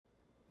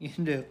You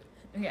can do.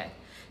 Okay.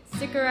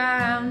 Stick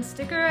around for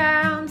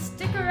them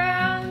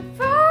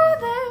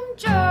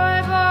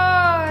joy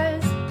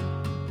boys.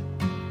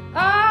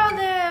 All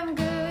them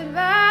good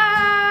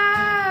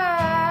vibes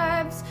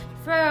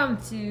from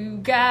two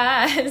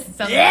guys. Something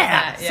like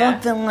that. Yeah,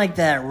 something like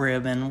that,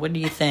 Reuben. What do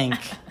you think?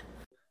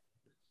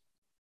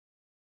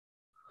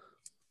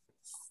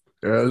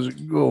 How's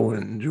it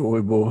going,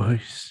 Joy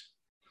Boys?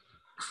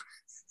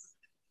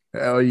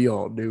 How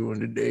y'all doing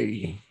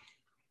today?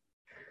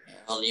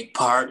 Howdy,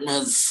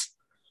 partners.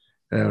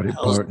 Howdy,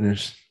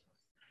 partners.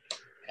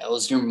 How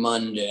was your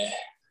Monday?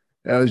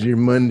 How's your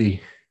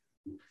Monday?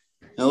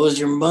 How was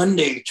your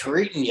Monday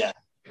treating you?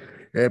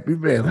 Happy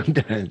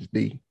Valentine's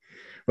Day.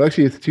 Well,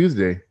 actually, it's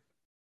Tuesday.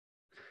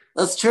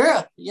 That's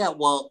true. Yeah,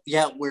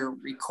 we're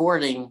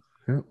recording.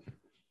 Yep.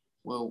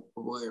 Well,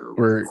 we're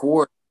We're-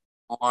 recording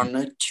on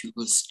a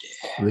Tuesday.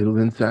 Little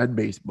inside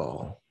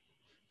baseball.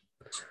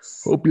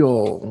 Hope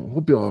y'all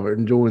are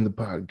enjoying the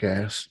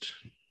podcast.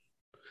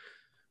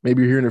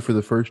 Maybe you're hearing it for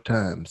the first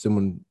time.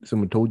 Someone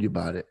told you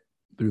about it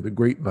through the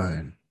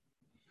grapevine.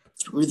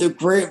 Through the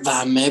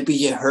grapevine, maybe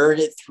you heard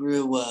it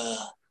through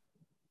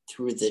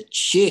the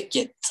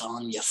chickens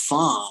on your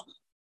farm.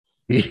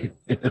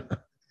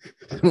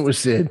 Someone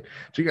said,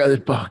 check out this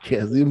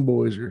podcast. Them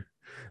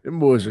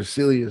boys are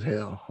silly as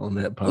hell on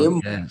that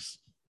podcast.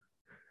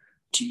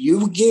 Do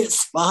you get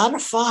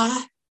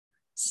Spotify?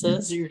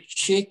 Says your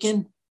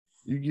chicken.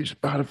 You get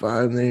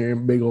Spotify in there,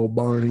 big old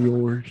barn of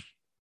yours.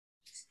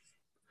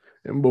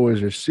 Them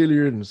boys are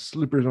sillier than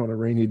slippers on a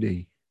rainy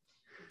day.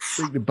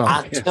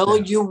 I tell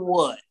you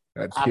what.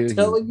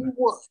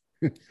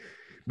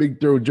 Big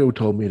Throw Joe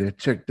told me to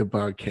check the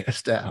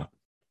podcast out.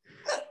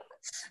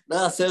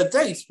 I said,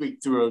 thanks,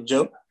 Big Throw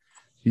Joe.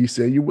 He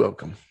said, you're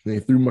welcome. And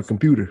he threw my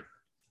computer.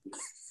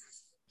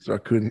 So I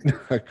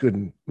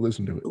couldn't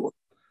listen to it.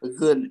 I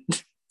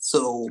couldn't.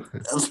 So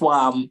that's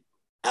why I'm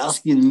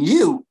asking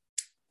you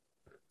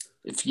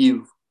if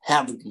you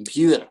have a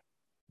computer.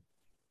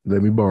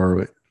 Let me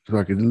borrow it so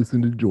I can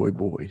listen to Joy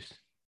Boys.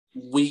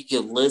 We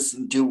can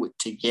listen to it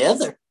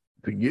together.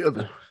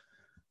 And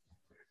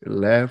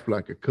laugh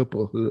like a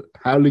couple of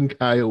howling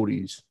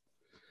coyotes.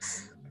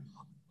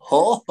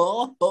 Ho,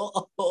 ho,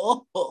 ho,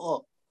 ho,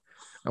 ho.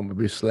 I'm going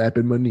to be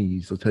slapping my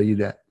knees. I'll tell you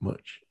that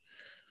much.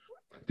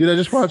 Dude, I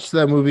just watched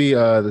that movie,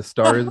 A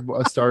Star is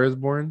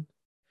Born.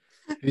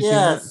 Have you seen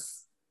that?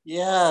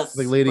 Yes.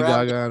 Like Lady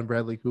Gaga and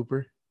Bradley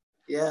Cooper.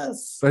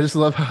 Yes. I just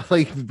love how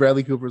like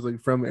Bradley Cooper's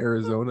like from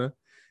Arizona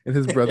and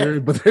his brother,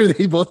 but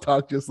they both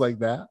talk just like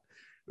that.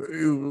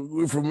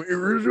 We're from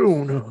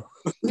Arizona.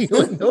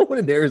 No one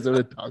in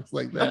Arizona talks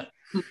like that.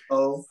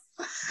 Oh,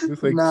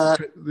 it's like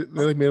they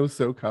like made him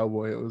so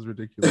cowboy. It was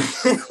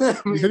ridiculous.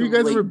 Have you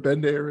guys ever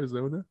been to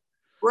Arizona?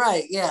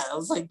 Right. Yeah. It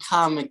was like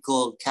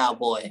comical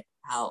cowboy.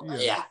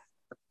 Yeah.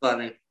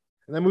 Funny.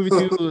 And that movie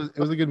too, it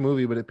was a good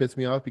movie, but it pissed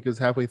me off because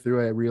halfway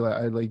through I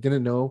realized I like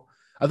didn't know.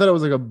 I thought it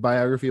was like a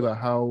biography about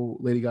how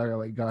Lady Gaga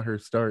like got her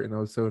start, and I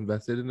was so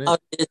invested in it. Oh,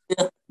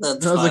 yeah.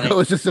 That's I was funny. like, oh,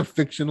 it's just a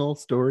fictional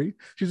story.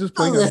 She's just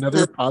playing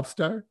another pop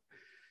star.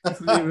 This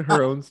isn't even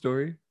her own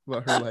story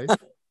about her life.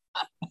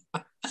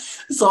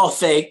 It's all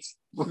fake.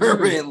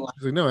 We're in life.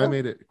 She's like, no, I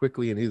made it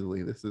quickly and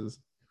easily. This is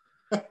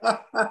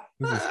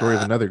the story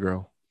of another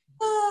girl.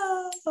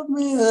 I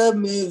mean, that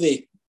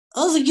movie.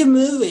 That was a good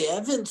movie. I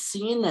haven't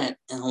seen it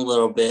in a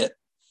little bit.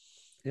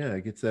 Yeah,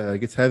 it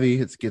gets heavy.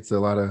 It gets a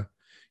lot of,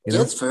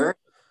 It's very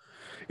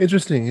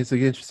interesting. It's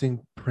an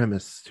interesting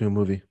premise to a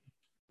movie.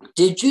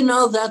 Did you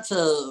know that's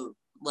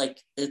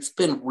it's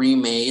been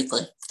remade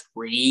like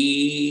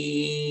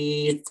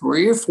three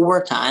or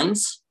four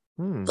times?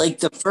 Like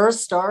the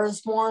first Star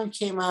is Born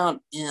came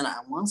out in, I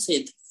want to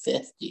say, the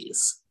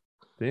 50s.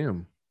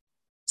 Damn.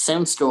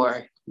 Same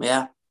story.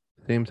 Yeah.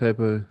 Same type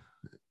of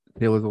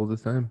tale as old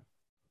as time.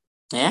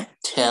 Yeah.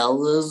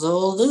 Tale as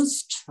old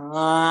as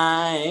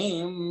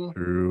time.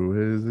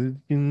 True as it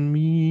can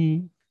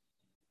be.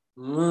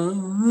 We're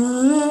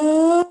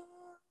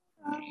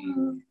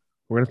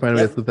gonna find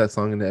a way to slip that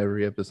song into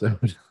every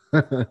episode.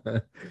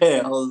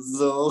 Tale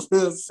as old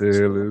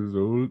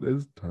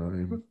as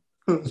time.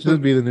 It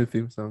should be the new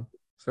theme song.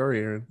 Sorry,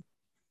 Aaron.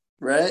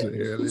 Right?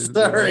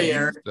 Sorry,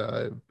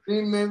 Aaron.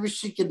 Maybe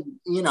she could,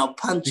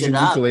 punch You it can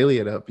up. ukulele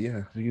it up,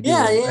 yeah. You can do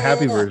a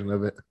happy version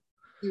of it.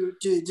 Do.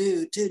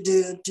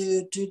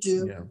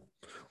 Yeah.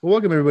 Well,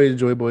 welcome everybody to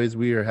Joy Boys.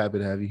 We are happy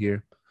to have you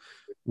here.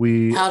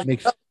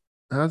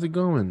 How's it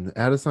going?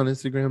 Add us on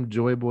Instagram,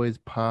 Joy Boys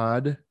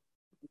Pod.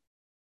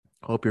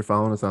 Hope you're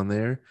following us on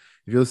there.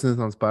 If you're listening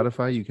to us on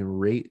Spotify, you can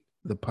rate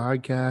the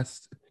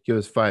podcast. Give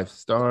us 5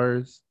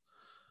 stars.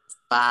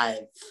 5.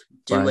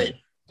 Do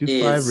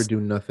 5 or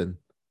do nothing.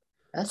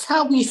 That's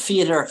how we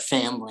feed our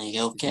family,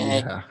 okay?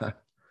 Yeah.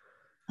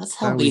 That's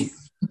how we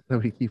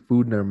keep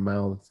food in our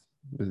mouths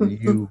with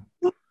you.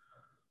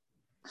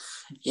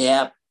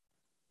 Yeah.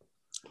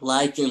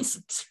 Like and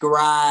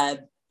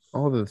subscribe.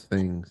 All those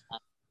things.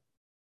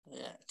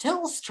 Yeah.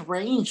 Tell a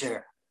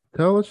stranger.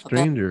 Tell a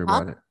stranger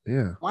about it.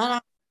 Yeah. Why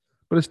not?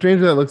 But a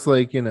stranger that looks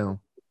like, a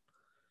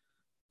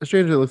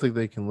stranger that looks like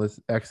they can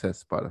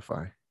access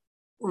Spotify.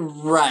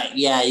 Right.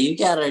 Yeah, you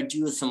gotta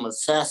do some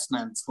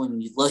assessments when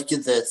you look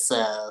at this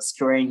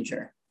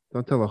stranger.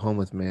 Don't tell a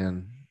homeless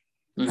man.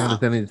 Kind No. of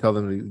intending to tell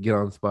them to get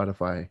on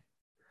Spotify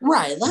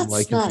Right. and That's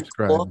like and not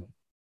subscribe. cool.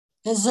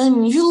 Because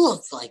then you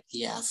look like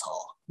the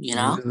asshole, you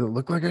know? Does it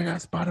look like I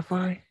got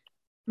Spotify?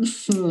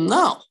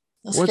 No.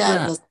 This What's guy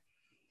that? does.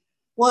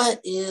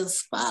 What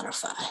is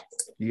Spotify?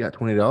 You got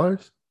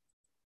 $20?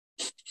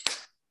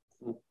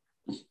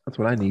 That's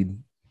what I need.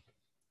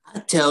 I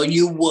tell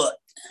you what.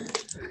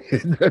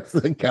 That's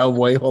a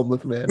cowboy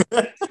homeless man.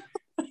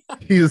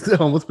 He's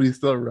homeless, but he's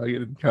still a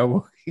rugged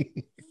cowboy.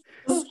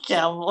 This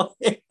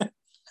cowboy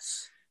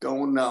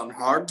going on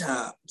hard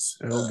times.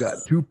 I don't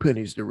got 2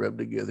 pennies to rub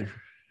together.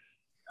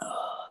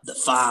 The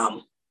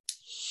farm.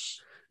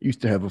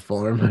 Used to have a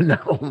farm, and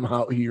now I'm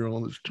out here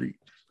on the street.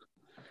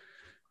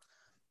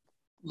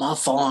 My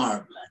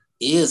farm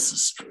is the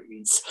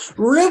streets.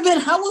 Reuben,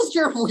 how was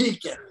your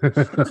weekend?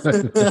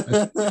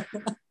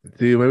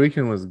 Dude, my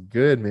weekend was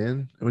good,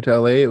 man. I went to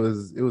LA. It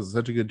was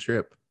such a good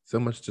trip. So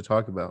much to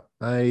talk about.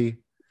 I've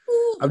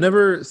been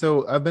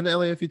to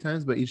LA a few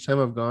times, but each time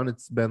I've gone,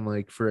 it's been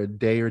like for a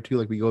day or two.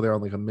 Like we go there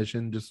on like a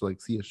mission just to like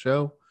see a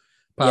show,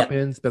 pop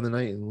in, spend the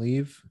night, and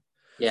leave.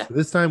 Yeah. So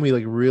this time we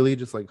like really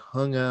just like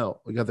hung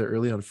out. We got there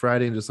early on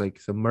Friday and just like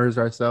submerged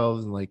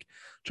ourselves and like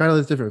tried all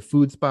these different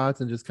food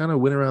spots and just kind of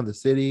went around the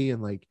city.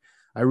 And like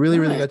I really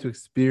got to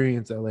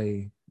experience LA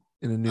in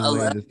a new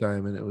way this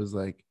time. And it was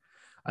like,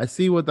 I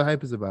see what the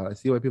hype is about. I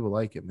see why people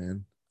like it,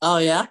 man. Oh,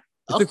 yeah?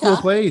 It's a cool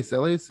place.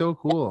 LA is so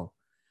cool.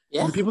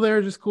 Yeah. And the people there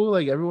are just cool.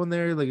 Like everyone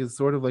there like is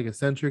sort of like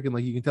eccentric and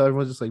like you can tell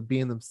everyone's just like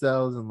being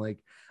themselves and like,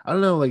 I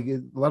don't know, like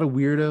a lot of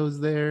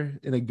weirdos there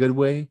in a good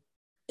way.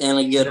 In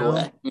a good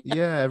way.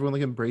 Yeah, everyone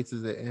like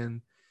embraces it.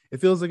 And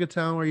it feels like a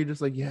town where you're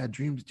just like, yeah,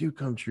 dreams do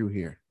come true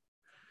here.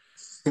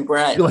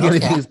 Right. I feel like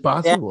anything is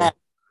possible.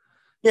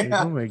 Yeah.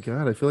 Like, oh my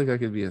God, I feel like I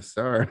could be a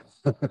star.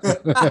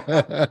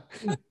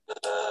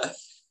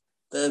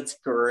 That's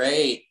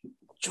great.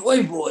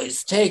 Joy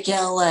Boys, take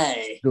LA.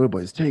 Joy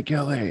Boys, take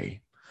LA. It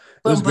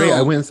was great.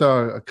 I went and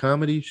saw a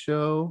comedy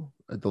show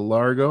at the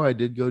Largo. I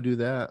did go do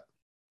that.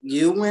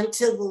 You went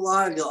to the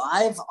Largo.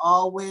 I've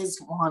always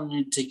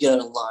wanted to go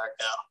to Largo.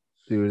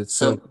 Dude, it's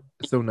so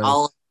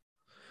nice.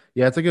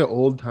 Yeah, it's like an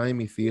old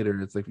timey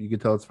theater. It's like you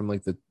could tell it's from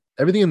like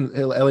everything in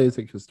LA is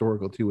like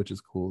historical too, which is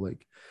cool.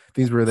 Like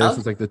things were there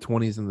since like the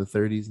 20s and the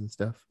 30s and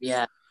stuff.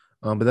 Yeah.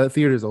 But that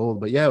theater is old.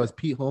 But yeah, it was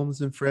Pete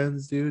Holmes and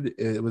friends, dude.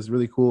 It was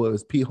really cool. It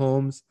was Pete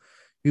Holmes.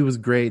 He was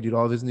great, dude.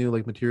 All of his new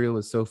like material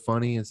was so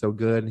funny and so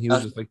good. And he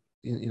was just like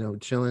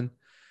chilling.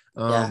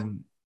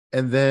 And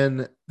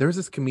then there was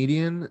this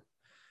comedian.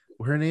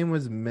 Her name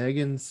was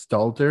Megan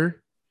Stalter.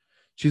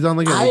 She's on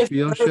like a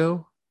HBO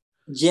show.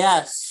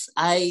 Yes.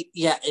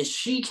 Is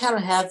she kind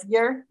of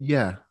heavier?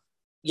 Yeah.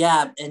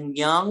 Yeah, and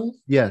young?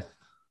 Yes.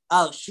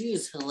 Oh, she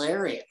is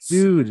hilarious.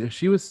 Dude,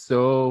 she was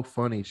so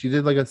funny. She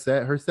did like a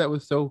set. Her set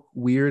was so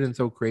weird and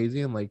so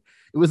crazy. And like,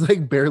 it was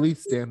like barely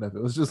stand up.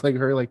 It was just like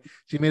her, like,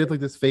 she made it like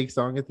this fake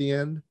song at the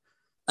end.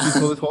 She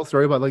told this whole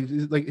story about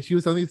like she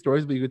was telling these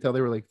stories, but you could tell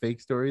they were like fake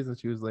stories. And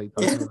she was like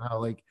talking about how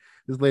like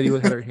this lady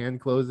had her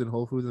hand closed in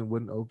Whole Foods and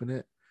wouldn't open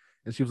it.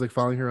 And she was like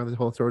following her around the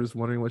whole store, just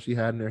wondering what she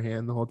had in her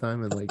hand the whole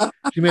time. And like,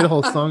 she made a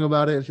whole song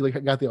about it. And she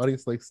like got the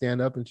audience to like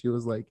stand up and she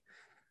was like,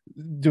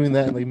 doing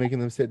that and like making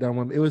them sit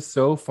down. It was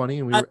so funny,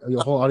 and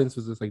the whole audience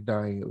was just like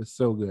dying. It was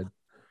so good.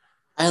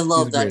 I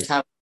love that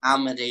kind of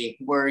comedy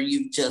where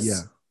you just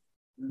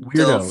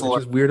weirdo. It's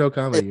just weirdo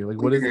comedy. You're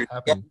like, what is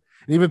happening?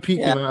 And even Pete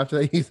came out after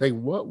that. He's like,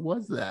 what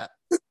was that?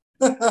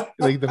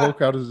 Like the whole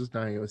crowd was just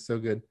dying. It was so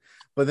good.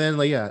 But then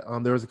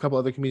there was a couple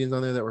other comedians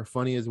on there that were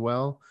funny as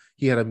well.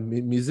 He had a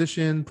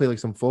musician play like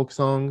some folk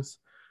songs.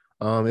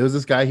 It was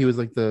this guy. He was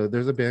like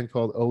there's a band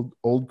called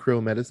Old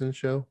Crow Medicine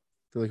Show.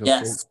 They're like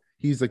a folk.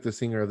 He's like the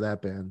singer of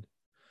that band.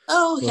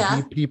 Oh, so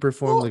yeah. He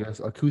performed like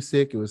an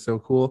acoustic. It was so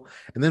cool.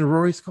 And then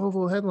Rory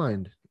Scovel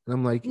headlined. And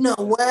I'm like, no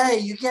way.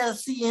 You got to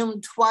see him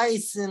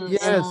twice in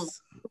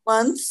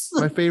once.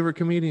 My favorite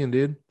comedian,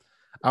 dude.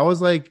 I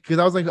was like,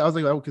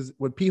 because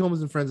when P.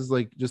 Holmes and Friends is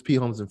like just P.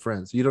 Holmes and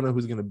Friends. So you don't know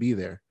who's going to be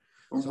there.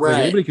 So right.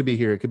 Like, anybody could be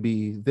here. It could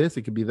be this.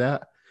 It could be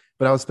that.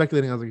 But I was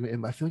speculating. I was like,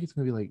 I feel like it's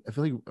going to be like, I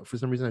feel like for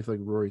some reason, I feel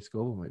like Rory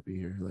Scovel might be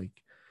here. Like,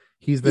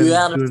 he's been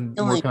doing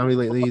more comedy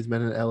lately. He's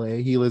been in LA.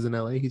 He lives in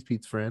LA. He's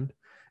Pete's friend.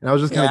 And I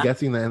was just kind of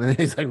guessing that. And then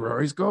he's like,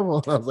 Rory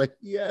Scovel. And I was like,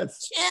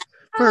 yes. Yeah,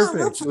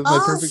 perfect. It was my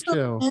perfect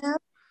show. Man.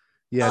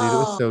 Yeah, dude, it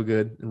was so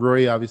good. And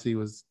Rory obviously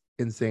was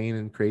insane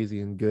and crazy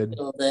and good.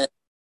 That's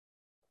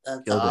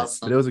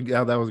awesome.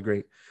 But that was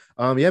great.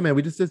 Yeah, man,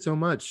 we just did so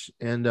much.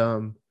 And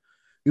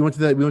we went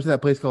to that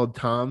place called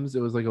Tom's.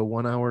 It was like a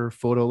 1-hour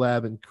photo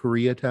lab in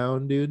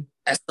Koreatown, dude.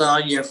 I saw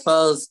your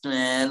post,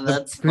 man.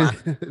 That's fun.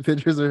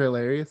 Pictures are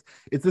hilarious.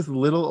 It's this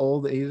little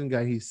old Asian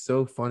guy. He's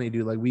so funny,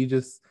 dude. Like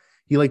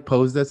he like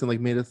posed us and like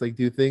made us like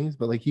do things,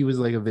 but like he was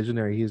like a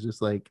visionary. He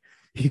was like,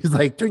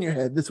 turn your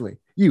head this way,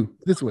 you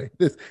this way,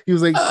 this. He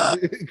was like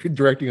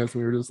directing us.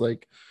 We were just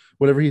like,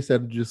 whatever he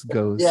said just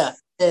goes. Yeah.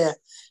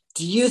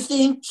 Do you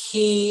think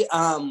he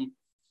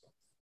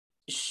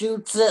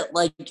shoots it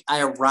like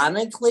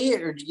ironically,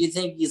 or do you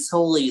think he's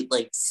wholly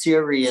like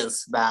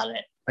serious about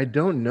it? I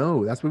don't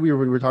know. That's what we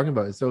were talking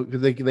about. So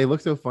because they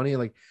look so funny.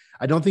 Like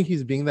I don't think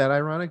he's being that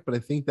ironic, but I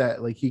think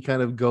that like he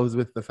kind of goes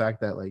with the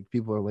fact that like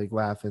people are like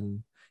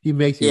laughing. He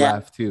makes you Yeah.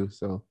 laugh too.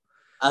 So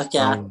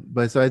Okay.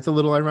 but so it's a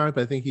little ironic,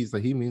 but I think he's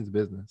like he means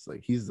business.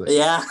 Like he's like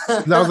Yeah.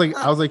 'cause I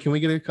was like, can we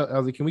get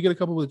can we get a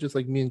couple with just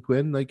like me and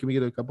Quinn? Like, can we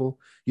get a couple?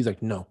 He's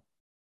like, no.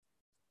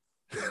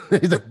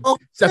 He's like, Oh,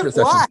 separate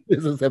why? session. This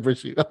is a separate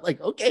shoot. I'm like,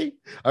 okay,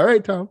 all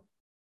right, Tom.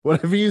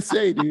 Whatever you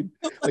say, dude.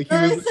 Like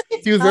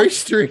he was very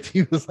strict.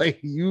 He was like,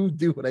 you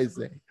do what I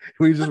say.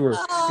 We just were.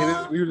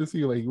 We were just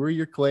like, we're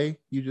your clay.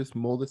 You just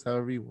mold us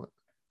however you want.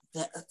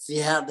 There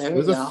It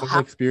was you a go.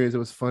 fun experience. It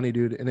was funny,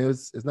 dude. And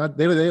it's not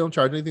they don't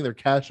charge anything. They're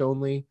cash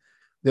only.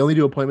 They only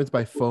do appointments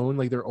by phone.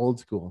 Like they're old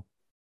school.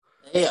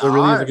 They So it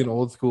really is are. like an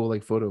old school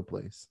like photo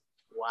place.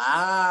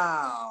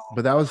 Wow.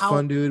 But that was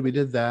fun, dude. We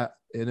did that,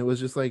 and it was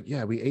just like,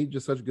 yeah, we ate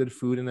just such good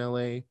food in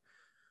LA.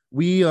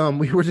 We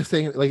were just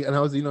saying like, and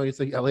I was, it's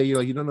like LA, you're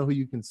like, you don't know who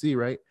you can see,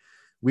 right?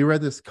 We were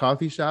at this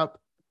coffee shop,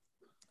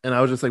 and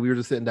I was just like, we were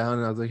just sitting down,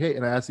 and I was like, hey,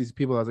 and I asked these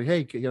people, I was like,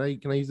 hey, can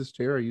I use this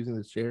chair? Are you using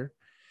this chair?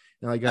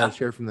 And I got a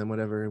chair from them,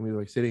 whatever, and we were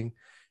like sitting,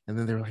 and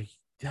then they were like,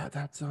 yeah,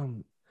 that's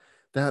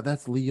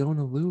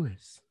Leona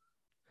Lewis.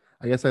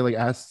 I guess I like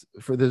asked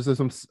for there's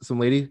some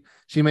lady,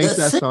 she makes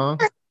that song.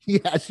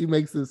 Yeah, she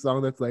makes this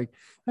song that's like,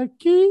 I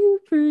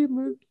keep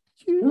dreaming.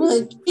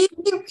 Love.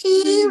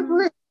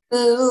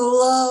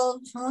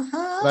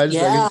 But I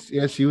just,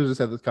 yeah, she was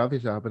just at this coffee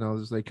shop, and I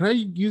was just like, can I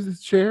use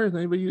this chair? Is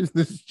anybody using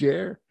this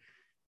chair?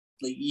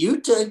 You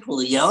took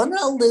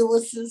Leona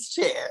Lewis's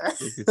chair.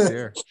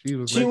 She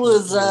was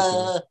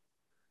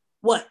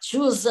She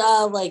was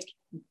like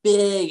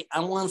big.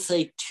 I want to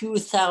say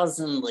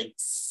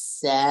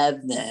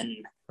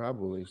 2007.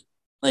 Probably.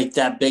 Like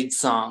that big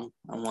song.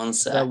 I want to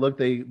say that look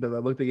they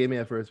gave me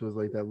at first was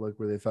like that look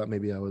where they thought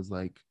maybe I was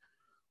like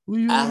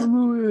Leona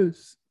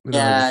Lewis. And I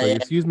was just like,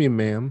 excuse me,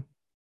 ma'am.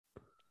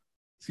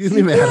 Excuse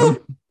me, madam.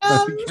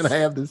 Can I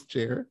have this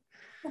chair?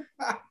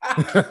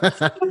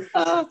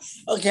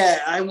 Okay,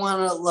 I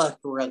want to look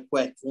real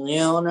quick.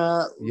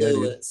 Leona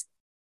Lewis.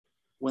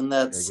 When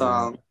that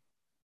song.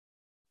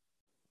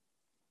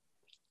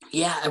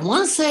 Yeah, I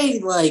want to say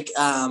like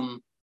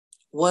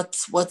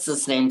what's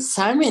his name?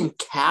 Simon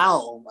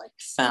Cowell like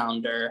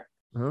found her.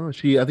 Oh, I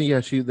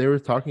think they were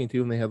talking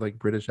to and they had like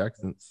British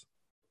accents.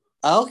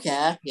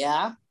 Okay,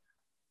 yeah.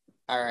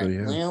 All right,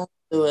 Leona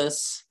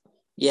Lewis.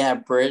 Yeah,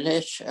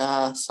 British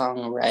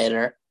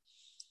songwriter.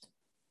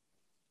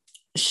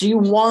 She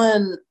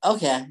won.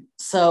 Okay,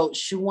 so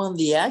she won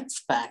the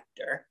X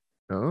Factor.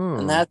 Oh,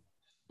 and that's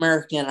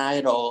American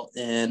Idol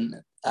in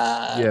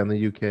in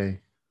the UK.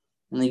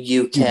 In the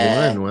UK, she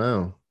won.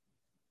 Wow.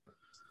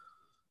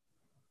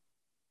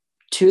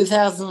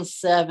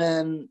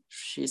 2007,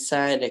 she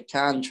signed a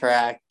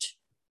contract.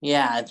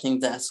 Yeah, I think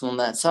that's when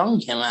that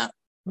song came out.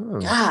 Oh.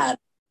 God,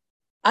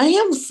 I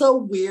am so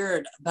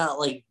weird about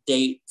like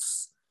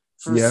dates.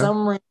 For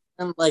some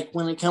reason, like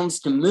when it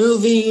comes to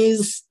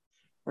movies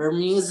or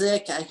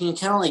music, I can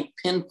kind of like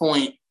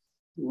pinpoint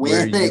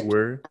where you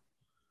were.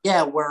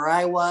 Yeah, where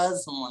I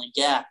was. I'm like,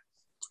 yeah,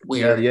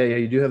 weird. Yeah.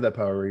 You do have that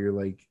power where you're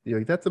like,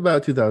 that's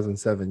about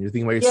 2007. You're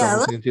thinking about yourself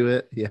listening to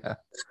it. Yeah.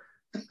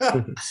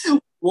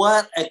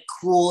 What a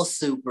cool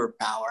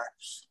superpower.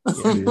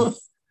 Yeah,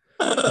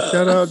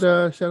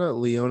 shout out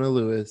Leona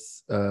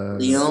Lewis.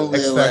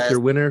 X Factor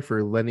winner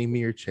for lending me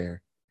your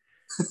chair.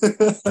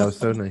 That was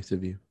so nice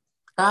of you.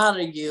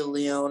 Proud of you,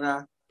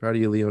 Leona. Proud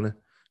of you, Leona.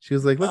 She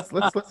was like,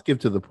 let's give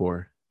to the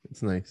poor.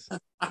 It's nice.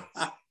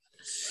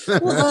 Well,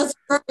 that's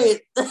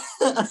great.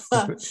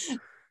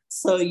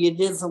 So you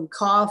did some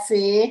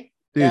coffee.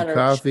 Dude,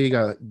 coffee,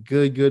 got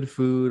good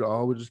food.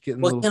 All we're just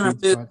getting little food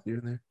spots here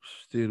and there.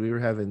 Dude, we were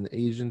having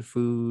Asian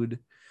food.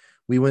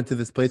 We went to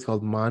this place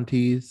called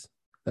Monty's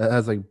that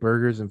has like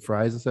burgers and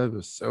fries and stuff. It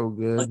was so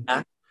good.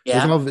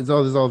 Yeah. It's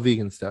all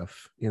vegan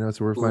stuff, so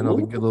we're finding all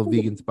the good little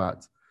vegan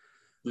spots.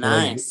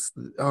 Nice.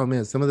 Like, oh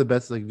man, some of the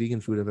best like vegan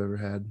food I've ever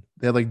had.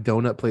 They had like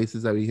donut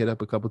places that we hit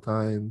up a couple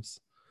times.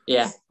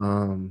 Yeah.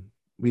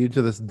 We went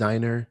to this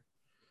diner.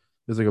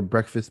 It was like a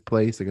breakfast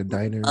place, like a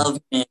diner.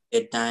 Love me a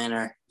good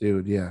diner.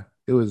 Dude, yeah.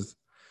 It was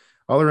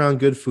all around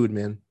good food,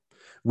 man.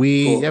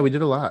 We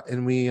did a lot,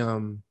 and we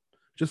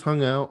just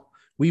hung out.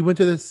 We went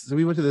to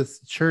this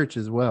church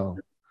as well.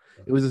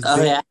 It was this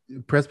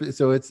big Presbyterian.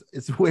 So it's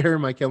where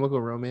My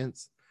Chemical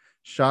Romance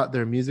shot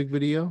their music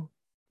video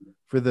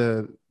for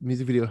the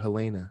music video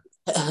Helena,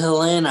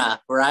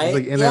 right? It's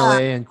like in LA,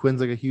 and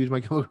Quinn's like a huge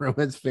My Chemical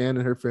Romance fan,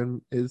 and her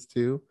friend is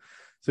too.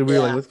 So we were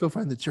like, let's go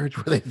find the church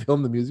where they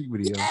filmed the music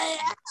video.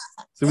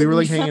 So we were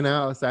like hanging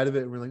out outside of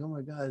it, and we're like, oh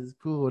my god, this is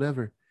cool,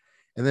 whatever.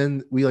 And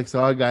then we like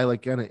saw a guy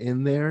like kind of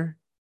in there,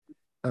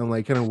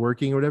 like kind of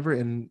working or whatever.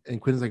 And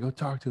Quinn's like, go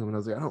talk to him. And I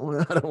was like, I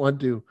don't want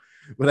to,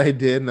 but I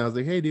did. And I was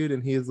like, hey, dude.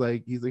 And he's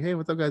like, hey,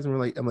 what's up, guys? And I'm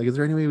like, is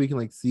there any way we can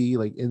like see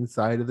like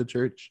inside of the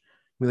church?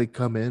 We like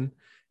come in.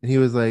 And he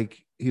was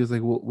like,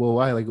 well,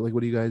 why? Like,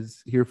 what are you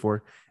guys here for?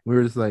 And we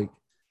were just like,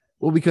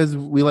 Well, because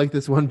we like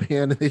this one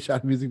band and they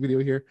shot a music video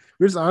here.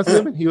 We were just honest with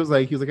him, and he was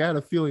like, I had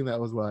a feeling that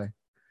was why.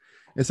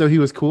 And so he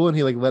was cool, and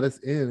he like let us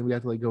in, and we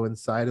had to like go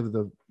inside of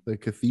the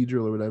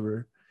cathedral or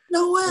whatever.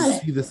 No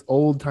way. See this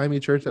old timey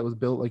church that was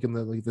built like in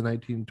the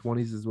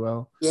 1920s as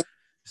well. Yeah.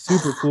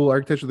 Super cool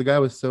architecture. The guy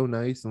was so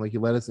nice, and like he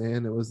let us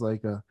in. It was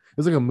like a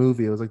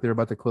movie. It was like they were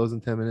about to close in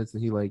 10 minutes,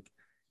 and he's like,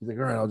 all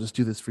right, I'll just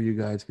do this for you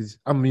guys because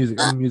I'm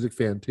a music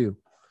fan too.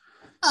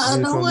 He was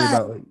telling me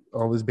about like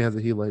all these bands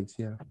that he likes.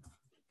 Yeah.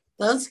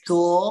 That's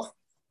cool.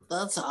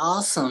 That's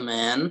awesome,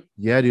 man.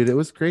 Yeah, dude, it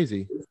was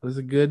crazy. It was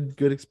a good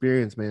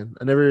experience, man.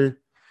 I never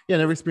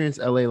experienced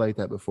LA like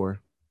that before.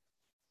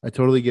 I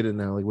totally get it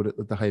now, like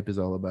what the hype is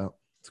all about.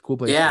 It's a cool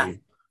place. Yeah.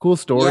 Cool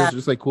stores,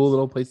 just like cool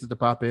little places to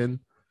pop in.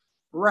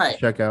 Right.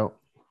 Check out.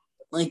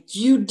 Like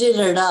you did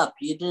it up.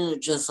 You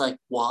didn't just like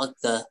walk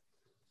the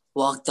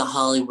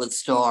Hollywood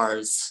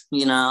stores,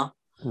 you know?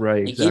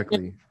 Right, like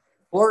exactly.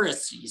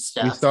 Touristy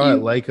stuff. We saw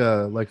it like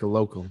a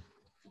local.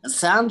 It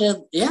sounds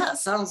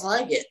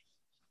like it.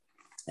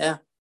 Yeah.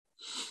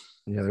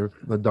 Yeah,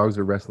 the dogs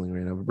are wrestling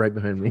right now, right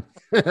behind me.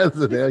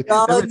 Every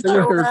time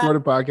we record a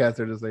podcast,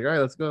 they're just like, all right,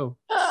 let's go.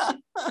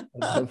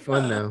 Let's have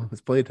fun now. It's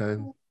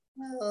playtime.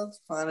 Oh, that's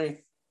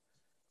funny.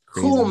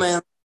 Crazy. Cool,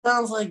 man.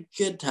 Sounds like a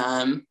good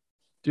time.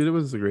 Dude, it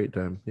was a great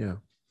time. Yeah.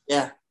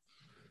 Yeah.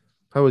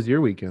 How was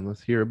your weekend?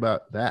 Let's hear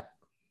about that.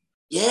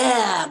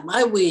 Yeah,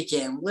 my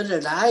weekend. What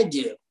did I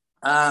do?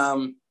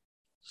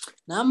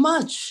 Not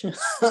much.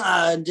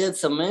 I did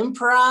some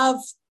improv.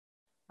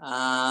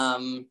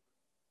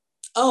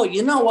 Oh,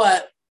 you know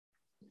what?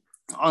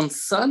 On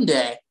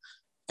Sunday,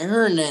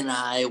 Aaron and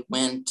I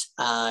went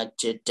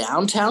to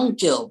downtown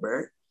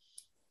Gilbert,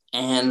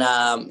 and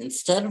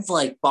instead of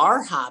like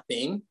bar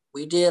hopping,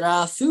 we did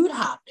food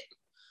hopping.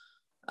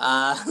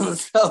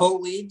 So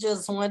we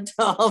just went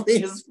to all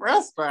these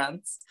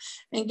restaurants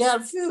and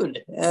got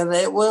food, and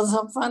it was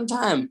a fun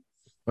time.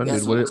 Fun,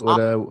 dude.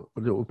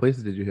 What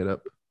places did you hit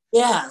up?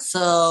 Yeah,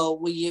 so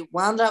we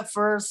wound up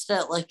first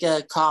at like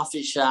a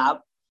coffee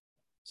shop,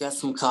 got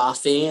some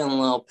coffee and a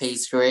little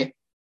pastry,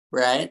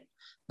 right?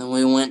 Then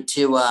we went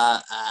to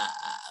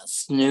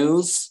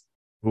Snooze.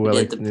 Ooh, I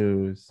like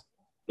Snooze.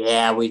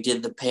 Yeah, we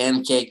did the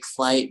pancake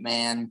flight,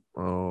 man.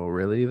 Oh,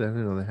 really? I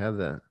didn't know they had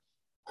that.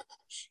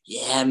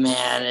 Yeah,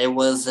 man. It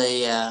was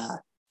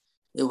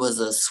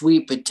a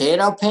sweet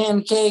potato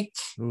pancake.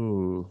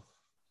 Ooh.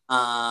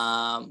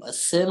 A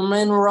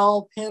cinnamon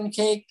roll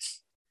pancake.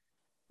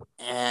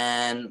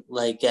 And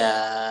like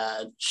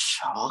a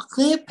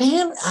chocolate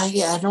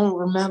I don't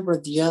remember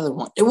the other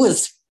one. It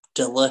was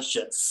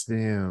delicious.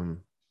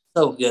 Damn.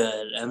 So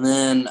good. And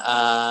then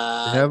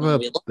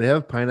they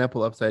have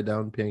pineapple upside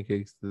down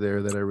pancakes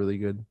there that are really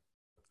good.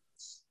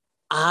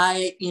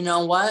 You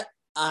know what?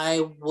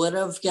 I would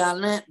have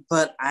gotten it,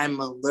 but I'm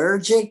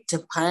allergic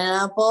to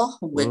pineapple,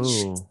 which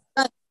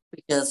sucks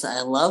because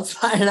I love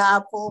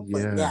pineapple.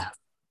 But yeah,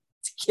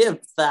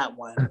 skip that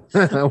one.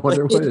 I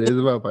wonder what it is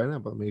about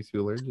pineapple that makes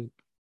you allergic.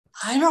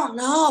 I don't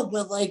know,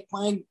 but like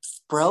my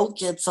throat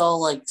gets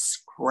all like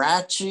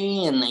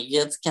scratchy and it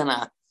gets kind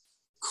of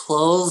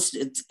closed.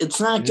 It's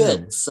not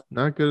good. So,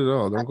 not good at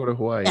all. Don't go to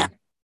Hawaii.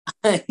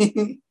 Yeah.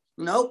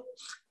 Nope.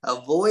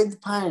 Avoid the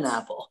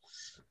pineapple.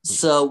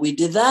 So we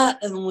did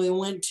that, and we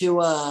went to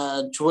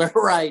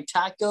Joyride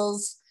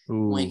Tacos.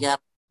 We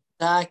got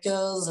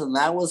tacos, and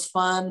that was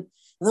fun. And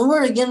then we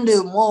were gonna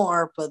do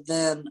more, but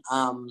then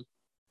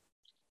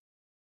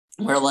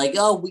we're like,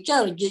 "Oh, we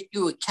gotta get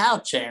you a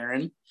couch,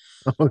 Aaron."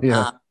 Oh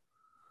yeah.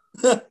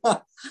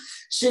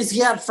 She's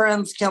got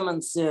friends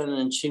coming soon,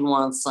 and she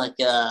wants like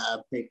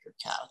a bigger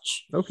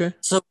couch. Okay.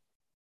 So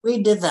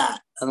we did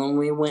that, and then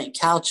we went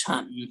couch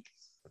hunting.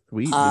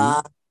 Sweet.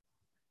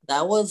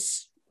 That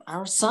was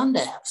our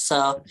Sunday,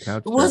 so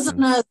it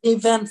wasn't as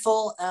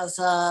eventful as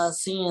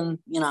seeing,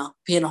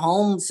 Pete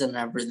Holmes and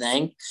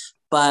everything,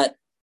 but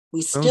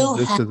we still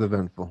just as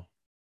eventful.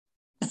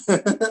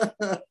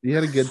 You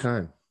had a good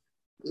time.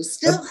 We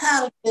still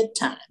had a good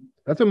time.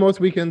 That's what most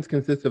weekends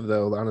consist of,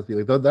 though.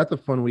 Honestly, like that's a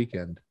fun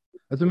weekend.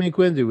 That's what me and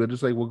Quinn do.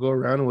 We'll go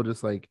around and we'll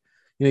just like,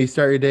 you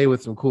start your day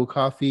with some cool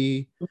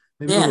coffee.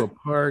 Maybe go to a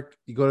park.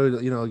 You go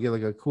to get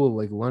like a cool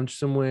like lunch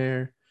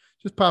somewhere.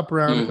 Just pop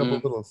around a couple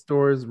little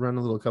stores, run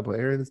a couple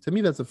errands. To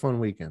me, that's a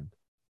fun weekend.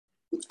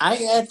 I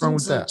think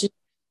so too.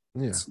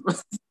 Yeah.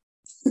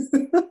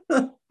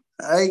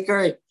 I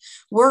agree.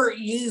 We're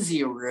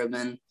easy,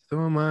 Reuben. So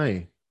am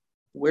I.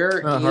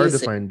 We're not hard to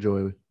find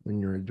joy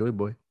when you're a joy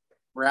boy.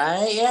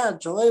 Right? Yeah,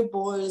 joy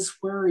boys,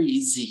 we're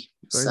easy.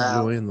 Find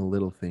joy in the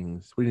little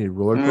things. What do you need?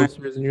 Roller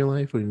coasters in your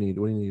life? What do you need?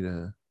 You need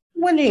a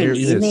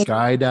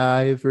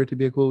skydive for it to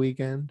be a cool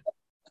weekend?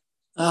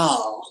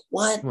 Oh,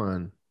 what? Come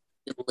on.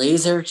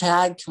 Laser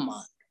tag? Come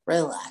on.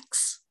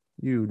 Relax.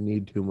 You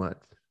need too much.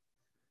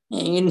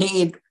 Yeah, you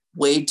need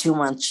way too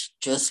much.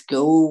 Just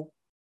go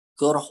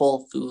to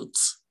Whole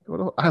Foods.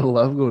 I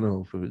love going to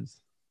Whole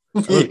Foods. I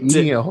love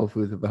eating at Whole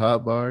Foods at the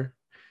hot bar.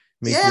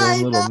 Make your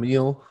own little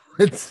meal.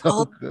 It's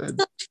so good.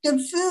 Such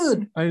good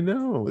food. I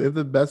know. They have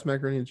the best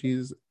macaroni and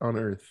cheese on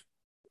earth.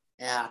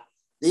 Yeah.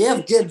 They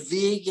have good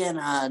vegan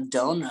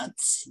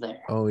donuts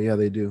there. Oh yeah,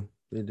 they do.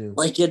 They do.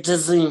 Like it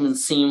doesn't even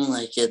seem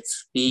like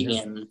it's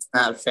vegan. Yeah. It's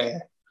not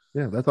fair.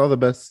 Yeah, that's all the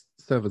best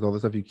stuff. Is all the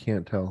stuff you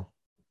can't tell.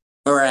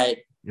 All right.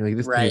 You're like,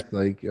 this tastes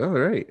like, all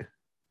right.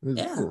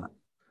 This is cool. That's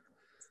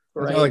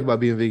what I like about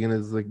being vegan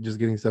is like just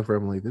getting stuff where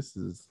I'm like, this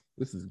is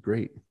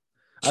great.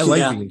 I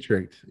like being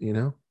tricked, you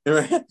know?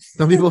 Right.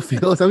 Some people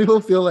feel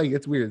like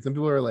it's weird. Some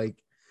people are like,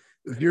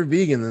 if you're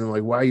vegan, then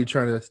like, why are you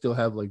trying to still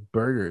have like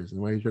burgers?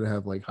 And why are you trying to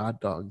have like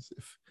hot dogs?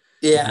 If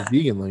you're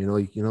vegan,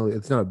 like,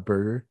 it's not a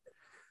burger.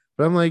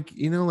 But I'm like,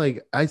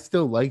 like I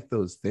still like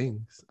those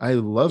things. I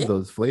love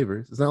those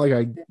flavors. It's not like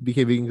I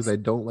became vegan because I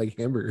don't like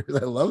hamburgers.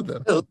 I love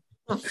them.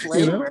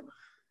 Flavor.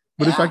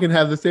 But if I can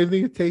have the same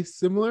thing, it tastes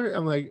similar.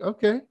 I'm like,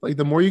 okay. Like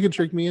the more you can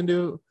trick me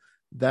into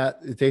that,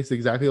 it tastes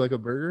exactly like a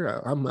burger.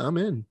 I'm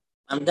in.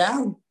 I'm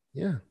down.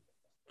 Yeah.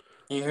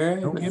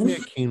 Don't give me a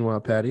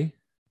quinoa patty.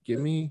 Give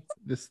me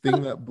this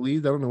thing that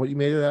bleeds. I don't know what you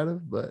made it out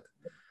of, but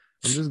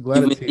I'm just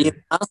glad it's here. The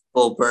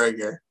Impossible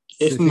Burger.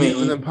 It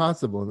was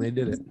impossible, and they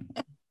did it.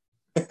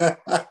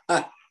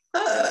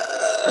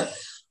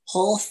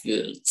 Whole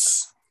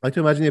Foods. I like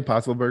to imagine the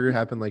Impossible Burger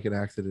happened like an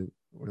accident,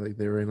 where like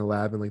they were in a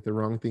lab and like the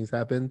wrong things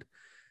happened.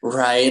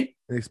 Right.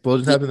 An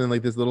explosion happened, and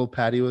like this little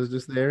patty was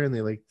just there, and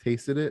they like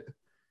tasted it.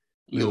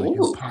 They're like,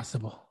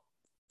 impossible.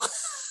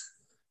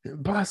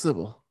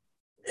 Impossible.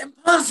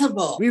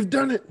 We've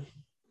done it.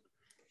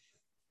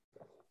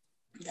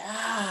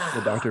 Yeah.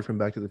 The doctor from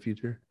Back to the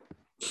Future.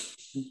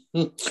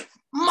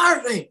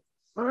 Marty,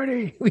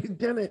 we've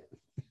done it.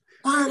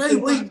 Marty,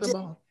 we did.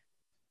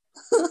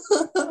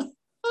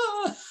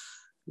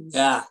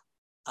 Yeah.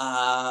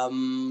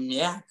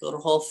 Go to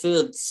Whole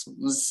Foods.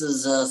 This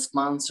is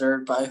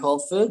sponsored by Whole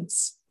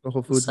Foods.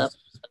 Whole Foods.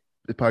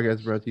 The podcast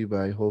is brought to you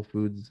by Whole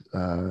Foods.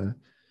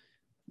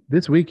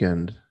 This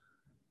weekend,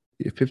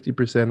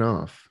 50%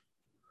 off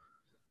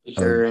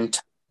your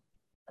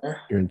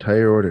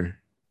entire order.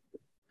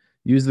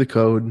 Use the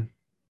code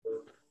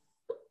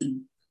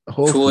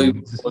Whole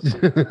Foods.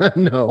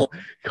 No,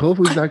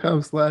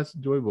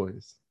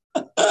 WholeFoods.com/joyboys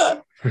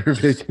for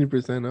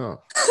 15% off.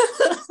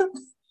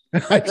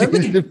 I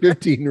changed to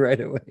 15 right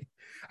away.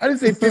 I didn't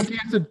say 50,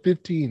 I said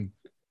 15.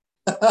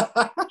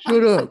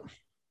 Shut up.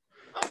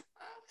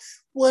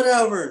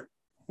 Whatever.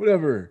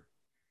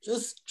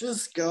 Just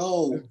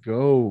go. Just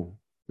go.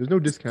 There's no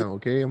discount,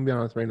 okay? I'm gonna be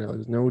honest right now.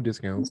 There's no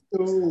discount.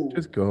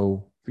 Just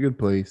go. It's a good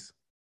place.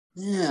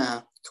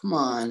 Yeah, come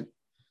on.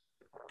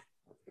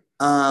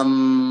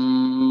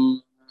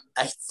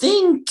 I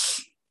think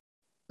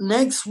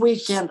next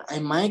weekend I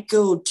might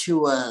go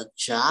to a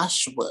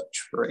Joshua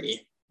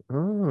Tree.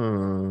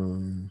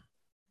 Oh.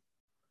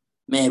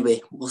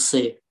 Maybe. We'll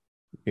see.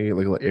 You get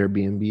like a little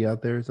Airbnb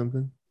out there or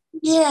something?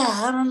 Yeah,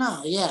 I don't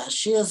know. Yeah,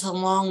 she has a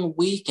long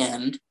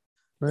weekend.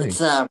 Nice.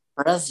 It's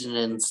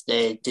President's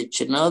Day. Did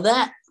you know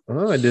that?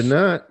 Oh, I did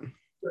not.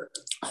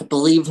 I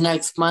believe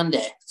next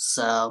Monday.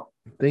 So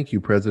thank you,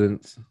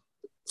 presidents.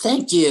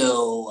 Thank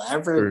you,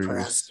 for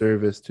your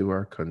service to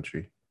our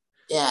country.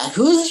 Yeah,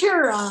 who's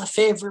your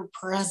favorite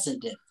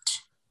president?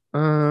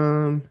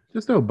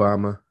 Just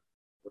Obama.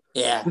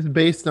 Yeah, just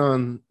based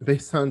on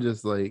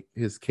just like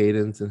his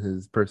cadence and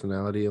his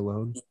personality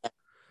alone.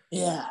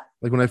 Yeah.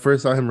 Like when I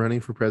first saw him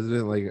running for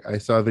president, like I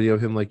saw a video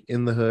of him like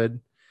in the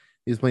hood.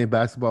 He was playing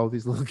basketball with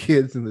these little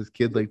kids, and this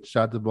kid like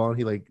shot the ball, and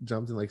he like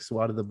jumped and like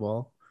swatted the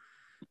ball.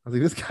 I was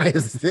like, this guy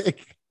is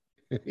sick.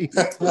 He's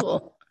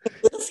cool.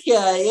 This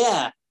guy,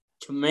 yeah.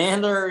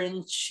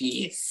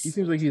 Commander-in-Chief. He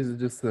seems like he's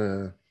just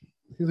seems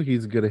like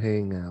he's good to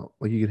hang out.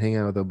 Like you could hang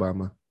out with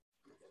Obama.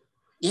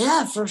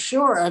 Yeah, for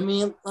sure. I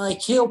mean,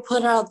 like he'll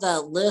put out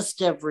that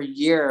list every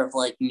year of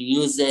like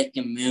music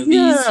and movies.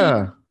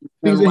 Yeah,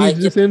 things that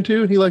he's just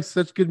into. He likes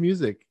such good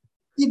music.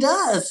 He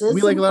does.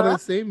 We like a lot of the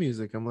same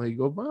music. I'm like,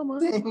 Obama.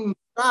 Same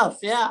stuff,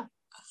 yeah.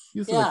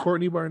 You listen to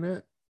Courtney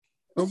Barnett.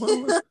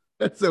 Obama.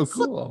 That's so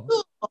cool.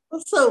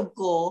 That's so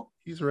cool.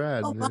 He's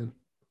rad, man.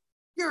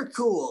 You're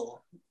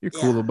cool. You're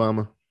cool,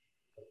 Obama.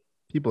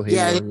 People hate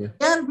on you.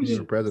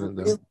 You're president,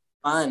 though.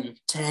 Fun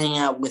to hang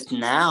out with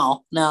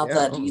now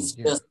that he's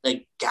just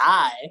a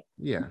guy.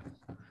 Yeah.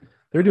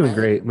 They're doing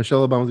great.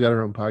 Michelle Obama's got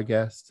her own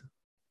podcast.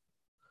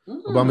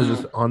 Obama's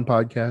just on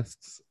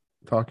podcasts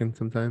talking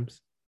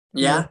sometimes.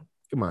 Yeah.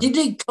 Come on. He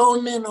did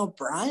Conan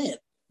O'Brien.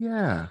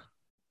 Yeah.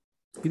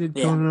 He did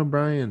Conan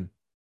O'Brien.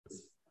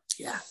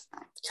 Yeah.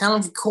 Kind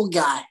of a cool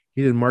guy.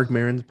 He did Mark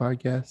Maron's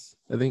podcast,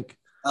 I think.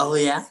 Oh,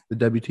 yeah? The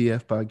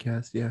WTF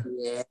podcast, yeah.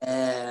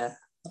 Yeah.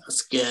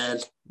 That's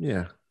good.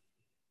 Yeah.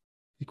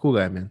 He's a cool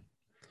guy, man.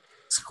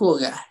 He's a cool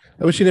guy.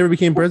 I wish he never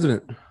became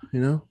president,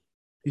 you know?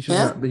 He should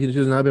not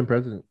have been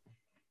president.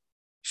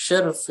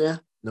 Should have, yeah.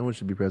 No one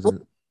should be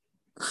president.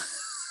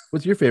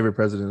 What's your favorite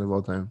president of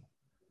all time?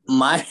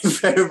 My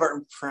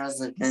favorite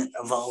president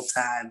of all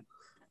time.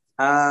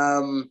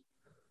 I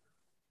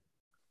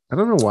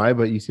don't know why,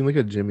 but you seem like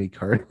a Jimmy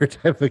Carter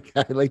type of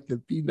guy, like the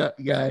peanut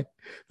guy,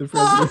 the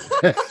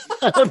president.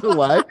 I don't know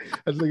why.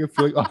 I just like I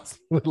feel like awesome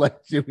with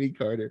like Jimmy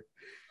Carter.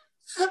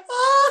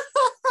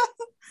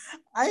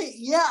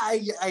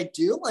 I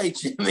do like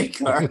Jimmy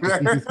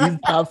Carter. He's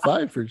top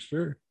 5 for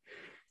sure.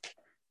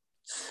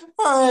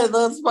 All right,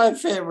 that's my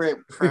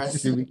favorite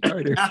president.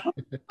 Jimmy Carter.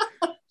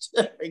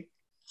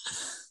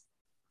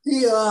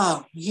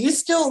 Yeah, he's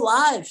still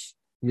alive.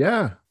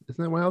 Yeah,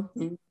 isn't that wild?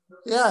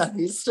 Yeah,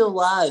 he's still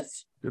alive.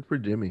 Good for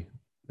Jimmy.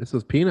 It's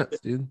those peanuts,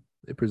 dude.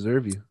 They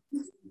preserve you.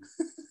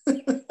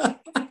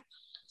 It's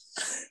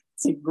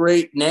a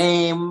great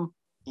name.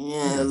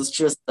 Yeah, it was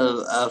just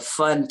a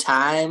fun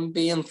time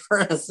being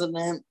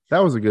president.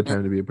 That was a good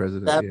time to be a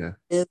president.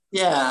 It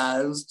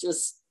was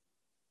just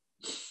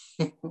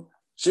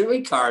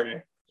Jimmy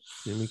Carter.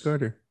 Jimmy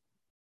Carter.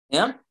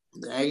 Yep,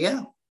 there you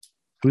go.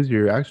 Who's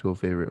your actual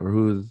favorite, or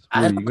who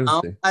are you going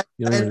to say?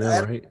 You don't even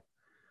know, right?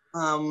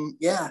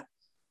 Yeah.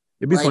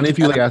 It'd be funny if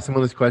you ask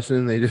someone this question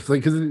and they just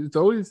because it's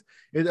always.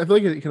 I feel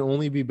like it can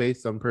only be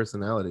based on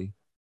personality.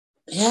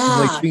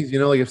 Yeah. Things,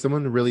 if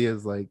someone really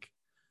is like,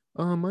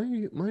 oh,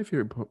 my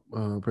favorite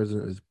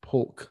president is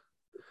Polk.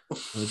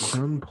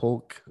 John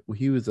Polk.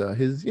 He was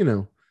his he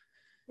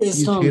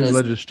changed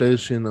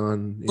legislation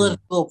on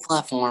political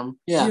platform.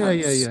 Yeah.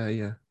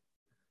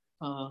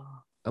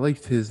 I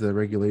liked his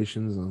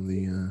regulations on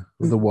the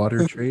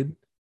water trade.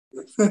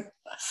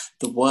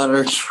 The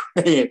water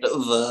trade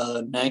of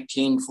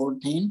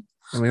 1914.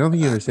 I don't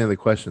think you understand the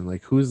question.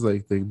 Who's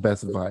the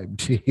best vibe?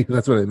 Gee,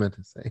 that's what I meant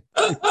to say.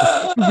 Who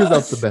gives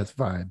off the best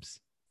vibes?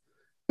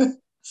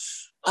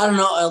 I don't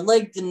know. I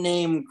like the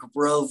name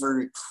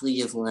Grover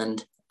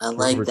Cleveland.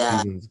 Like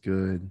that. Cleveland's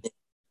good.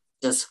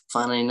 Just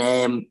funny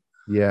name.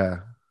 Yeah.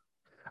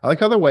 I like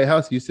how the White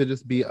House used to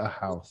just be a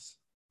house.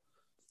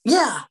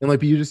 Yeah. And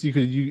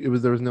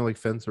there was no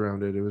fence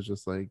around it. It was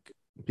just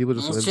people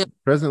just lived. The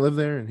president lived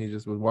there and he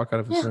just would walk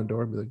out of his front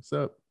door and be like, "What's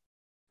up?"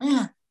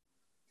 Yeah.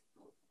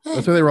 Hey.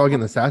 That's why they were all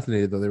getting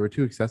assassinated though. They were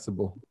too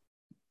accessible.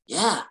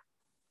 Yeah.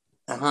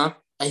 I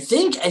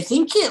think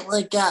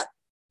it got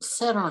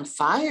set on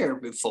fire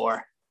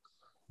before.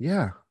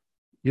 Yeah.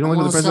 You don't like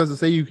what the president has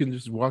to say, you can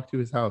just walk to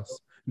his house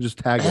and just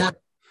tag him.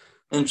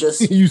 And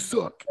just you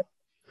suck.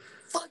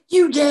 Fuck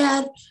you,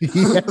 Dad.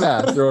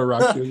 Yeah. Throw a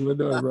rock through his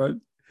window and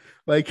run.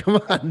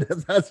 Come on,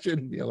 that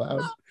shouldn't be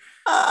allowed.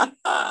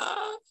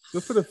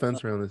 Let's put a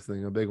fence around this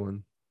thing, a big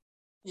one.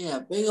 Yeah,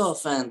 big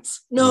old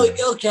fence. No,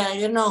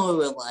 okay, you know who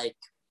we like.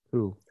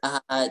 Who?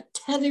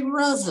 Teddy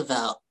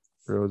Roosevelt.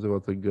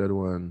 Roosevelt's a good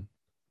one.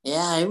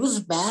 Yeah, he was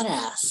a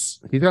badass.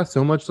 He's got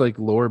so much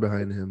lore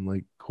behind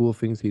him, cool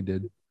things he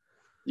did.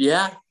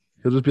 Yeah.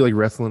 He'll just be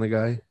wrestling a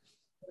guy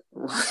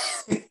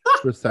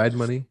for side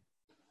money.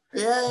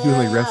 Yeah.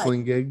 Doing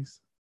wrestling gigs.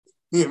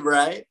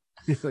 Right.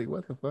 He's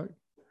what the fuck?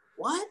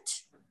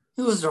 What?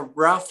 He was a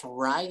rough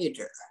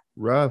rider.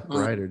 Rough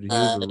rider. He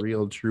was a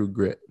real true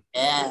grit.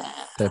 Yeah.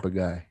 Type of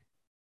guy.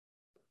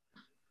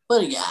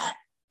 What a guy.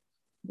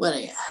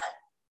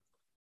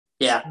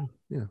 Yeah.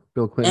 Yeah.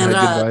 Bill Clinton had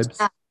good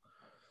vibes.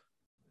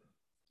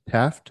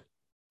 Taft?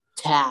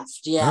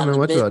 Yeah. I don't know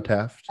much about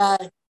Taft.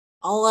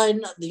 All I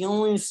know, the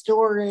only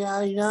story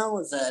I know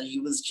is that he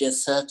was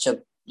just such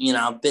a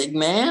big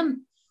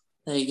man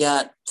that he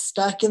got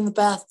stuck in the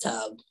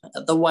bathtub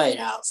at the White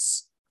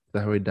House. Is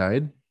that how he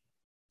died?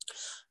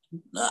 He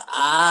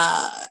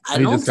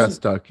just got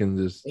stuck and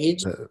just. He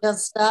just got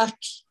stuck.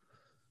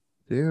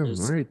 Damn,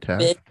 all right,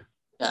 Taft.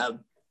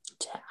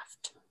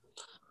 Taft.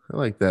 I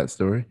like that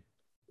story.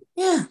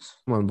 Yeah.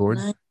 I'm on board.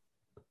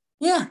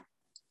 Yeah.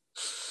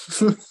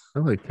 I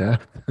like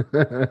Taft.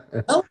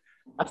 Oh.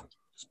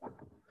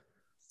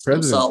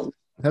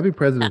 Happy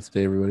President's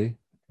Day, everybody.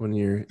 When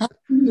you're.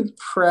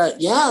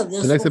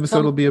 The next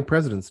episode will be a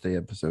President's Day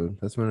episode.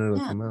 That's when it'll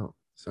come out.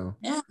 So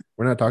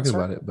we're not talking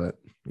about it, but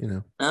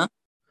Yeah.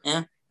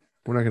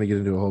 We're not going to get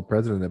into a whole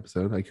president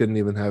episode. I couldn't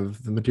even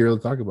have the material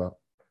to talk about.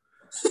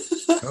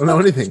 I don't know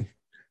anything.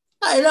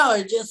 I know.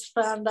 I just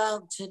found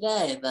out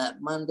today that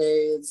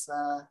Monday is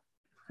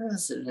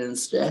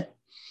President's Day.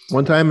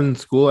 One time in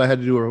school, I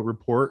had to do a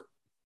report.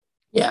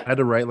 Yeah. I had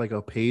to write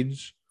a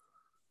page.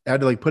 I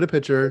had to put a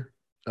picture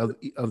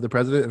of the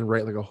president and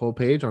write a whole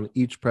page on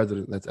each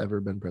president that's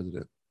ever been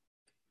president.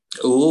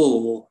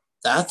 Ooh,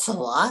 that's a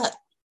lot.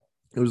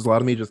 It was a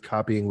lot of me just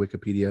copying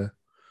Wikipedia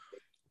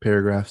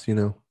paragraphs,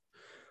 Yeah.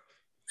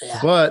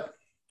 But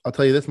I'll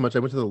tell you this much. I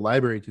went to the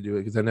library to do it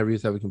because I never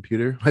used to have a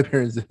computer. My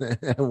parents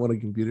didn't have one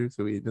computer,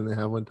 so we didn't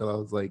have one until I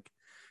was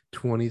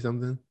 20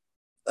 something.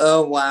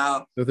 Oh,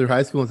 wow. So through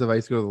high school and stuff, I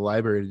used to go to the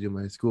library to do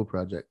my school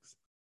projects.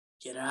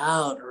 Get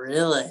out,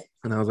 really?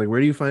 And I was like,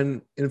 where do you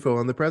find info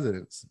on the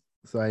presidents?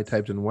 So I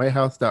typed in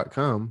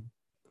whitehouse.com.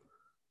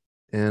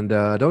 And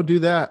don't do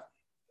that.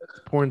 It's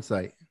a porn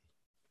site.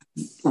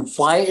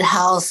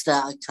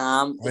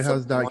 Whitehouse.com.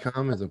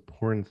 Whitehouse.com is a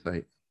porn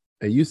site.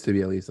 It used to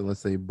be, at least,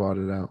 unless they bought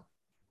it out.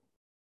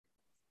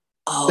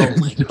 Oh,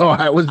 my So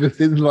I was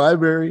just in the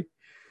library.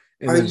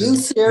 Are you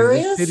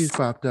serious? Titties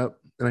popped up,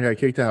 and I got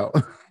kicked out.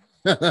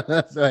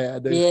 So I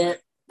had to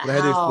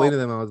explain to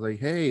them. I was like,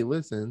 hey,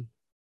 listen,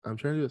 I'm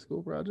trying to do a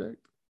school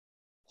project.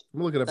 I'm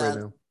going to look it up right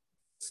now.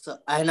 So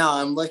I know.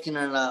 I'm looking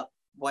it up.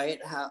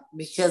 White House.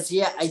 Because,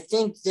 I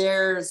think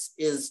theirs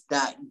is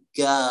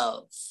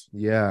 .gov.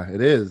 Yeah,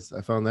 it is.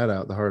 I found that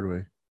out the hard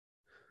way.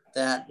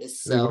 That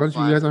is Like, so why don't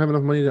funny. you guys not have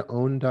enough money to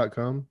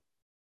own.com?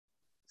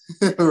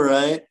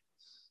 Right?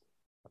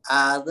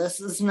 This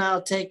is now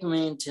taking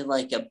me into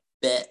like a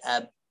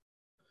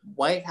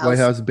White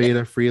House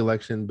beta free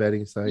election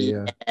betting site.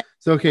 Yeah.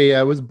 So okay,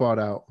 yeah, it was bought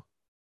out.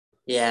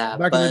 Yeah.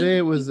 Back in the day,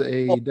 it was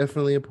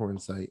definitely a porn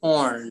site.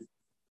 Porn.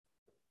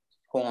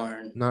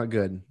 Not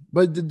good.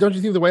 But don't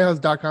you think the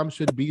WhiteHouse.com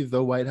should be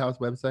the White House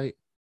website?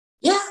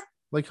 Yeah.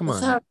 Like, come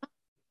on.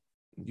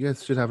 You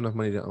guys should have enough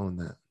money to own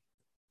that.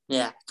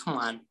 Yeah, come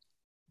on.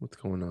 What's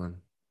going on?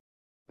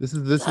 This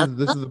is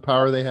the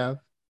power they have.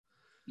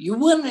 You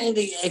wouldn't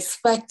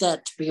expect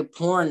that to be a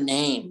porn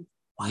name.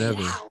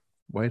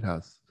 White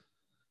House.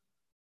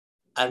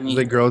 I mean,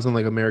 like girls in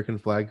like American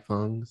flag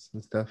thongs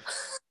and stuff.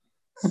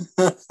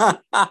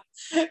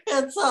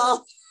 it's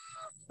all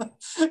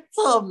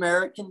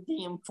American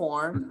themed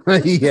porn.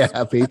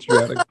 Yeah,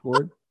 patriotic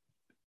porn.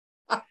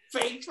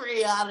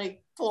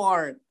 Patriotic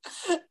porn.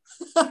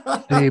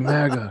 Hey,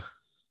 MAGA.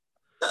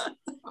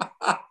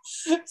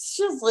 It's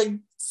just like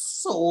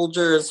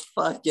soldiers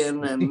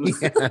fucking and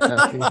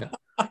yeah.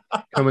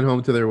 Coming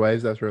home to their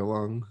wives after a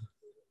long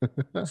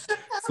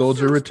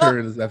soldier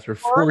returns after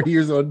 4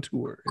 years on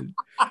tour and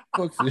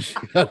fucks the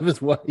shit out of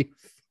his wife.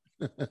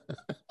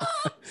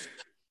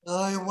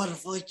 I want to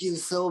fuck you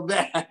so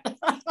bad.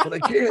 But I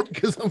can't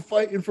because I'm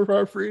fighting for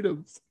our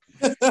freedoms.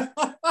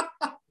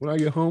 When I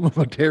get home, I'm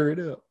going to tear it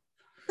up.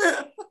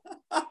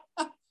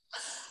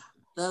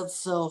 That's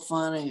so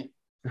funny.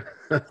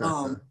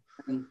 Oh,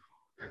 man.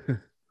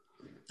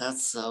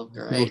 That's so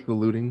great. People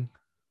saluting.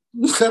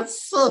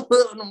 That's so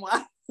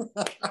wow.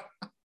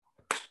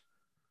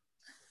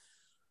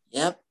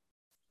 Yep.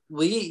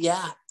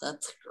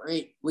 That's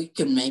great. We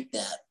can make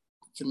that.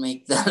 We can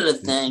make that a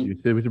thing. You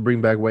said we should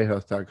bring back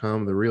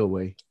WhiteHouse.com the real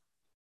way.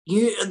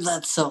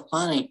 That's so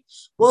funny.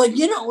 Well,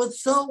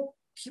 it's so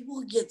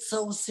people get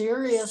so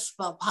serious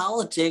about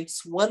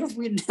politics. What if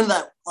we did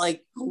that?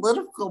 Like,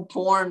 political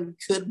porn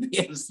could be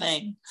a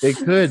thing. It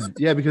could,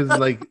 yeah, because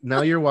like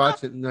now you're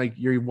watching,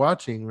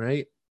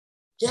 right?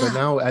 Yeah. But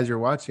now as you're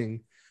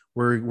watching,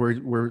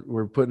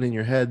 we're putting in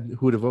your head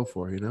who to vote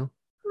for,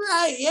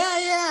 Right?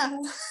 Yeah.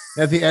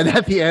 At the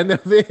end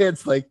of it,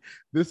 it's like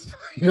this.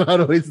 You know how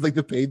it always like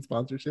the paid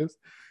sponsorships.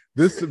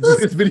 This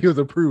video is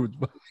approved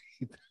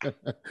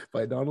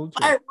by Donald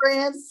Trump. I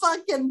ran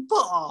fucking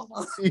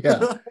Paul.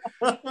 Yeah.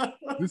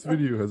 This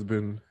video has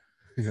been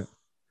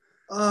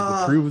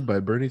approved by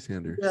Bernie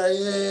Sanders.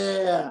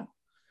 Yeah.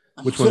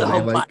 Which one do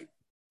they like?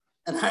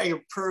 And I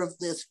approve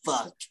this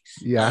fuck.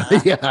 Yeah.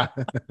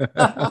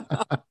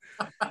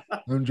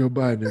 I'm Joe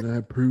Biden and I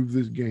approve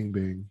this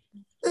gangbang.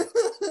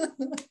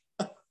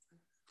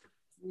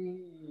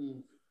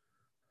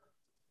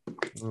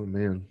 Oh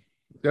man,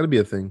 it's got to be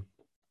a thing.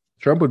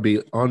 Trump would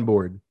be on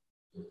board.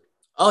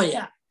 Oh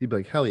yeah, he'd be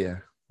like, hell yeah,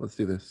 let's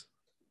do this.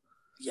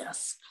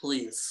 Yes,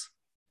 please.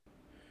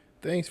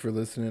 Thanks for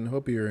listening.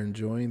 Hope you're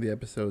enjoying the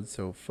episode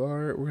so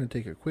far. We're going to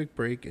take a quick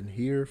break and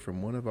hear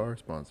from one of our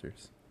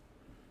sponsors.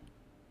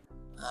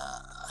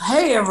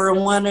 Hey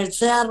everyone,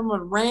 it's Adam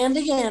and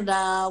Randy, and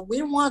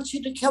we want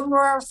you to come to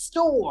our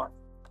store.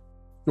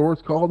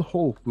 Store's called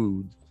Whole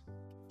Foods.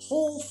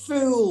 Whole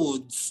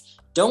Foods.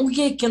 Don't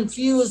get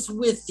confused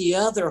with the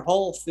other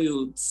Whole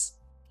Foods.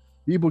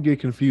 People get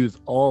confused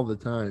all the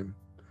time.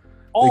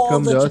 They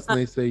come to us and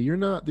they say, you're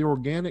not the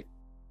organic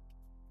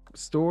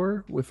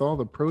store with all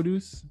the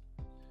produce?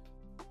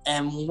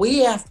 And we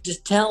have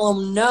to tell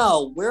them,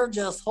 no, we're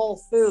just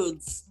Whole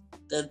Foods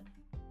that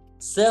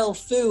sell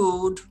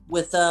food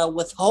with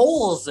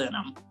holes in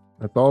them.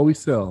 That's all we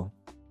sell.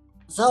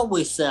 That's all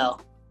we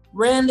sell.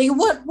 Randy,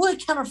 what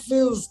kind of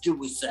foods do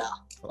we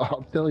sell?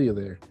 I'll tell you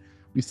there.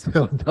 We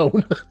sell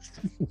donuts.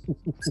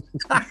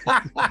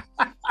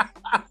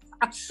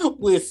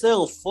 We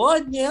sell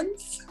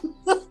Funyuns.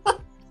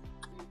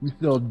 We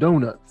sell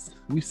donuts.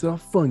 We sell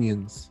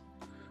Funyuns.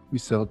 We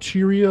sell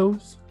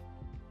Cheerios.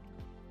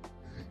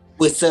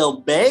 We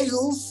sell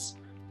bagels.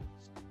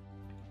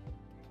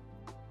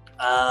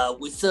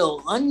 We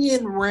sell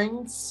onion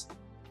rings.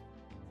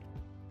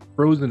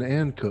 Frozen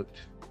and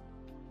cooked.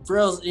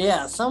 Frozen,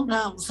 yeah.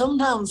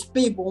 Sometimes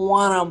people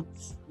want them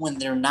when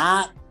they're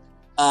not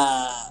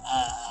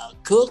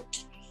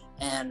cooked,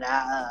 and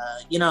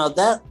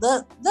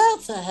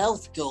that's a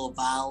health code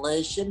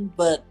violation.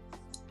 But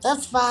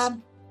that's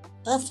fine.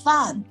 That's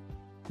fine.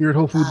 Here at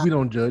Whole Foods, we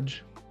don't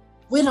judge.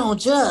 We don't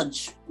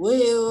judge. We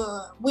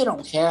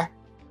don't care.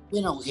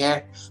 We don't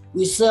care.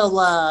 We sell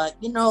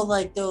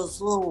like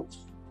those little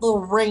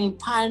ring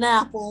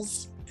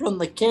pineapples from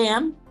the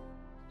can.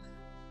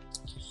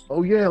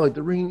 Oh yeah, like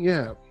the ring,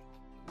 yeah.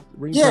 The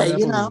ring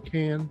pineapple in the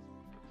can.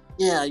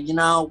 Yeah,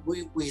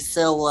 we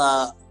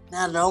sell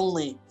not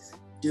only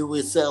do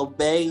we sell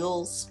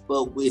bagels,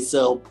 but we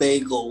sell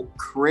bagel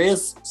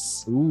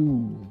crisps.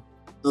 Ooh.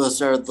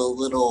 Those are the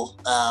little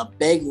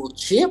bagel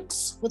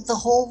chips with the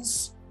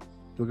holes.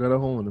 Still got a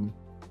hole in them.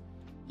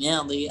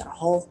 Yeah, they got a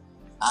hole.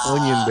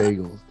 Onion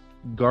bagels,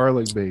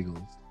 garlic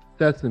bagels,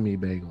 sesame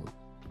bagels,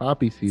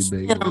 poppy seed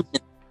bagels,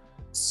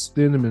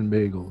 cinnamon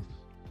bagels.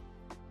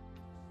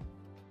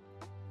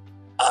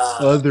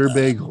 Other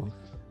bagels.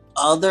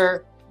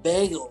 Other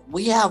bagel.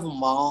 We have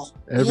them all.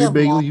 Every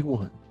bagel you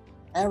want.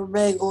 Every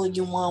bagel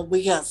you want.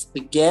 We got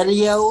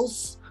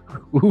SpaghettiOs.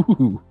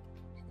 Ooh.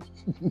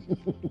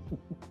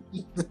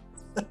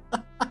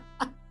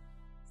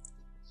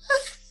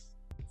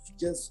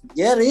 Just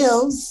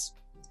SpaghettiOs.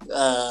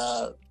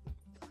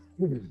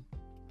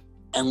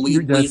 And we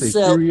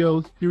sell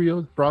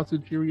Cheerios,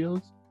 frosted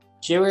Cheerios.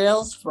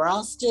 Cheerios,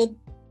 frosted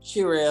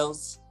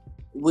Cheerios.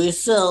 We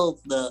sell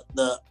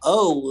the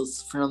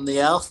O's from the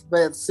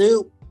alphabet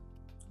soup.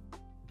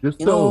 Just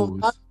the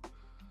O's.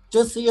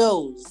 Just the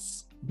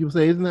O's. People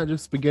say, isn't that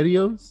just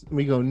SpaghettiOs? And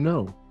we go,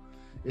 no.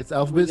 It's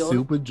alphabet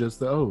soup with just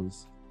the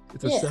O's.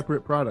 It's a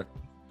separate product.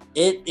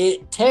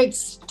 It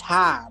takes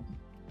time.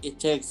 It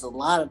takes a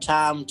lot of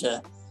time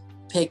to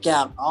pick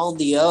out all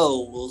the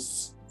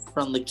O's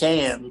from the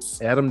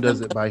cans. Adam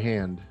does it by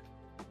hand.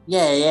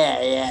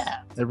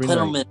 Yeah. Every Put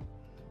night. them in.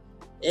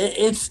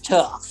 It's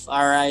tough,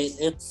 all right?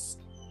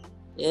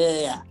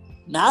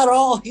 Not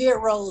all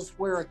heroes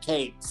wear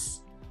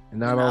capes. And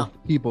not all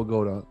people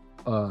go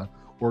to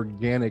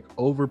organic,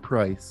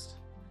 overpriced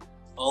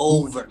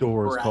food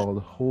stores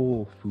called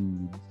Whole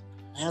Foods.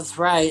 That's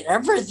right.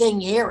 Everything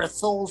here is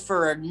sold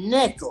for a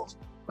nickel.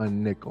 A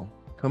nickel.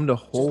 Come to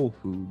Whole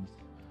Foods.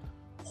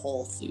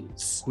 Whole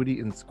Foods. Quit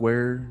eating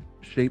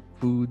square-shaped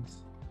foods.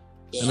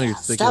 Yeah, I know you're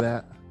sick of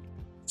that.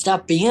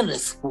 Stop being a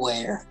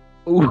square.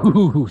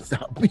 Ooh,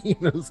 stop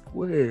being a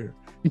square.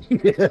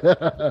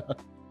 Yeah.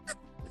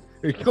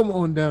 Hey, come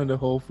on down to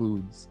Whole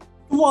Foods.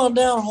 Come on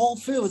down Whole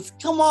Foods.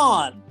 Come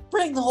on.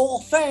 Bring the whole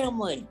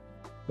family.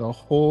 The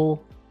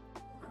whole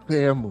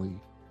family.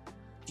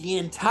 The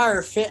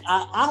entire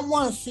I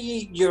want to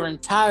see your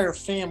entire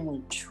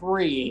family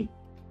tree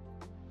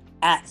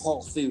at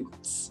Whole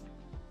Foods.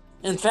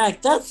 In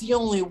fact, that's the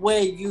only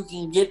way you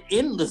can get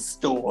in the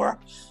store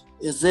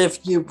is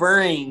if you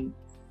bring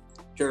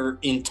your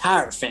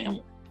entire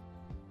family.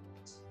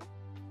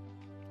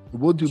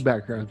 We'll do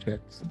background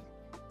checks.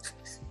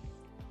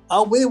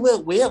 Oh, we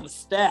will. We have a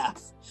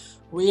staff.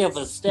 We have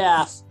a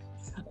staff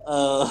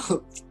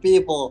of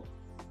people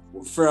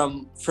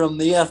from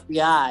the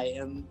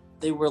FBI, and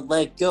they were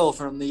let go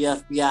from the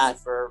FBI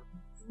for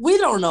we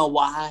don't know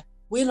why.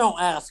 We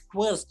don't ask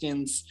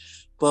questions,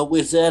 but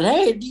we said,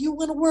 "Hey, do you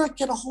want to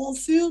work at a Whole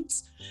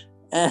Foods?"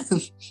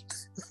 And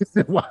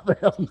why the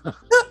hell not?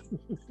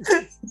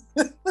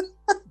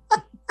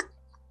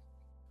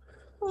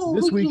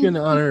 This weekend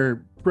on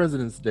our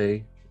President's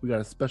Day, we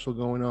got a special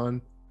going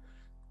on.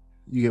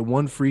 You get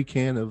one free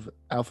can of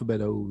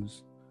alphabet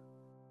O's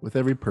with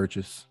every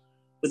purchase.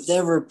 With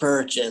every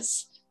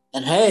purchase.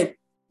 And hey,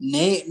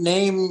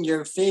 name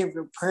your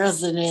favorite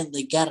president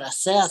that got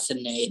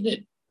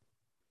assassinated.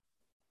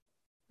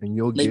 And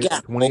you'll get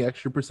 20%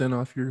 extra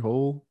off your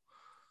whole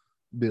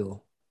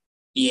bill.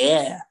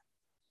 Yeah.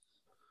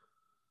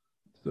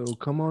 So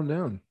come on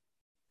down.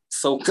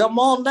 So come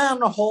on down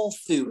to Whole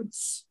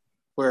Foods,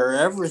 where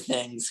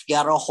everything's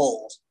got a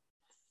hole.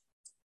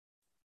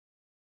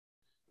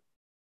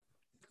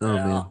 Oh,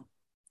 man.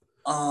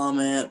 Oh,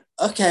 man.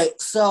 Okay,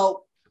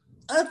 so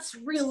that's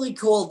really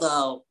cool,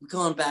 though,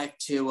 going back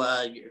to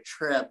your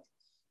trip,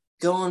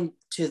 going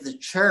to the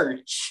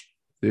church.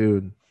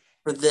 Dude.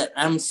 For the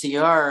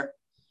MCR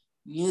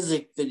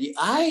music video.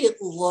 I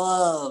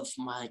love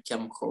My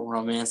Chemical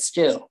Romance,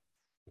 too.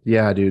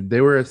 Yeah, dude.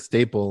 They were a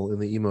staple in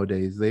the emo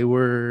days. They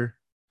were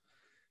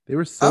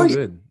so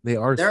good. They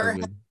are so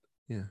good.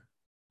 Yeah.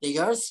 They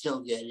are still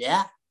good,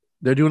 yeah.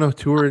 They're doing a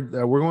tour.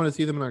 We're going to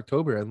see them in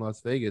October in Las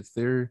Vegas.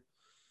 They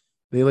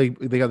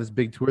got this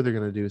big tour they're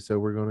going to do, so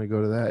we're going to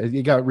go to that.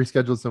 It got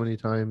rescheduled so many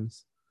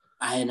times.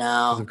 I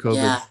know. Because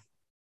of COVID. Yeah.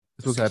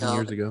 This was happening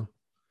years ago.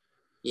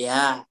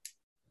 Yeah.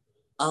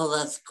 Oh,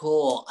 that's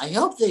cool. I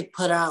hope they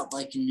put out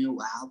like a new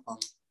album.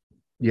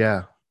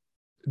 Yeah.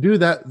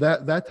 Dude,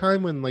 that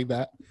time when like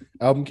that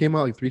album came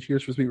out, like 3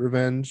 Cheers for Sweet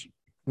Revenge,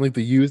 like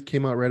the Youth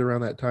came out right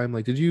around that time.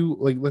 Like, did you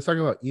like? Let's talk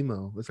about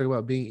emo. Let's talk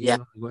about being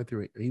emo, going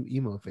through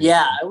emo phase.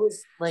 Yeah, I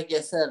was like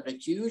I said, a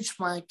huge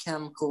My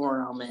Chemical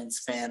Romance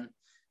fan.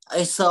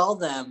 I saw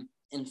them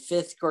in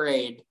 5th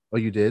grade. Oh,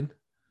 you did?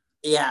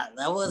 Yeah,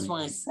 that was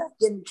my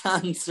second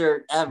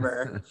concert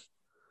ever,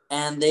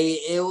 and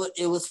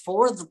it was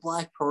for the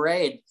Black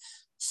Parade,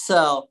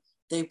 so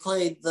they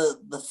played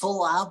the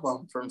full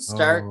album from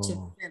start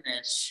to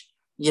finish.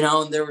 You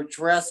know, and they were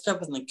dressed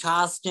up in the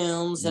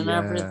costumes and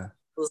everything.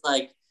 It was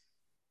like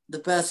the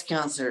best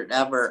concert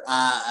ever.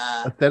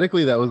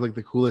 Aesthetically, that was like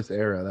the coolest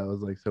era. That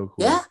was like so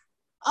cool. Yeah.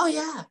 Oh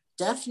yeah,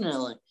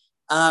 definitely.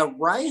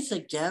 Rise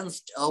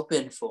Against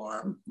open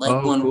for him.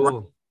 Like when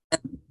cool.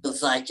 Rise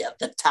was like at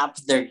the top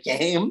of their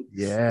game.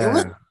 Yeah. It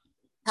was a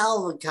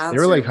hell of a concert.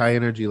 They were like high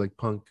energy, like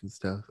punk and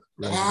stuff.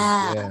 Right?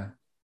 Yeah.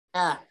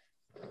 That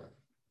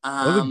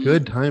was a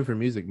good time for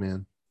music,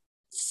 man.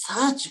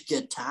 Such a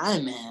good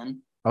time,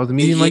 man. I was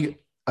meeting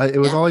it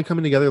was all like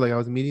coming together. Like I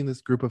was meeting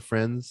this group of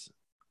friends.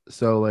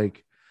 So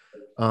like,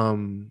 I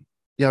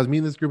was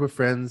meeting this group of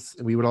friends,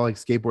 and we would all like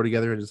skateboard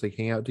together and just like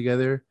hang out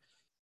together.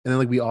 And then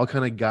like we all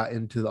kind of got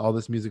into all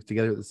this music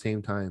together at the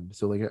same time.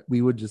 So like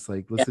we would just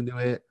like listen to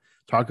it,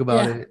 talk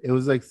about it. It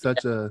was like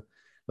such a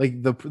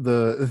like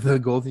the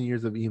golden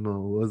years of emo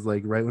was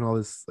like right when all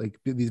this like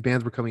these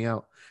bands were coming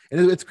out,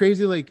 and it's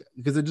crazy like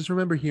because I just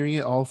remember hearing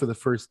it all for the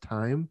first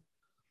time.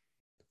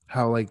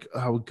 How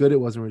good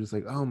it was, and we're just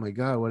like, oh my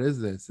god, what is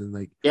this? And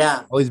like,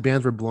 all these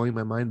bands were blowing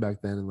my mind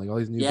back then, and like all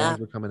these new bands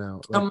were coming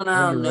out, coming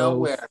out of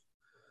nowhere.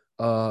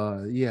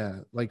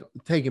 Like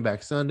Taking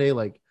Back Sunday,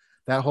 like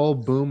that whole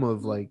boom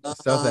of like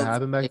stuff that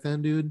happened back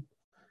then, dude.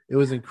 It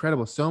was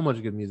incredible. So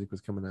much good music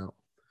was coming out.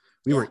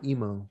 We were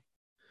emo.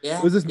 Yeah,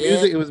 it was this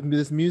music. It was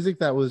this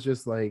music that was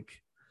just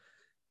like,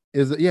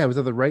 it was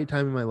at the right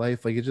time in my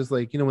life. Like it's just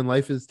like when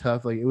life is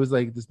tough. Like it was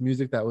like this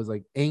music that was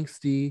like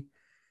angsty,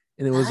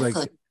 and it was like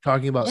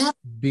talking about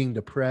being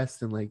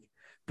depressed and like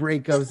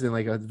breakups in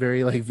like a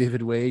very like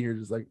vivid way. You're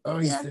just like, oh,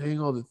 he's saying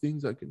all the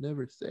things I could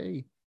never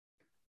say.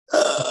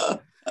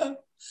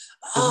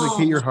 Like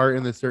hit your heart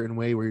in a certain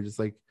way where you're just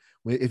like,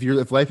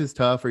 if life is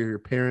tough, or your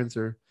parents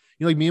are,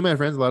 like me and my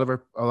friends, a lot of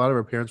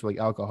our parents were like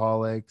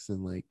alcoholics,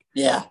 and like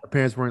our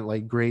parents weren't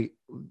like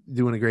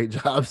doing a great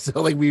job.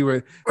 So like we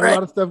were a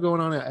lot of stuff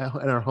going on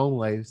in our home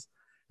lives,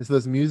 and so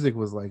this music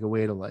was like a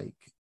way to like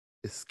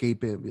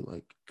escape it and be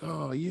like,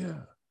 oh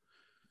yeah,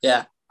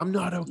 I'm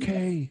not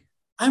okay.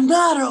 I'm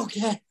not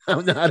okay.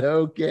 I'm not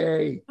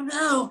okay. I'm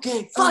not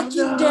okay. Fuck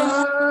you,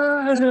 Dad.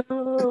 I'm not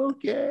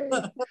okay.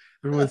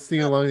 Everyone's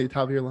singing along at the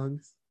top of your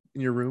lungs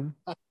in your room.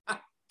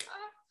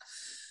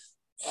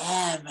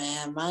 Yeah,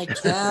 man. My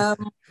cam.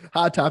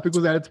 Hot Topic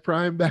was at its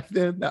prime back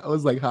then. That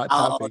was like Hot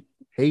Topic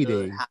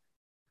heyday.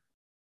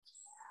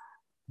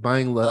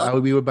 Buying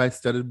we would buy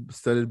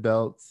studded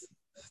belts,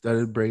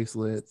 studded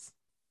bracelets.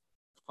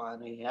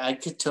 Funny. I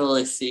could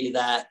totally see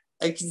that.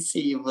 I can see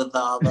you with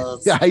all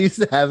those. Yeah, I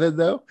used to have it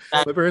though.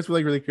 My parents were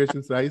like really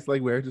Christian, so I used to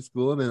like wear it to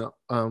school. And then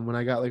when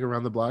I got like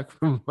around the block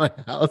from my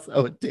house, I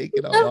would take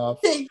it all off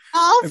and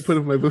put it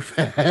in my book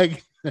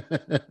bag.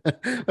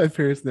 My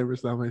parents never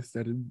saw my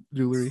studded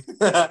jewelry.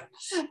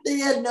 They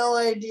had no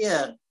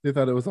idea. They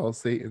thought it was all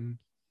Satan.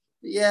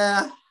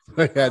 Yeah.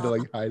 I had to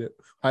like hide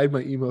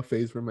my emo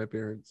phase from my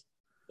parents.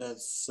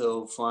 That's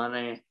so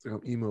funny. I'm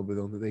emo,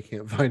 but they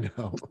can't find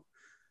out.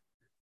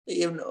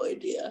 They have no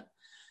idea.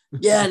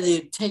 Yeah,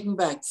 dude, Taking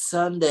Back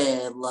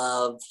Sunday, I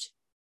loved.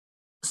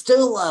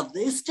 Still love.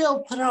 They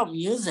still put out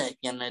music,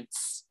 and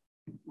it's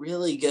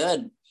really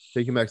good.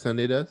 Taking Back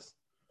Sunday does?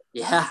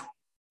 Yeah.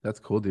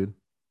 That's cool, dude.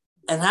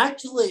 And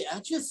actually,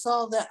 I just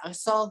saw that. I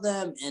saw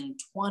them in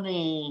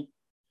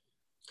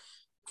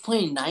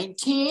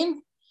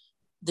 2019.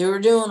 They were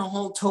doing a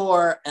whole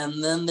tour,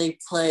 and then they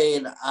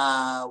played,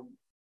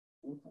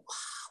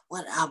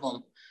 what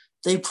album?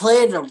 They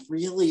played a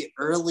really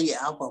early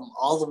album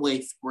all the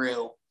way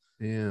through.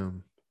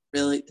 Damn.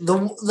 Really?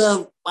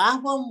 The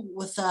album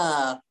with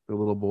the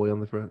little boy on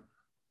the front?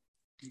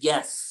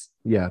 Yes.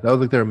 Yeah, that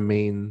was like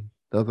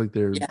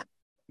their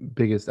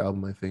biggest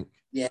album, I think.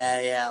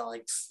 Yeah,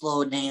 like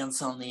Slow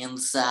Dance on the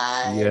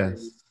Inside.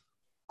 Yes.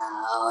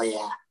 Oh,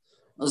 yeah.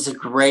 It was a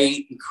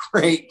great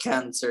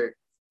concert.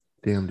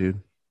 Damn,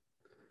 dude.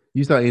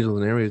 You saw Angels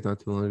and Airwaves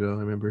not too long ago, I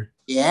remember.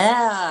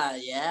 Yeah.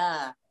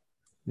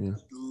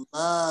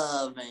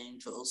 Love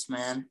Angels,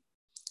 man.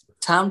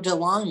 Tom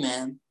DeLonge,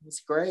 man.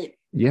 It's great.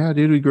 Yeah,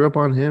 dude, we grew up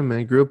on him,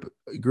 man. Grew up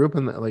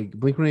in that, like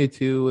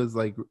Blink-182 was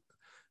like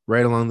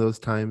right along those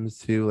times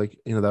too. Like,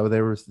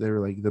 that they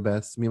were like the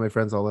best. Me and my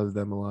friends all loved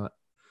them a lot.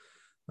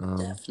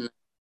 Definitely.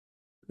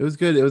 It was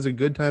good. It was a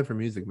good time for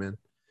music, man.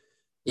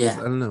 I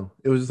don't know.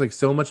 It was just like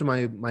so much of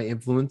my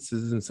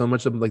influences and so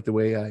much of like the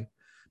way I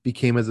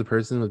became as a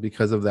person was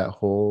because of that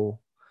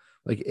whole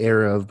like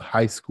era of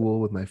high school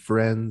with my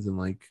friends, and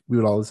like we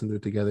would all listen to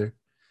it together.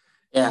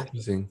 Yeah.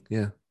 Interesting.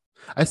 Yeah.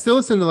 I still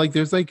listen to like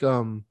there's a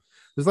lot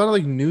of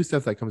like new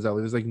stuff that comes out.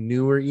 Like, there's like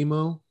new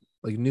emo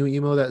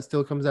that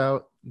still comes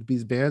out,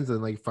 these bands,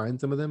 and like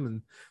find some of them,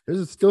 and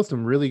there's still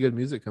some really good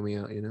music coming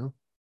out,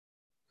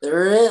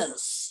 There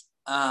is.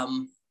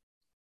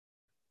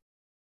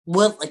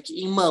 What, like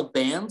emo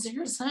bands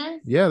you're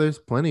saying? Yeah, there's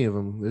plenty of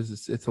them.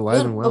 It's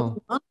alive and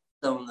well.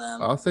 Some of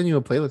them. I'll send you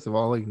a playlist of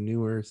all like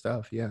newer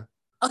stuff. Yeah.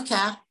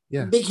 Okay.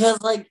 Yeah. Because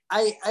like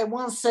I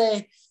want to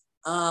say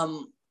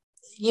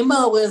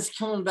emo is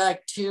coming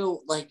back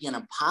too, like in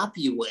a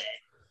poppy way.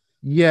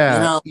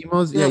 Yeah,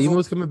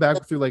 emo's coming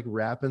back through like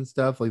rap and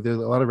stuff. Like there's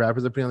a lot of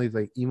rappers are putting on these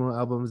like emo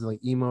albums, and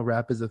like emo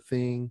rap is a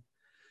thing.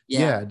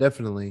 Yeah,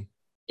 definitely.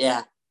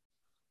 Yeah.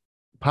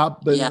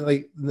 Pop, but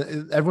like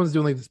everyone's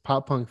doing like this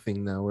pop punk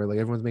thing now, where like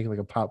everyone's making like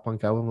a pop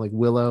punk album, like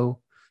Willow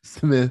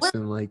Smith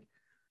and like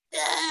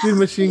dude,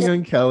 Machine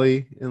Gun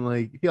Kelly, and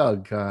like, oh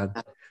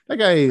god, that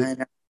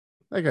guy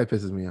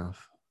pisses me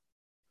off.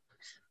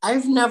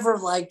 I've never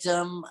liked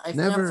him. I've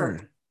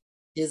never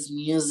his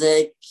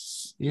music.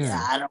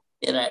 Yeah, I don't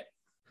get it.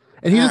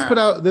 And he just put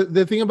out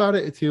the thing about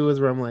it too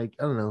is where I'm like,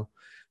 I don't know,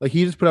 like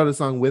he just put out a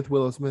song with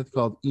Willow Smith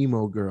called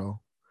 "Emo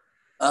Girl."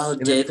 Oh,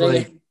 did he?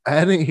 Like,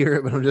 I didn't hear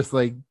it, but I'm just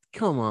like,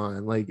 come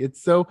on, like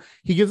it's so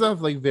he gives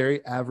off like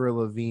very Avril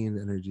Lavigne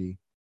energy.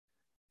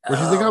 Where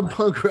she's like, I'm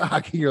punk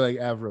rock, and you're like,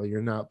 Avril,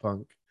 you're not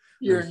punk.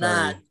 You're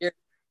not.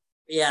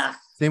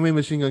 Same way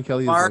Machine Gun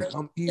Kelly is like,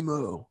 I'm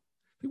emo.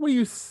 Like, what are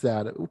you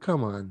sad at?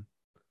 Come on.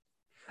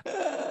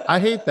 I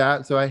hate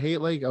that. So I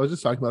hate, like, I was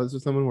just talking about this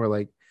with someone where,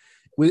 like,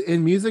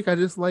 in music, I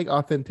just like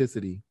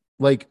authenticity.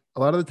 Like, a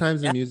lot of the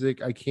times in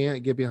music, I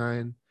can't get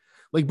behind,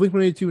 like,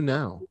 Blink-182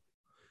 now.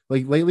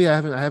 Like, lately, I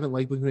haven't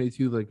liked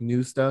Blink-182, like,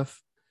 new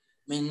stuff.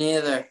 Me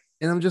neither.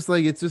 And I'm just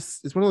like, it's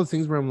one of those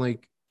things where I'm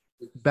like,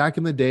 back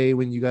in the day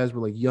when you guys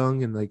were like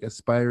young and like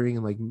aspiring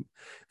and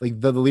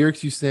like the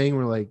lyrics you sang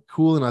were like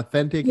cool and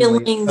authentic and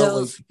like,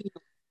 those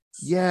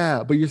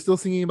yeah, but you're still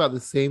singing about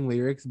the same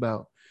lyrics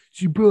about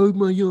she broke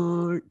my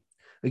heart,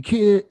 I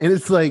can't, and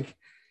it's like,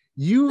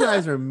 you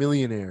guys are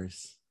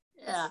millionaires.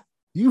 Yeah,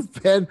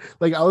 you've been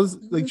like, I was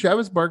like,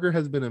 Travis Barker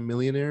has been a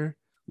millionaire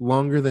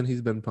longer than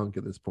he's been punk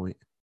at this point.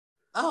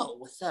 Oh,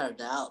 without a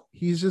doubt.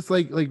 He's just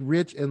like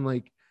rich and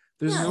like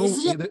there's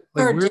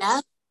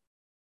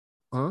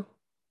huh?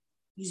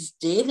 He's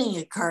dating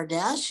a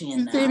Kardashian.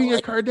 He's dating a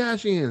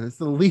Kardashian. It's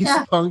the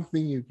least punk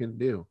thing you can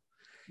do.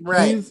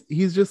 Right.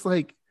 He's just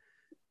like,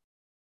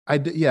 I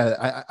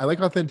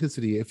like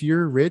authenticity. If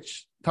you're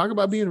rich, talk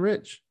about being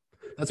rich.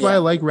 That's why I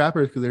like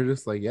rappers, because they're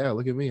just like, yeah,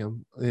 look at me.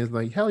 And it's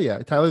like, hell yeah.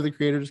 Tyler, the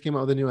Creator, just came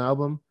out with a new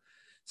album.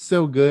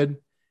 So good.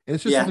 And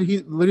it's just like, he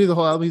literally, the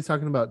whole album, he's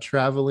talking about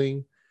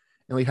traveling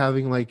and like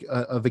having like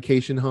a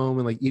vacation home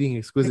and like eating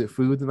exquisite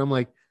foods. And I'm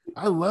like,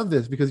 I love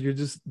this, because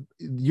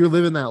you're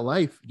living that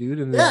life, dude.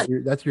 And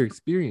that's your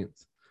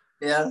experience.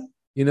 Yeah.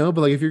 You know,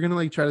 but like, if you're going to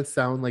like try to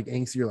sound like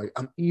angsty, you're like,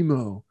 I'm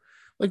emo.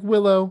 Like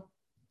Willow.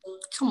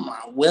 Come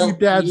on, Will. Your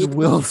dad's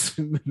Will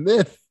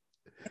Smith.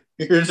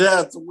 Your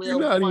dad's Will. You're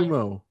not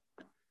emo.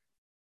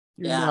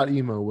 You're not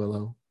emo,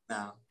 Willow.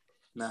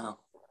 No.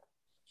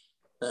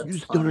 You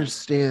just don't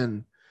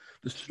understand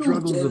the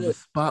struggles of the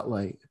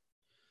spotlight.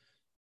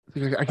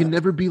 Like, I can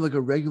never be like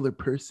a regular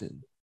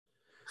person.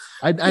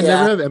 I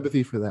never have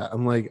empathy for that.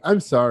 I'm like,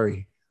 I'm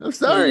sorry. I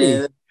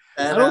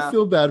don't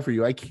feel bad for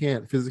you. I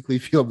can't physically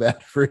feel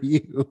bad for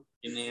you.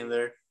 Me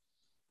neither.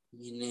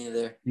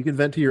 You can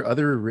vent to your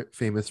other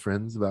famous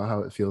friends about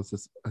how it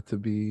feels to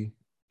be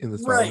in the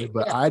spotlight,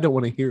 but I don't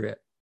want to hear it.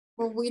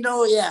 Well, we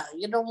know,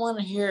 you don't want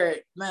to hear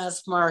it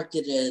mass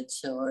marketed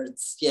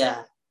towards,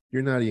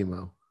 You're not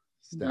emo.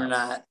 Stop. You're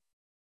not.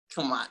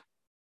 Come on.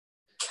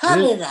 Cut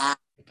it out.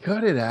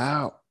 Cut it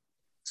out.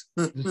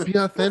 Just be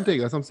authentic.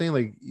 That's what I'm saying.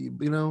 Like,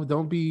 you know,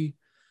 don't be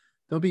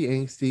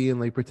angsty and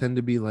like pretend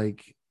to be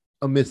like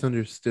a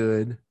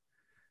misunderstood.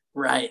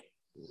 Right.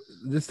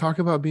 Just talk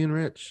about being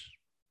rich.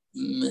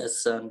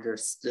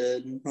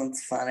 Misunderstood.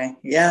 That's funny.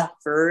 Yeah,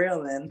 for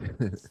real, man.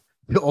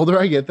 The older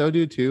I get, though,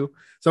 dude, too.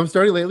 So I'm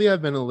starting lately.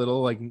 I've been a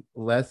little like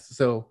less.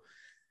 So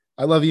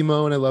I love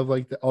emo and I love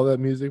like all that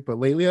music, but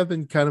lately I've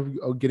been kind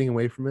of getting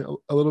away from it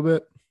a little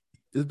bit.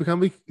 It's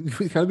becoming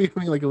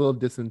like a little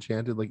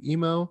disenchanted. Like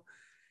emo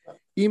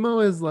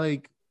is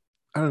like,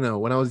 I don't know.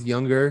 When I was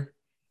younger,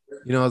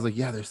 you know, I was like,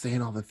 yeah, they're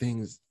saying all the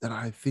things that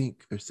I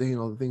think. They're saying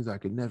all the things I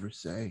could never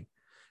say.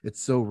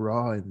 It's so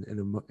raw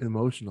and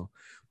emotional.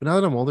 But now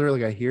that I'm older,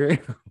 like I hear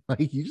it,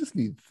 like you just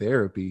need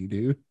therapy,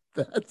 dude.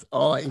 That's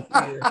all I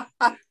hear.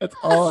 That's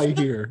all I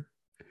hear.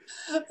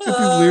 These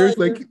lyrics,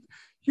 like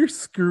you're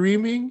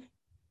screaming.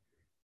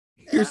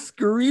 You're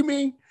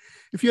screaming.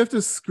 If you have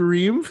to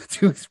scream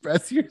to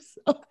express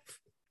yourself,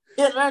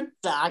 get a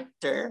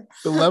doctor.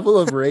 The level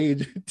of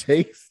rage it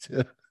takes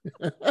to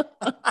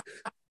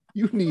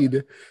you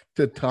need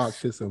to talk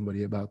to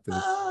somebody about this.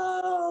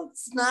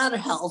 It's not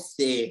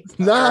healthy. It's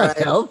not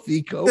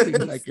healthy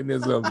coping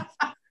mechanism.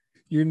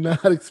 You're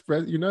not this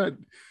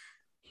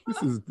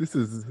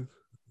is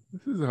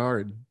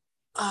hard.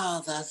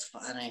 Oh, that's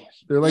funny.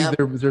 They're like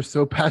they're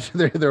so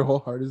passionate. Their whole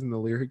heart is in the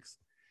lyrics.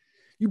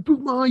 You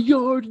broke my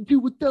yard into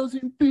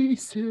 1,000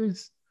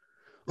 pieces.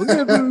 I'll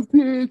never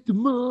pick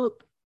them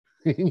up.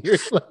 And you're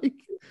like,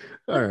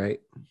 all right.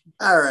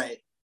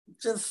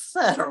 Just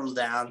settle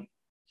down.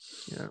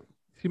 Yeah.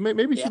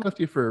 Maybe she left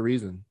you for a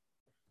reason.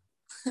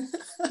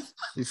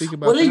 You think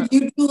about what are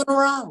you doing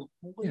wrong?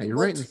 Yeah, you're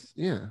right.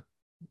 Yeah.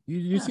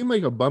 You seem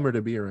like a bummer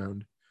to be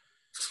around.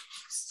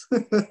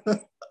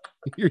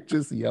 You're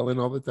just yelling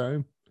all the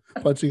time,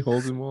 punching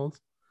holes in walls.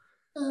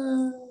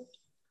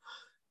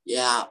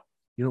 Yeah.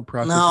 You don't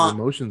process your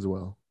emotions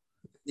well.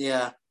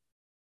 Yeah.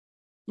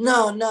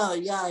 No,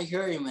 yeah, I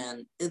hear you,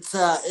 man. It's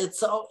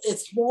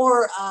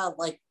more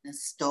like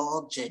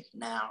nostalgic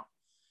now.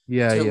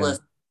 Yeah.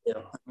 Listen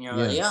to. And you're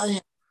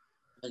like,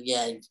 but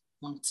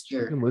once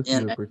you're you can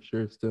listen to it for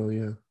sure still,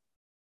 yeah.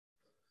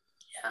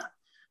 Yeah.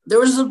 There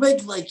was a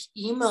big like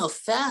emo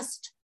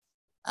fest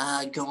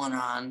going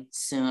on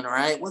soon,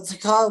 right? What's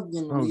it called?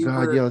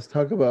 Let's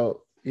talk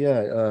about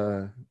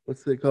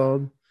what's it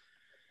called?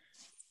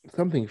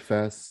 Something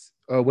fest.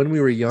 When we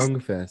were young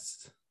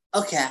fest.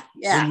 Okay,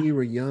 yeah. When we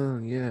were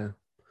young, yeah.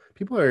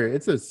 People are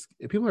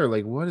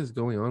like, what is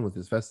going on with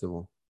this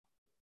festival?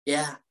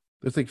 Yeah.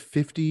 There's like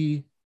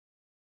 50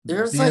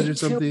 there's bands like or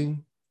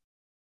something.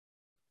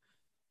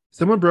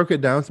 Someone broke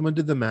it down, someone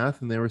did the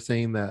math, and they were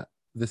saying that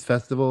this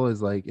festival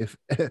is like if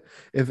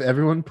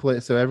everyone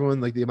plays, so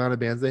everyone like the amount of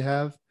bands they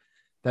have,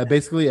 that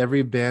basically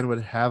every band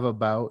would have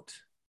about,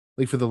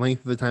 like for the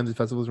length of the time the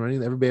festival is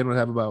running, every band would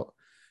have about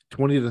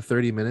 20 to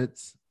 30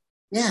 minutes.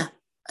 Yeah.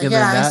 And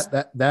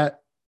then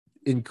that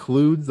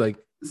includes like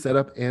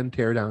setup and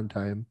teardown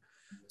time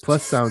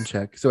plus sound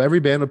check. So every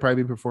band will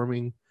probably be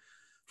performing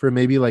for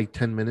maybe like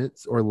 10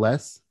 minutes or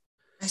less.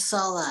 I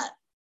saw that.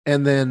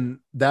 And then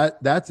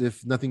that's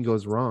if nothing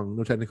goes wrong,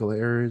 no technical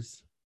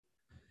errors.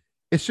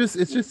 It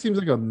just seems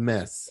like a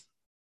mess.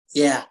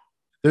 Yeah.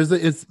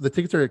 The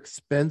tickets are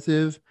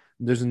expensive.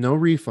 There's no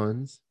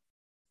refunds.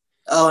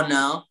 Oh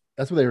no.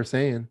 That's what they were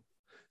saying.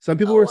 Some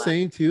people were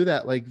saying too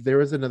that like there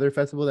was another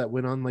festival that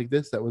went on like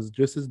this that was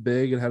just as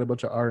big and had a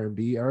bunch of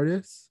R&B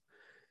artists.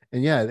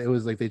 And yeah, it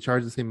was like they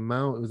charged the same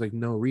amount. It was like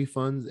no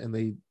refunds, and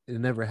it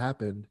never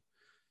happened.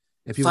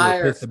 And people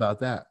were pissed about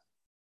that.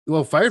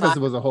 Well, Fire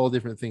Festival is a whole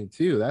different thing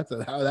too. That's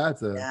a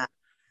yeah.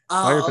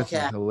 Fire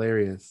Festival is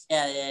hilarious.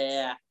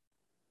 Yeah.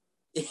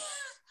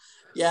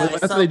 Yeah,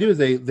 but that's what they do is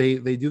they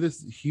do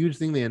this huge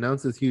thing. They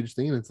announce this huge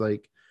thing, and it's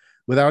like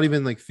without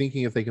even like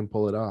thinking if they can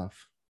pull it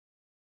off.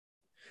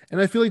 And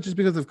I feel like just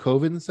because of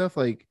COVID and stuff,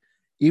 like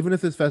even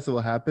if this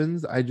festival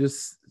happens, I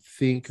just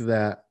think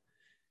that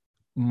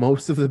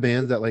most of the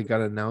bands that like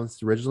got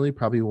announced originally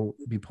probably won't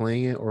be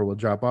playing it or will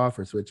drop off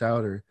or switch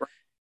out, or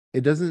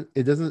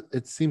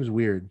it seems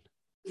weird.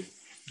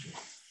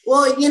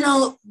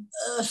 Well,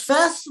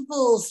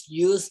 festivals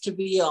used to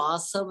be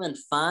awesome and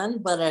fun,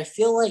 but I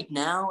feel like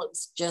now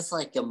it's just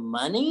like a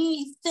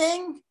money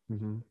thing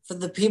for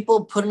the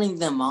people putting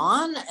them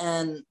on.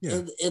 And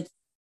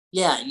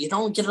you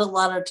don't get a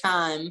lot of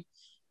time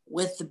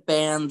with the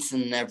bands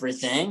and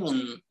everything.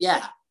 And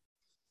yeah.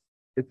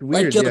 It's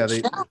weird.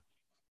 Like,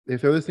 they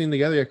throw this thing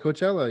together at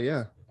Coachella.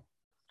 Yeah.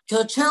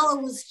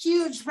 Coachella was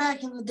huge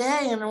back in the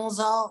day, and it was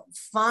all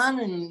fun,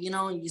 and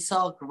you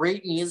saw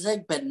great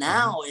music. But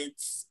now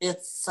it's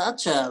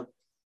such a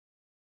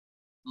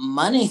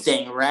money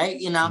thing, right?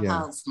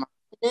 How it's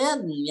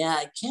marketed, and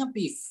it can't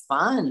be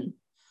fun.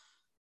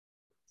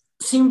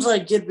 Seems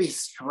like it'd be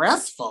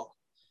stressful.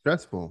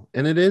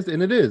 And it is,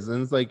 and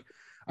it's like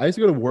I used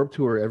to go to Warped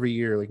Tour every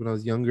year. Like when I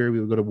was younger, we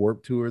would go to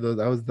Warped Tour.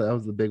 That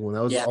was the big one.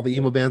 That was all the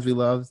emo bands we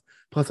loved,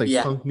 plus like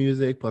punk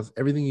music, plus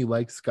everything you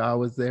like. Ska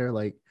was there,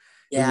 like.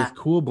 It was this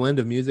cool blend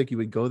of music. You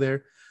would go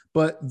there,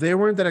 but they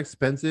weren't that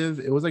expensive.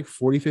 It was like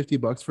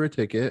 $40-$50 for a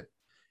ticket.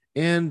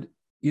 And,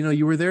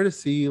 you were there to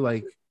see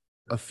like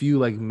a few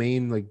like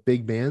main, like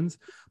big bands,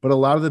 but a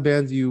lot of the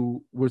bands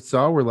you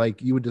saw were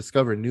like, you would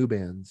discover new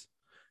bands.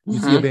 You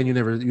see a band you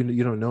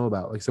don't know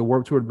about. Like, so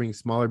Warped Tour would bring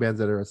smaller bands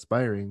that are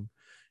aspiring.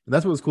 And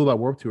that's what was cool about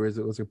Warped Tour is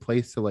it was a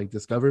place to like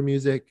discover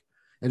music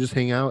and just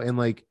hang out and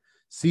like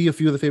see a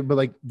few of the favorite, but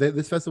like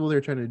this festival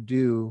they're trying to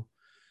do,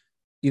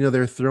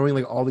 they're throwing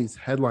like all these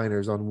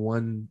headliners on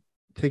one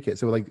ticket.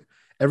 So like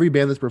every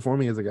band that's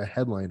performing is like a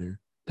headliner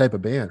type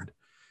of band.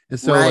 And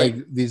so like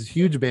these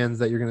huge bands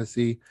that you're going to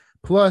see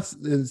plus,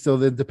 and so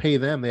then to pay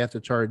them, they have to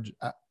charge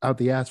out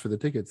the ass for the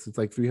tickets. It's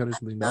like $300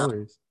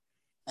 something.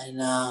 I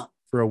know.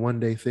 For a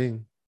one-day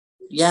thing.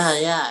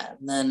 Yeah.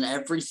 And then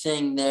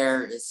everything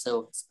there is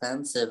so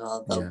expensive.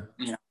 All the,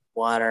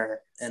 water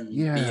and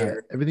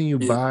beer. Everything you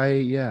buy.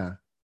 Yeah.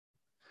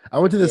 I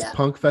went to this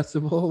punk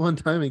festival one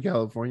time in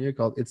California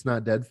called It's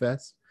Not Dead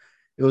Fest.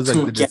 It was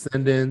like the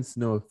Descendants,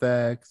 No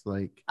Effects,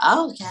 like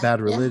Bad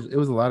Religion. It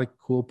was a lot of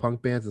cool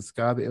punk bands and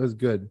ska. It was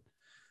good.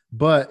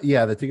 But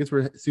yeah, the tickets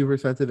were super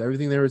expensive.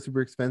 Everything there was super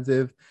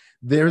expensive.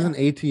 There's an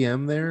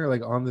ATM there,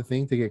 like on the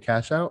thing to get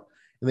cash out.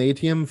 And the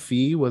ATM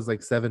fee was like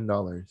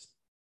 $7.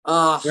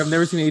 I've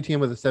never seen an ATM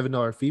with a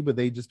 $7 fee, but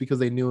they just because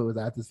they knew it was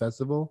at this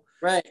festival.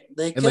 Right.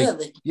 They could.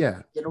 Like,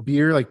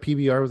 beer, like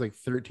PBR was like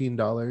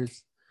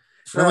 $13.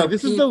 I'm like,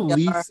 this is the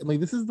least. I'm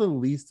like, this is the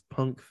least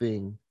punk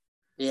thing.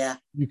 Yeah,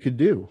 you could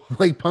do.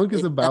 Like, punk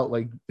is about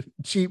like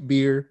cheap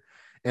beer,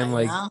 and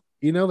like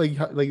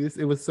this.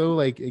 It was so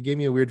like it gave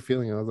me a weird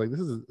feeling. I was like,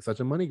 this is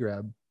such a money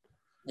grab.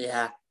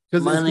 Yeah,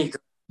 because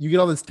you get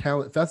all this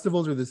talent.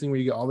 Festivals are this thing where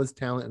you get all this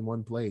talent in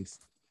one place.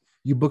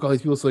 You book all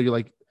these people, so you're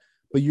like,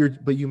 but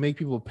you make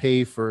people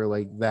pay for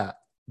like that.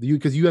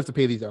 Because you have to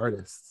pay these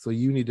artists, so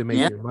you need to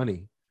make your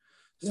money.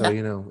 So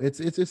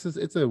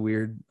it's a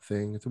weird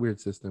thing. It's a weird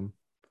system.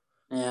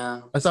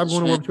 Yeah. I stopped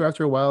going to Warped Tour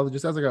after a while,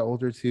 just as I got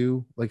older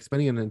too. Like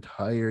spending an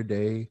entire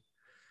day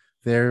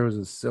there was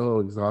just so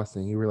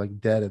exhausting. You were like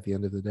dead at the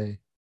end of the day.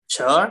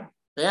 Sure.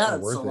 Yeah,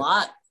 it's a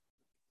lot.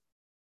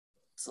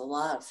 It's a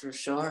lot for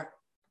sure.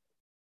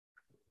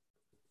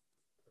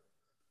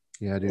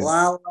 Yeah, dude.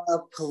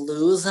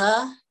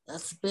 Lollapalooza.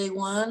 That's a big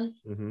one.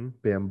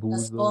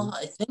 Bamboozle.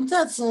 I think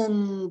that's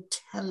in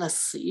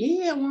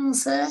Tennessee, I want to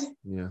say.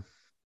 Yeah.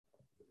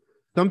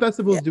 Some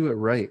festivals do it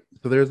right.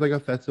 So there's like a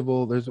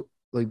festival. There's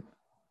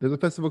a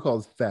festival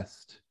called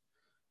Fest.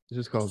 It's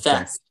just called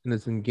Fest. And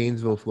it's in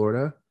Gainesville,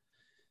 Florida.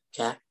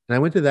 Okay. And I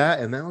went to that,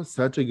 and that was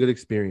such a good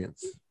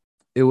experience.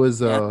 It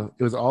was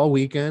all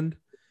weekend.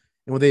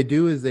 And what they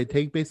do is they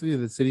take basically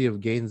the city of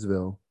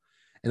Gainesville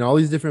and all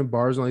these different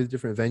bars and all these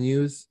different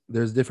venues.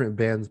 There's different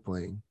bands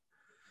playing.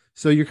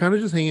 So you're kind of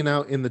just hanging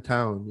out in the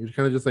town. You're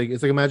kind of just like,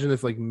 it's like, imagine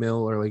if like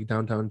Mill or like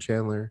downtown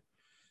Chandler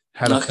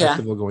had a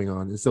festival going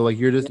on. And so like,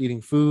 you're just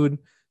eating food,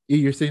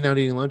 you're sitting down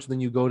eating lunch, and then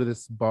you go to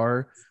this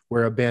bar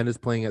where a band is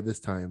playing at this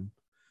time,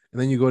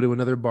 and then you go to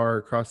another bar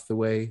across the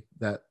way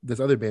that this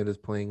other band is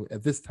playing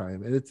at this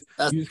time, and you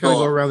just kind of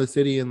go around the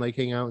city and like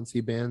hang out and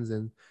see bands,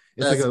 and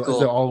it's it's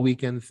an all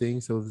weekend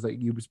thing. So it's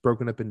like you just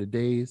broken up into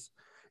days.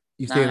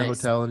 You stay in a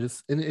hotel and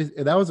it's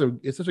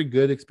such a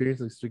good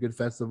experience, like such a good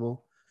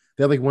festival.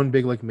 They had like one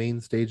big like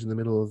main stage in the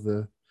middle of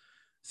the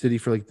city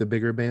for like the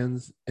bigger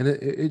bands, and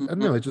I don't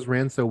know, it just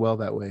ran so well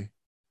that way.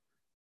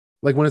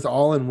 Like when it's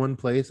all in one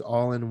place,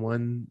 all in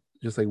one,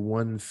 just like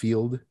one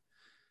field,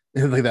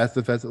 and like that's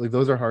the festival. Like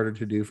those are harder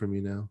to do for me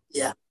now.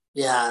 Yeah.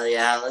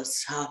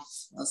 That's tough.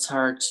 That's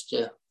hard to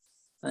do.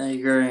 I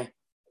agree.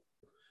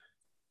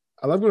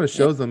 I love going to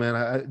shows though,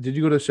 man. Did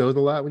you go to shows a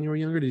lot when you were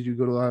younger? Did you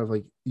go to a lot of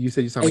like, you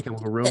said you saw My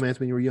Chemical Romance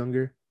when you were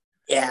younger?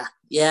 Yeah.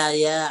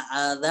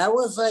 That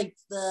was like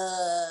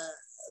the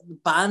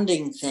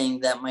bonding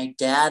thing that my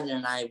dad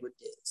and I would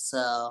do.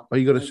 So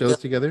you go to shows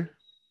together?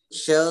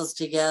 Shows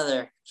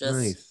together. Just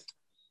nice.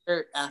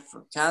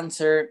 After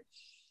concert.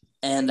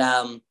 And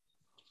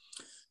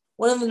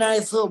one of the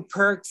nice little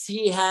perks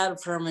he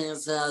had from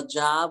his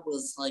job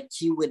was like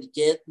he would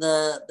get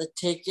the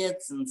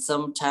tickets, and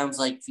sometimes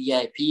like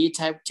VIP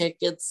type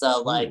tickets.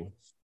 So like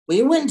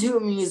we went to a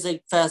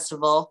music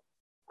festival.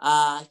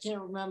 I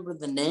can't remember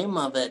the name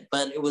of it,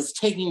 but it was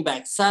Taking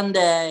Back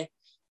Sunday,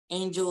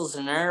 Angels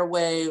and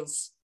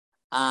Airwaves,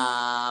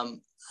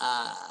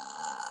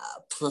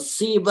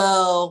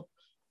 Placebo.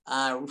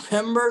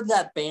 Remember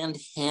that band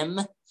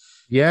Him?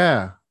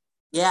 Yeah.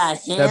 Yeah,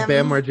 Him. That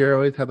Bam Margera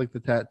always had like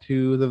the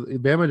tattoo.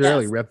 Bam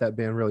Margera repped that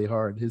band really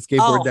hard. His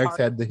skateboard decks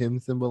had the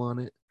Him symbol on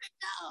it.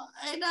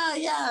 I know,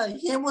 yeah.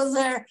 Him was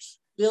there.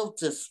 Built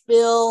to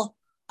Spill.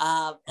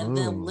 And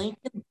then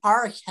Linkin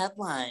Park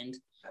headlined.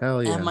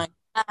 Hell yeah. And my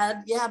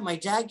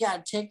dad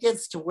got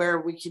tickets to where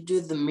we could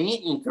do the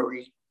meet and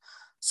greet.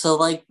 So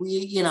like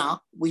we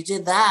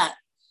did that.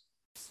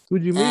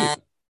 Who'd you meet?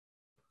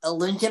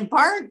 Linkin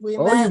Park.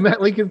 You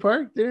met Linkin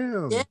Park?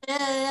 Damn.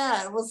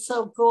 Yeah. It was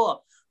so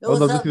cool. I would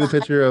love to see the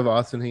picture of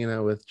Austin hanging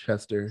out with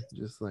Chester,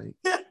 just like,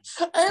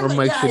 or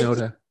Mike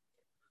Shinoda.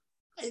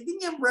 I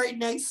think I'm right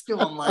next to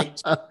him, like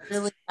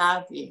really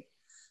happy.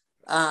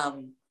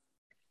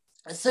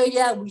 So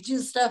yeah, we do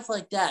stuff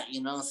like that,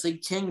 See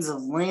Kings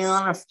of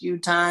Leon a few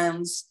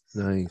times.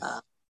 Nice.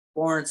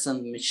 Florence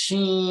and the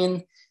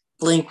Machine,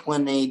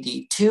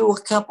 Blink-182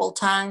 a couple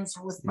times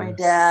with my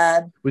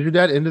dad. Was your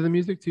dad into the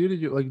music too? Did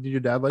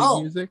your dad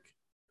like music?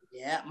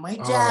 Yeah, my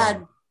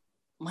dad.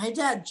 My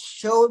dad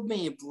showed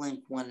me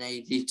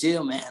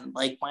Blink-182, man.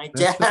 Like my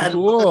dad. That's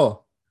so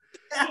cool.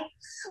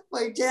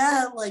 My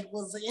dad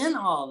was in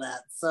all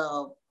that.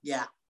 So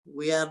yeah,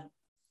 we had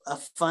a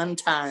fun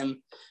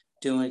time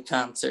doing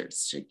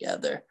concerts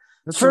together.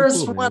 That's First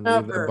so cool, one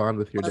man. ever. Bond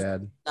with your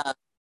dad.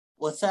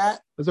 What's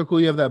that? That's so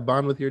cool. You have that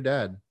bond with your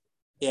dad.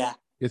 Yeah.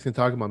 You guys can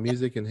talk about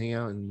music and hang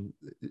out and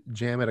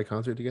jam at a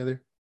concert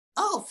together.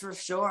 Oh, for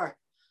sure.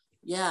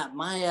 Yeah,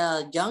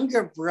 my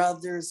younger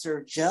brothers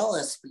are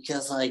jealous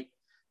because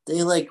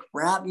they like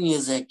rap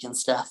music and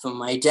stuff, and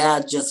my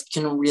dad just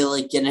couldn't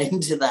really get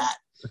into that.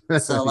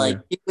 So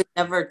he would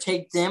never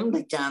take them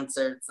to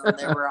concerts, and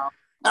they were all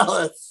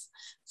jealous.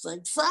 It's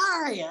like,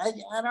 sorry, I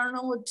don't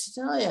know what to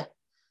tell you.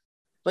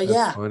 But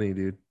that's funny,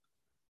 dude.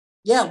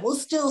 Yeah, we'll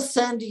still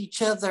send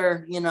each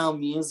other,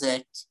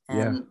 music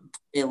and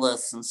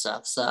playlists and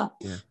stuff. So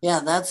yeah,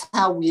 that's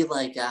how we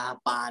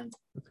bond.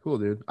 That's cool,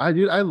 dude. I had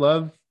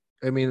another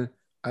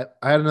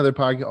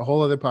podcast, a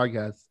whole other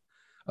podcast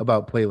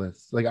about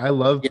playlists. Like I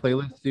love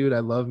playlists, dude. I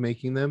love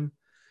making them.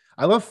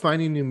 I love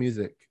finding new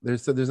music.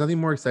 There's nothing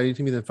more exciting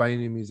to me than finding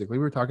new music. Like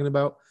we were talking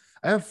about,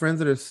 I have friends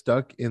that are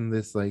stuck in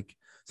this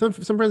some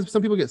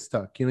people get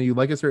stuck. You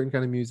like a certain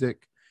kind of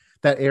music.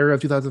 That era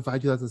of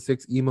 2005,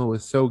 2006 emo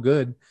was so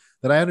good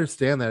that I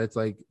understand that it's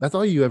that's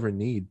all you ever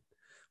need.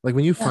 Like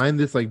when you find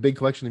this big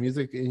collection of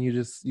music and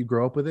you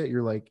grow up with it,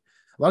 you're like,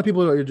 a lot of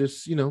people are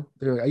just,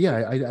 they're like,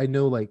 yeah, I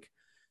know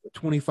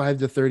 25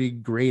 to 30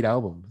 great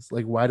albums.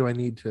 Like, why do I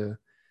need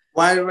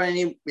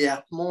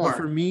more? But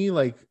for me,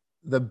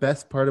 the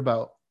best part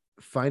about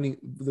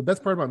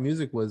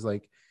music was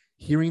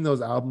hearing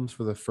those albums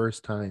for the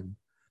first time.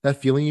 That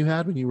feeling you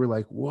had when you were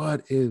like,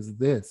 what is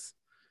this?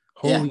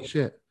 Holy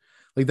shit.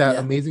 That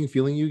amazing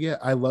feeling you get.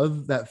 I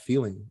love that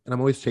feeling. And I'm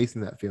always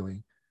chasing that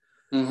feeling.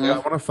 Mm-hmm. I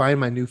want to find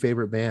my new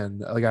favorite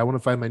band. I want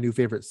to find my new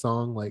favorite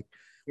song.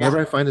 Whenever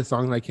I find a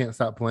song that I can't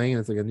stop playing,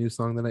 and it's a new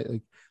song that I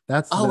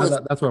that's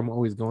what I'm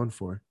always going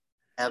for.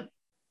 Yep.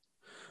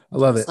 I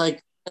love it. It's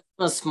like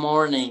Christmas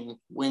morning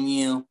when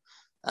you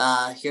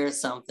hear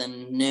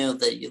something new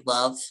that you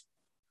love,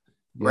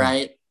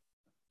 right?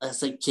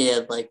 As a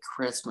kid,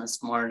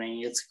 Christmas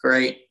morning, it's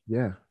great.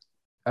 Yeah.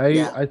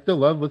 I still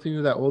love listening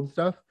to that old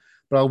stuff,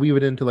 but I'll weave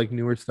it into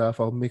newer stuff.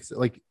 I'll mix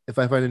it. If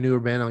I find a newer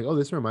band, I'm oh,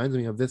 this reminds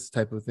me of this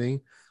type of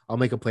thing. I'll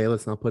make a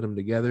playlist and I'll put them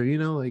together.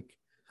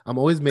 I'm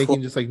always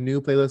making just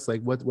new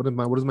playlists.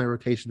 What is my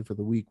rotation for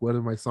the week? What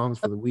are my songs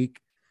for the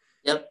week?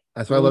 Yep.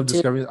 That's why I love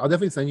discovering. I'll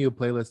definitely send you a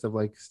playlist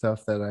of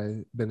stuff that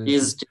I've been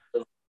into.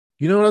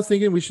 You know what I was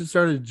thinking? We should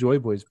start a Joy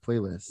Boys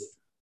playlist.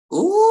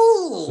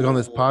 Ooh. Like on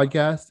this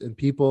podcast, and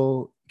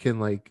people can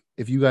like,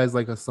 if you guys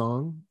like a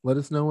song, let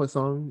us know what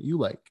song you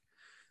like.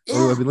 Yeah.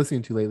 Or what I've been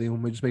listening to lately,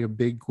 and we just make a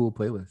big cool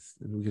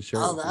playlist and we can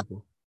share it with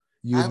people.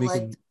 You and me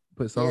can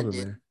put songs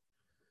in there.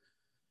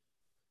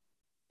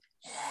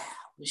 Yeah,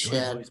 we should.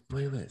 Boys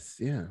playlist,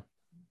 yeah.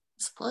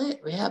 Let's play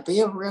it. Yeah, be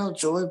a real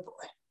joy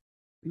boy.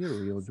 Be a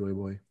real joy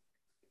boy.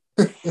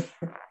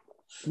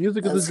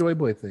 Music is a joy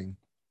boy thing.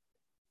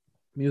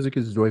 Music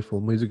is joyful.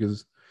 Music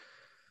is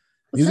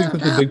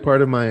such a big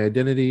part of my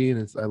identity,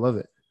 and I love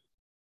it.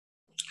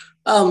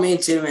 Oh, me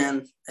too,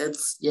 man.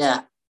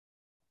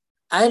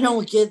 I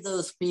don't get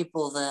those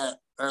people that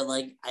are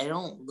like, I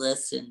don't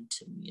listen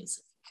to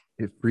music.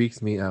 It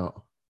freaks me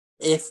out.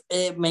 If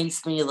it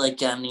makes me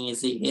like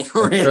uneasy, I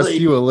trust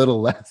you a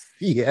little less.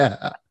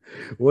 Yeah.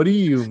 What do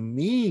you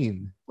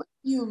mean? What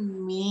do you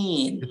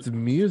mean? It's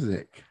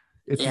music.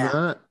 It's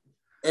not.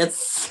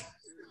 It's.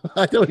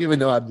 I don't even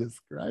know how to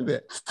describe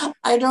it.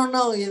 I don't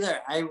know either.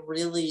 I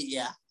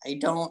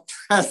don't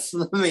trust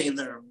them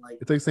either. I'm like,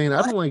 it's like saying,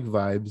 what? I don't like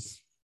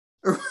vibes.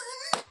 I'm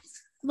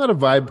not a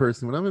vibe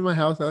person. When I'm in my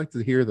house, I like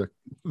to hear the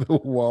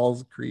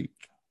walls creak.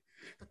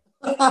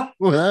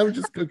 When I'm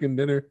just cooking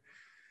dinner,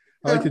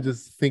 I like to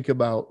just think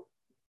about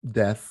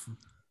death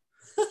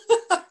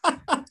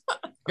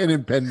and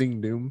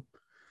impending doom.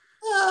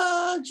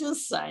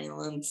 Just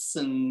silence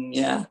and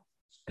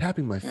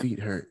tapping my feet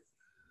hurt.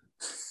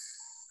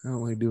 I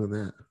don't like doing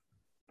that.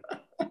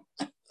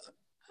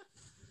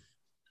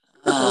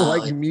 I don't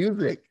like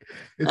music.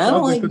 It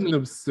sounds like such an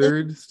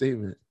absurd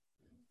statement.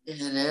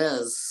 It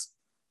is.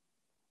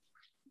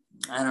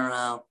 I don't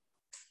know.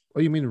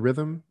 Oh, you mean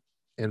rhythm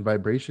and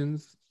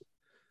vibrations?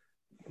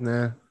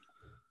 Nah.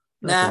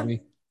 Nah. You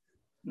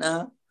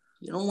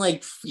don't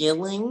like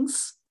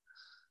feelings?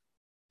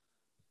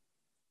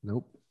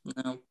 Nope.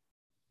 No.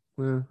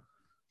 Well,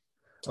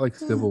 I like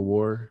Civil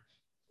War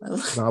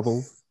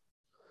novels.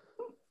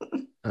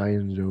 I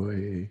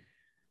enjoy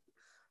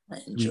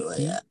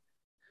it.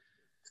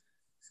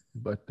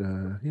 But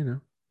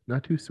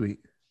not too sweet.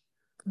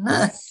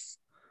 Nice.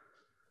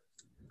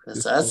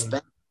 Because that's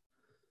bad.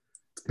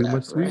 Too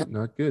much sweet,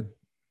 not good.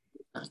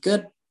 Not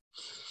good.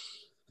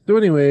 So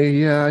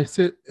anyway, I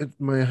sit at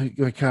my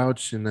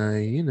couch and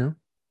I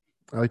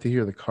like to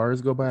hear the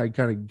cars go by. I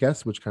kind of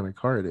guess which kind of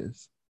car it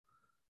is.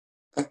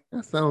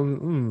 That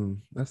sounds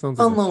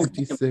like a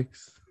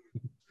 56.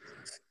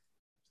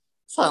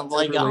 Sounds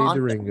like a Honda.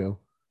 Durango.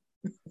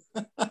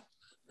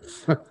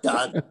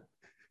 Dodge.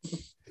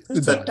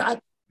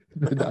 The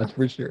Dodge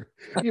for sure.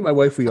 Me and my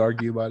wife, we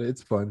argue about it.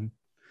 It's fun.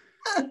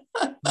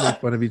 Make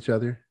fun of each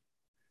other.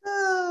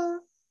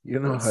 You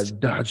know how to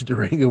Dodge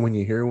Durango when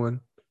you hear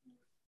one?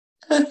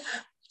 A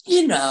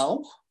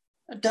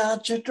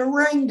Dodge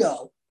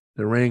Durango.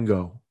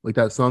 Durango. Like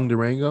that song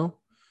Durango?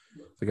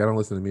 Like I don't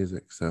listen to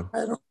music, so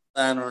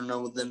I don't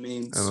know what that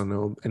means. I don't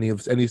know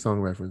any song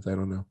reference. I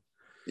don't know.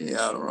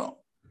 Yeah, I don't know.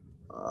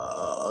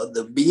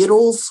 The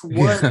Beatles?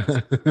 What?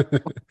 Yeah.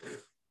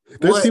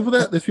 There's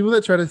people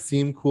that try to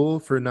seem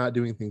cool for not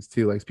doing things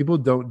too. Like people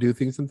don't do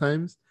things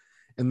sometimes,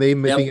 and they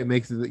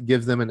think it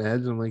gives them an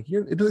edge. I'm like,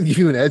 it doesn't give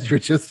you an edge. You're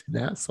just an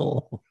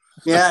asshole.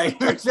 Yeah,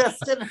 you're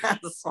just an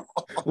asshole.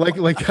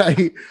 like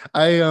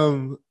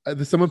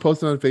someone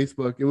posted on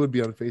Facebook. It would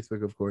be on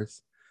Facebook, of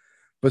course,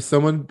 but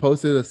someone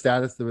posted a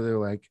status where they're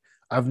like,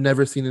 "I've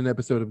never seen an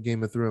episode of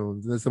Game of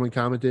Thrones," and then someone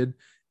commented,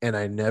 "And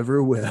I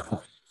never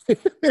will."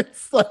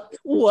 It's like,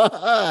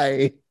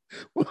 why?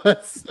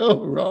 What's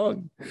so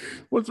wrong?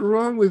 What's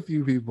wrong with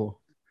you people?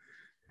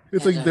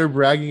 It's like they're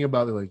bragging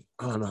about it, like,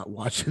 oh, I'm not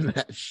watching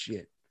that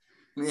shit.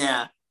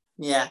 Yeah.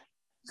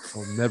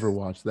 I'll never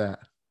watch that.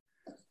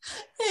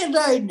 And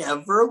I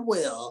never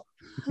will.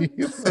 Like,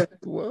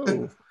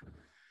 whoa.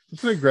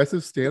 It's an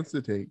aggressive stance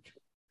to take.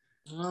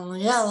 Well,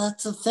 yeah,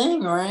 that's the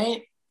thing,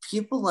 right?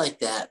 People like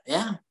that,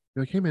 yeah.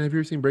 You're like, hey man, have you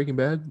ever seen Breaking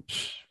Bad?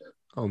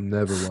 I'll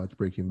never watch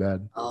Breaking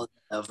Bad. I'll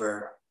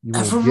never. You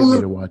won't get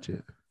me to watch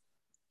it.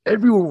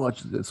 Everyone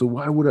watches it, so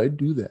why would I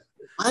do that?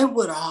 Why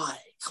would I?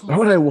 Why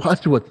would I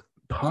watch what's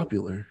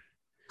popular?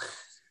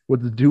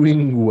 What's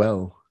doing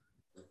well?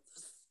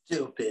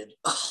 Stupid.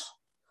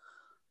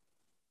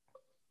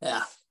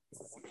 Yeah.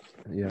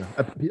 Yeah.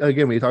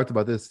 Again, we talked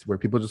about this where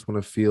people just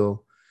want to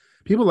feel.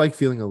 People like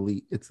feeling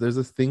elite. There's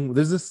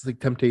this like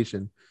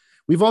temptation.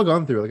 We've all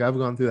gone through. Like I've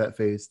gone through that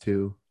phase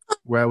too,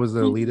 where I was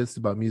an elitist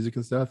about music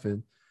and stuff,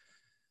 and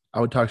I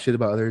would talk shit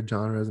about other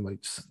genres. I'm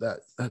like,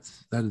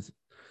 that's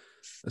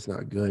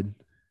not good.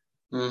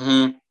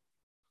 Mm-hmm.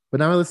 But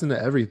now I listen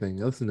to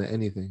everything. I listen to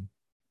anything.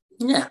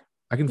 Yeah.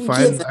 I can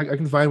find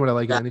what I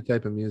like in any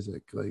type of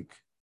music. Like,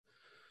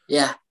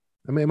 yeah.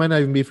 I mean, it might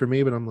not even be for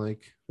me, but I'm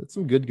like, that's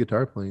some good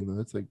guitar playing though.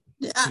 That's like,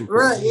 cool.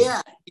 Right?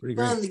 Yeah. You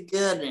find the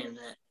good in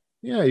it.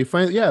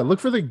 Yeah, look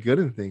for the good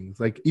in things.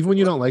 Like even when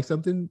you don't like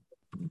something,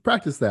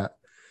 practice that.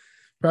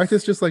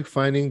 Practice just like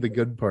finding the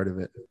good part of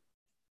it.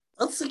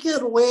 That's a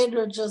good way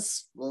to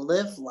just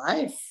live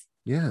life.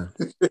 Yeah.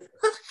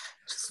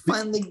 Just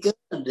find the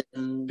good.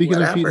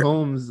 Speaking of Pete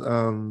Holmes,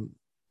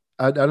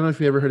 I don't know if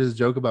you ever heard his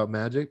joke about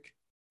magic.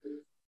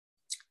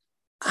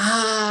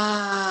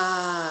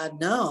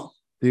 No.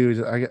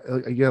 Dude, I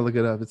gotta look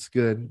it up. It's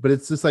good, but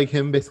it's just like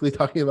him basically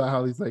talking about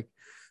how he's like,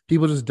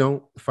 people just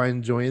don't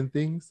find joy in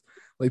things.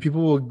 Like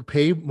people will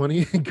pay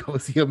money and go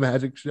see a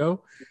magic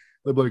show.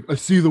 They'll be like, I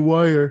see the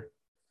wire.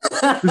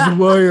 There's a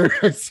wire.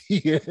 I see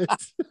it.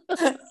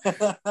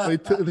 They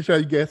try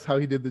to guess how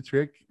he did the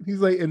trick. He's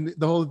like, and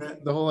the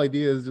whole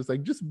idea is just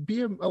like, just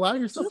allow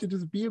yourself to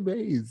just be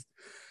amazed.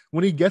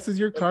 When he guesses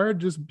your card,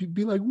 just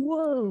be like,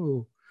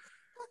 whoa.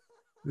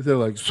 They're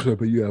like,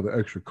 but you have an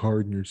extra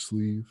card in your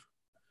sleeve.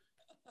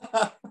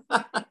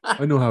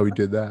 I know how he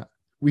did that.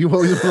 We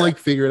always want to like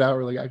figure it out.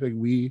 We're like, act like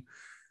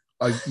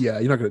yeah,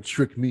 you're not gonna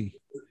trick me.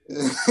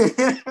 You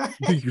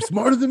think you're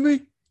smarter than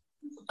me?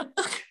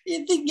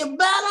 You think you're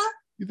better?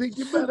 You think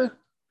you're better?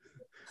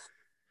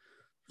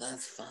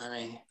 That's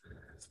funny.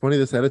 It's funny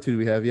this attitude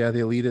we have. Yeah, the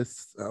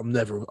elitists. I'll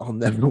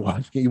never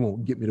watch. You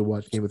won't get me to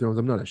watch Game of Thrones.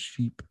 I'm not a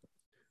sheep.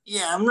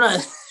 Yeah, I'm not a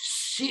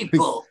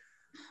sheeple.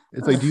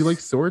 It's like, do you like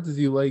swords?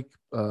 Do you like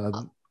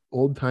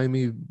old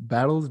timey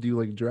battles? Do you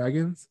like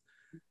dragons?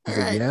 He's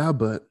like, yeah,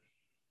 but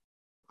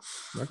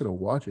I'm not gonna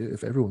watch it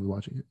if everyone's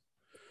watching it.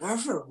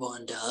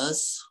 Everyone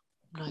does.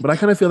 But I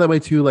kind of feel that way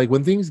too. Like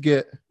when things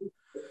get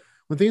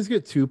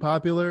too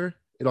popular,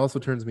 it also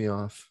turns me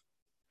off.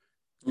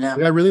 Yeah.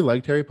 Like, I really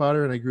liked Harry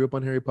Potter and I grew up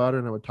on Harry Potter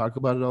and I would talk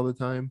about it all the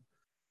time.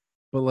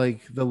 But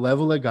like the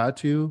level it got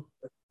to,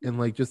 and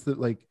like just that,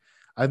 like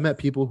I've met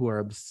people who are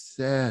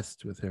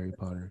obsessed with Harry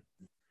Potter.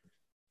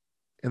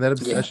 And that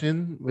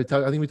obsession, I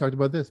think we talked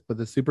about this, but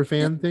the super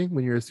fan thing,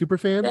 when you're a super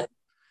fan,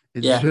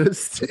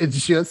 it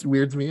just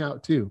weirds me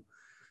out too.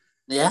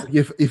 Yeah. Like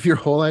if your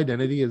whole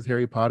identity is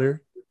Harry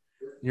Potter,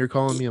 you're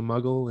calling me a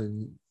muggle,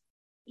 and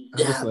I'm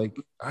just like,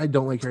 I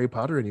don't like Harry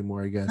Potter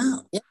anymore, I guess.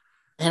 No, yeah.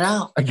 I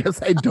know. I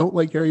guess I don't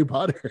like Harry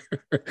Potter.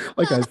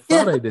 Like I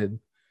thought I did.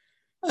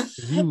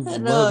 You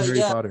love Harry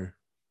Potter.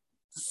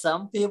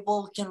 Some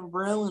people can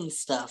ruin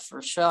stuff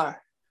for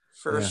sure.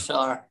 For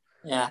sure.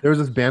 Yeah. There was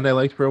this band I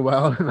liked for a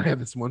while, and I had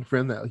this one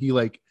friend that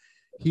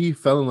he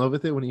fell in love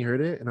with it when he heard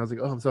it, and I was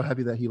like, oh, I'm so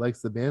happy that he likes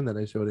the band that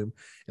I showed him.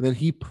 And then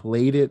he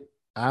played it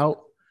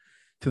out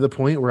to the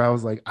point where I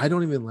was like, I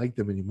don't even like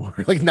them anymore.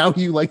 Like now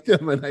you like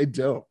them and I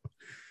don't.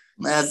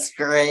 That's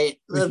great.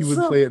 Like he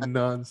would play it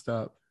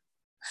nonstop.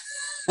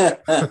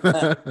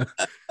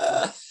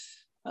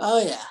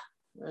 Oh yeah,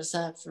 there's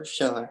that for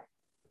sure.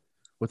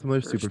 What's some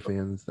other super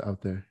fans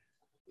out there?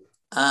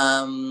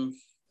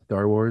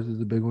 Star Wars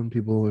is a big one.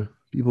 People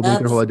make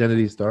their whole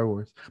identity Star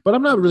Wars, but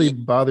I'm not really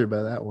bothered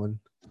by that one.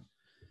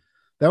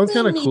 That one's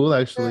kind of cool,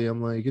 actually.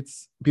 I'm like,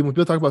 it's people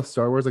talk about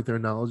Star Wars, like their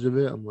knowledge of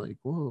it. I'm like,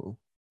 whoa.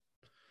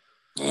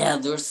 Yeah,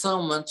 there's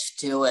so much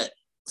to it.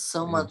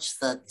 So much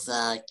that's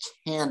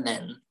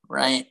canon,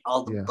 right?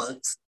 All the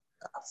books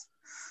stuff.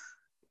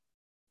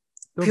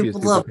 Don't be a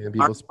super fan,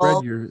 people.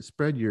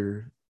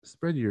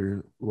 Spread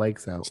your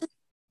likes out.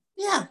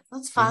 Yeah,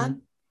 that's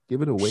fine.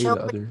 Give it away to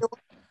other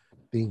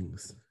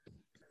things.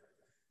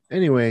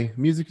 Anyway,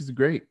 music is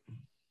great.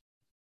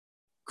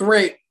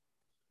 Great.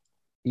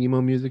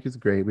 Emo music is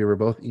great. We were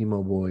both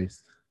emo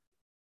boys.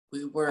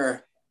 We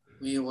were.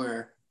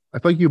 I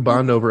feel like you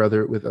bond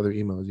with other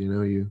emos. You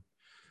know, you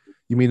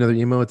meet another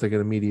emo, it's like an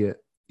immediate.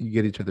 You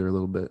get each other a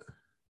little bit.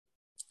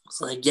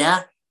 It's like,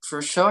 yeah,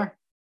 for sure.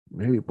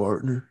 Hey,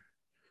 partner.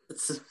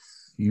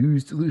 You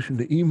used to listen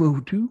to emo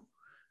too?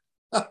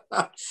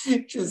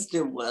 Just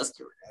do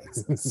Western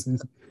accents.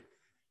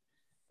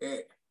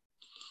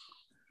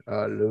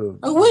 I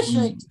wish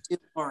I could do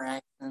more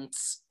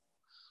accents.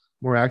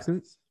 More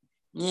accents?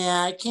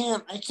 Yeah, I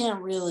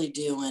can't really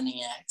do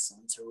any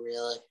accents,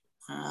 really.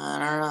 I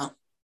don't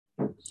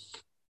know.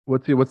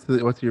 What's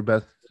your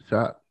best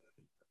shot?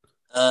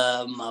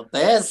 My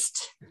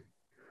best.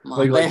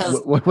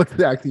 What's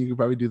the accent you can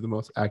probably do the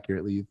most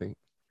accurately, you think?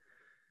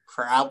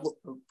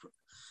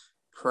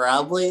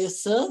 Probably a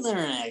Southern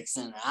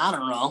accent. I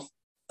don't know.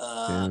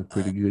 Sounds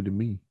pretty good to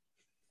me.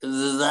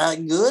 Is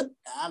that good?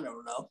 I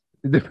don't know.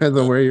 It depends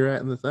on where you're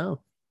at in the South.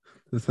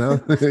 The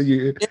South.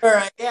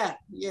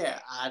 Yeah.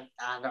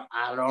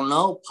 I don't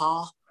know,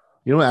 Paul.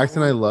 You know what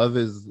accent I love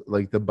is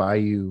like the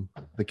Bayou,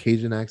 the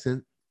Cajun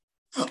accent.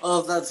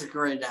 Oh, that's a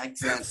great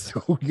accent.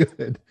 So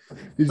good.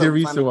 Did you ever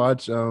used to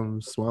watch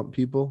Swamp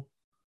People?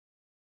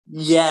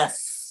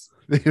 Yes.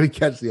 They would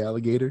catch the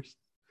alligators.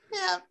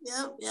 Yeah.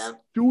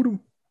 Shoot them.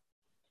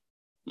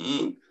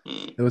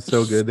 It was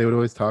so good. They would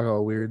always talk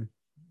all weird.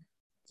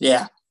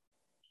 Yeah.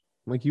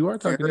 Like you are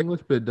talking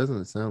English, but it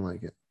doesn't sound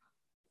like it.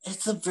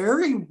 It's a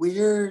very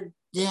weird,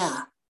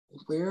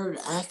 weird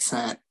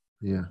accent.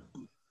 Yeah.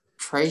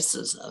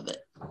 Traces of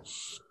it.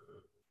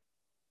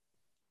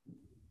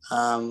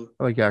 I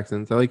like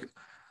accents. I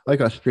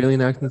like Australian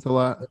accents a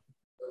lot.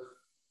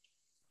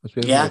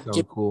 Australian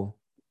sound cool.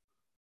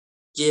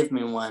 Give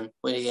me one.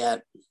 What do you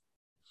got?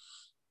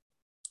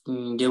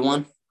 Can you do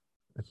one?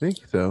 I think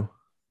so.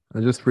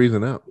 I'm just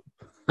freezing up.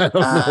 I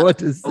don't know what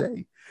to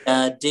say.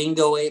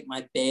 Dingo ate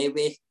my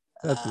baby.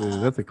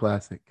 That's a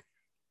classic.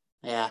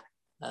 Yeah.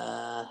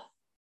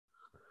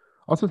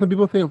 Also, some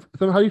people think.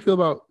 How do you feel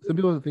about some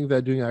people think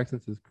that doing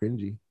accents is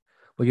cringy?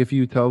 Like if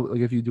you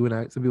do an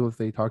accent, some people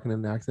say talking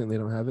in an accent and they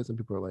don't have it. Some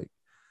people are like,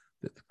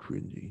 that's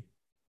cringy.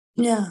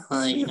 Yeah,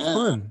 it's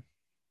fun.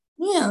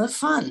 Yeah, that's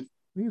fun.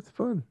 I think it's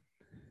fun.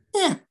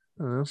 Yeah,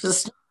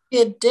 just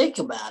be a dick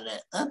about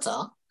it. That's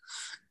all.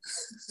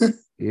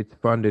 It's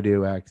fun to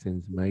do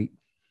accents, mate.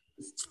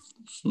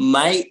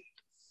 Mate.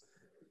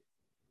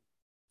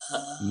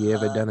 You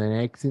ever done an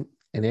accent?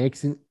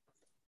 Mate.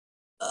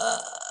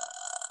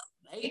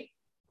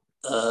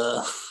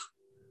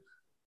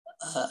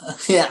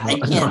 Yeah, I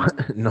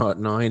can't. Not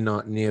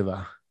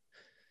never.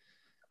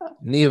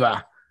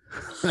 Never.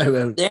 I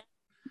won't.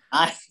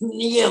 I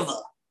never.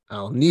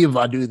 I'll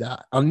never do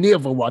that. I'll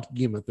never watch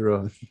Game of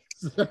Thrones.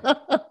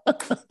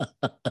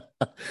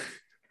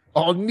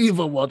 I'll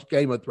never watch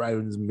Game of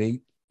Thrones,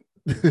 mate.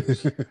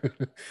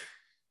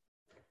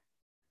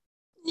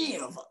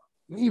 Never.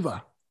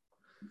 Never,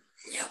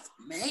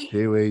 mate.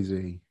 Too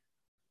easy.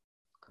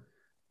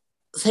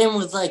 Same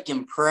with like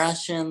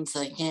impressions.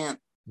 I can't.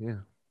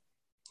 Yeah.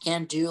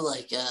 Can't do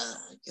like a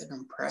good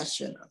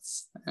impression of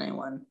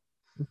anyone.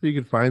 If you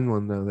could find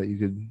one though that you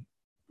could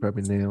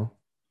probably nail.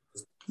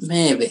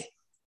 Maybe.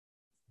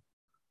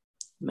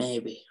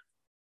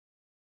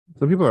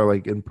 Some people are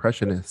like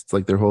impressionists.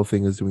 Like their whole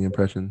thing is doing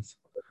impressions.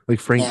 Like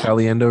Frank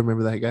Caliendo,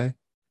 remember that guy?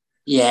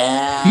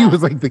 Yeah. He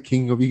was like the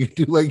king of, you could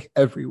do like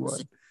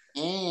everyone.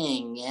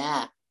 Dang,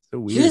 yeah.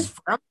 So weird. He's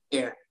from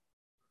here.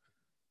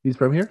 He's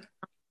from here?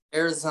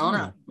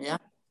 Arizona. Yeah.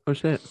 Oh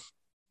shit.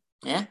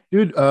 Yeah.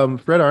 Dude,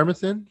 Fred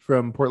Armisen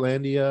from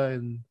Portlandia,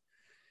 and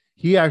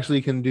he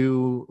actually can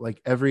do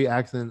like every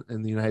accent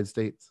in the United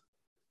States.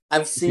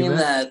 I've seen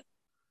that.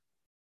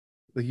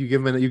 Like you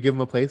give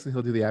him a place and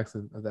he'll do the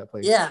accent of that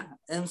place. Yeah,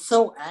 and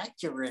so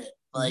accurate.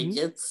 Like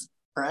it's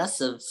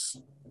impressive.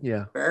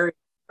 Yeah. Very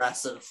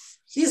impressive.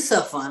 He's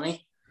so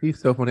funny.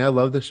 I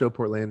love the show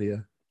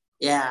Portlandia.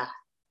 Yeah.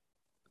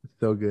 It's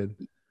so good.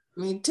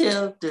 Me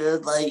too,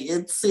 dude. Like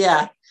it's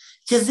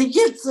because he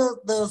gets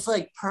those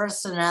like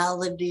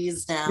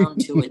personalities down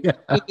to it.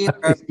 Yeah.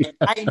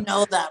 I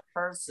know that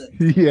person.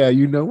 Yeah,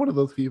 you know one of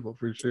those people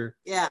for sure.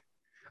 Yeah.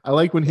 I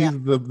like when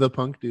he's the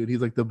punk dude. He's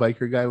like the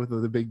biker guy with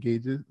the big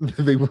gauges,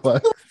 the big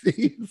plugs.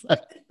 He's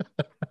like,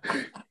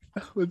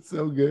 that was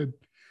so good.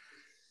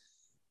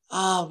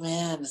 Oh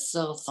man, it's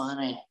so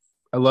funny.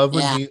 I love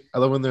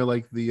when they're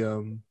like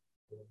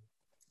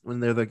when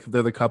they're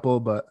the couple,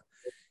 but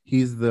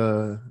he's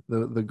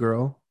the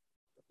girl.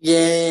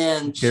 Yeah,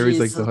 and Carrie's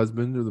like the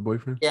husband or the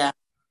boyfriend. Yeah.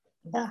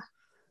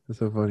 That's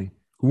so funny.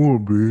 Come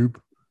on, babe.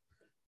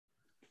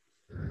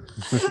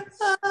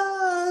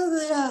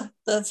 Yeah,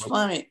 that's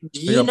funny.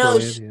 You know,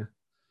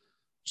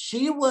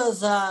 she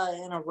was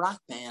in a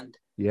rock band.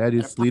 Yeah,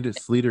 dude,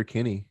 Sleater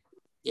Kinney.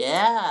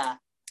 Yeah.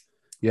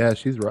 Yeah,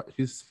 she's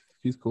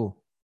cool.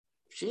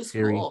 She's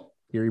cool.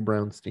 Carrie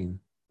Brownstein.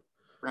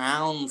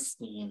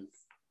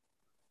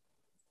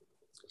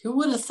 Who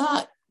would have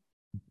thought?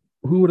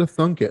 Who would have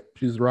thunk it?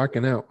 She's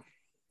rocking out.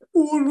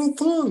 Who would have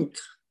thunk?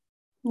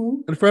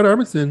 And Fred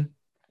Armisen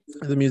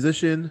is a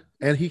musician,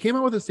 and he came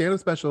out with a stand-up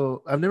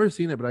special. I've never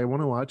seen it, but I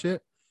want to watch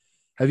it.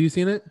 Have you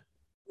seen it?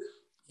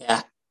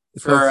 Yeah.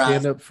 It's called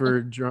stand-up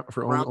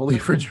only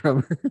for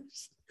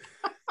drummers.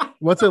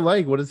 What's it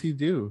like? What does he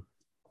do?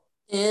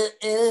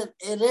 It's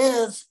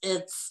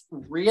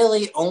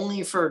really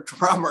only for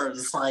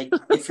drummers. Like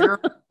if you're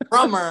a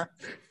drummer,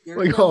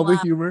 you're like all the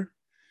humor.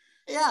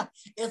 Yeah,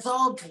 it's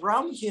all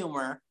drum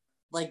humor,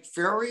 like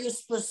very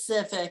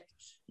specific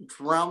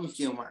drum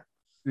humor.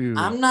 Dude.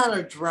 I'm not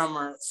a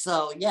drummer,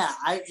 so yeah,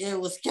 it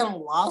was kind of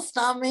lost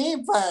on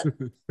me, but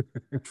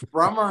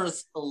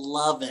drummers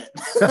love it.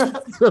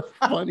 That's the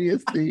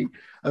funniest thing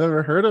I've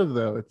ever heard of,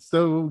 though. It's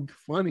so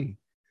funny.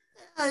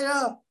 I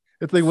know.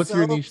 It's like, what's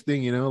your niche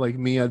thing? You know, like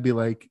me, I'd be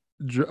like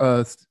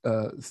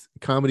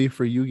comedy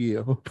for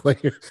Yu-Gi-Oh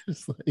players,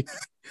 just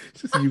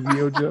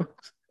Yu-Gi-Oh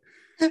jokes.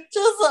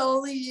 Just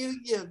only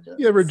Yu-Gi-Oh jokes.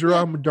 You ever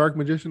draw Dark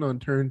Magician on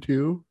turn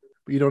 2,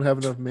 but you don't have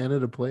enough mana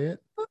to play it?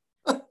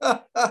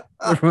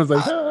 Everyone's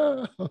like,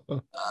 oh.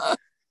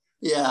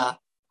 Yeah.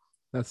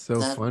 That's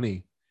so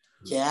funny.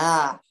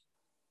 Yeah.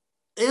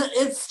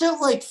 It's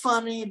still like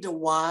funny to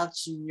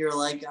watch, and you're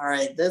like, all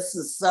right, this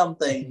is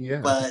something.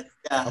 Yeah. But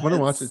yeah, I'm gonna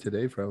watch it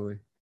today, probably.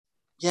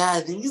 Yeah,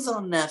 I think he's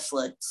on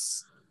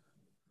Netflix.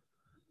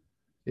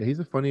 Yeah, he's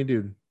a funny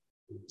dude.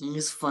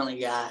 He's a funny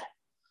guy.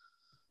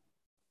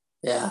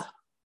 Yeah.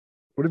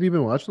 What have you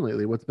been watching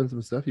lately? What's been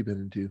some stuff you've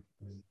been into?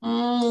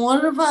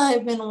 What have I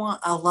been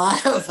watching? A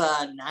lot of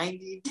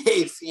 90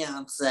 Day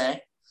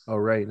Fiance. Oh,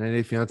 right. 90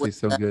 Day Fiance is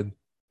so good.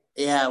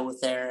 Yeah,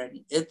 with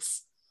Aaron.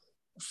 It's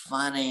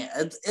funny.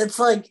 It's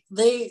like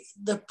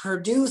the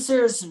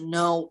producers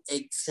know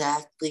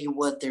exactly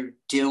what they're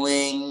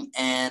doing.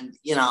 And,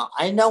 you know,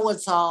 I know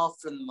it's all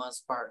for the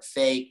most part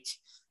fake,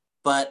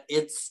 but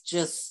it's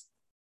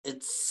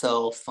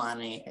so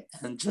funny.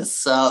 And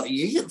just so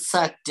you get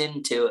sucked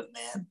into it,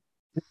 man.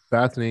 It's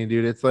fascinating,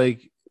 dude. It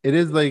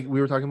is like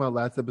we were talking about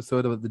last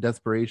episode about the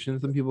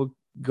desperation some people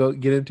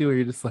get into, where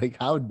you're just like,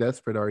 how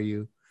desperate are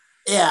you?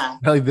 Yeah.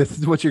 Like this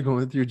is what you're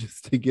going through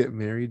just to get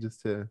married,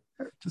 just to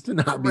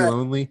not be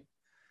lonely.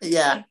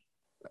 Yeah.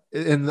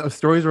 And the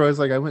stories were always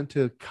like, I went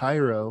to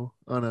Cairo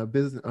on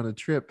a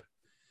trip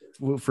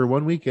for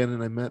one weekend,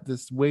 and I met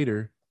this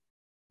waiter.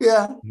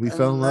 Yeah. We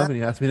fell in love, and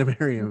he asked me to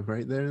marry him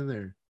right then and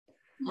there.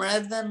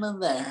 Right then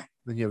and there.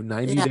 Then you have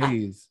 90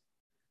 days.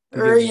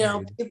 Or,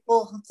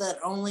 people that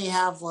only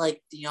have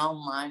like the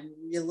online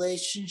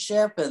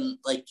relationship and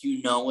like,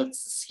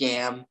 it's a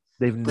scam.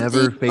 They've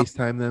never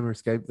FaceTime them or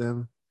Skype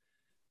them.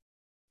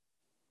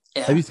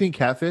 Yeah. Have you seen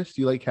Catfish?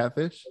 Do you like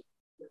Catfish?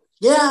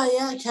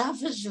 Yeah.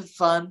 Catfish is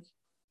fun.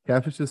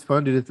 Catfish is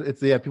fun, dude.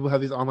 It's people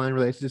have these online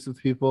relationships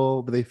with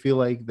people, but they feel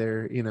like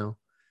they're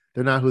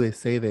not who they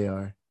say they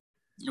are.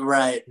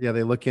 Right. Yeah,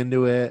 they look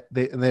into it.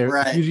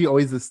 They're usually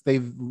always this.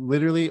 They've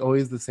literally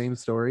always the same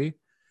story.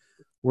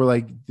 We're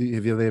like,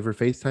 have they ever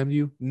FaceTimed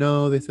you?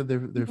 No, they said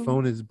their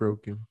phone is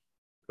broken.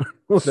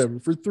 Whatever.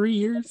 For 3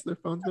 years, their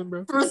phone's been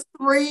broken. For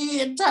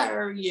 3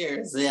 entire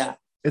years, yeah.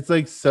 It's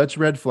like such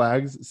red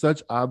flags,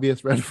 such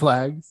obvious red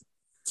flags.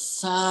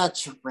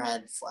 Such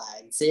red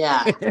flags,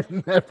 yeah.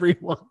 And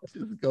everyone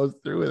just goes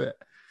through with it.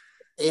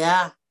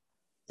 Yeah.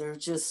 They're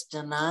just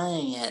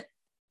denying it.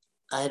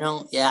 I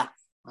don't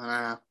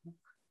know.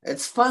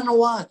 It's fun to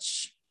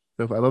watch.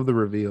 So I love the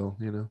reveal,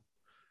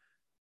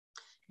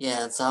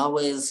 Yeah, it's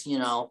always,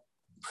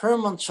 pretty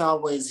much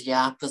always the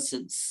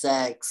opposite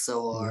sex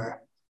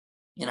or,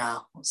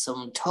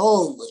 someone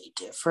totally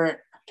different.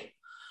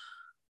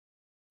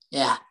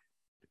 Yeah.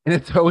 And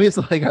it's always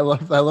like, I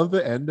love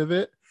the end of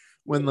it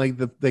when like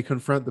they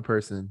confront the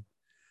person.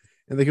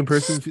 And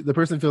the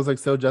person feels like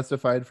so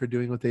justified for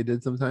doing what they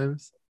did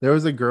sometimes. There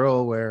was a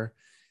girl where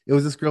it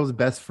was this girl's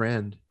best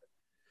friend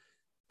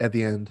at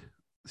the end.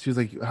 She was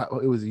like,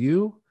 it was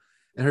you?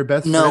 And her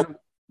best friend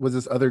was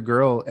this other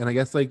girl. And I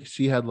guess like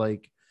she had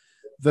like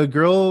the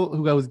girl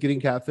who I was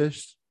getting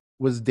catfished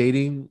was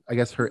dating, I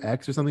guess, her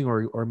ex or something,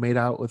 or made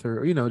out with her,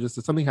 or,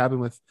 just something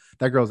happened with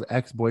that girl's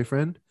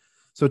ex-boyfriend.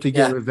 So to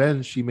get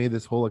revenge, she made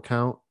this whole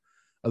account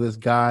of this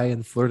guy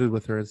and flirted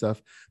with her and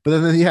stuff. But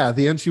then at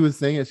the end, she was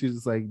saying it. She was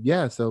just like,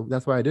 yeah, so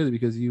that's why I did it,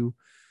 because you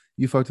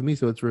fucked with me.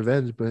 So it's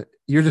revenge. But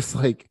you're just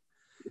like,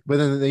 but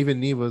then even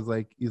Neve was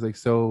like, he's like,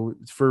 so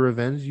for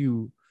revenge,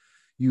 you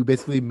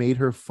basically made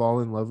her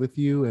fall in love with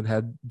you and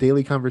had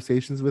daily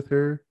conversations with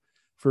her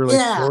for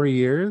like 4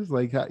 years.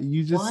 Like,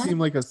 you just seem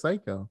like a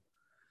psycho.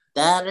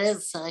 That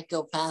is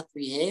psychopath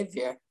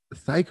behavior.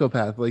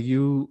 Psychopath. Like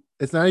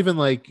it's not even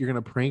like you're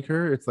going to prank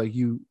her. It's like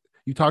you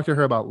talk to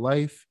her about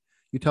life.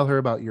 You tell her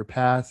about your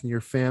past and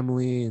your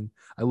family, and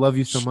I love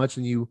you so much.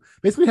 And you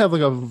basically have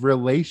like a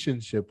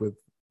relationship with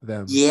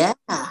them. Yeah.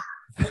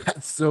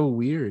 That's so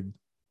weird.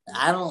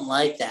 I don't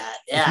like that.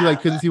 Yeah. She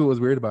like couldn't see what was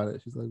weird about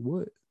it. She's like,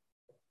 what?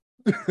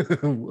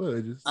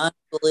 What? Just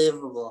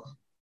unbelievable.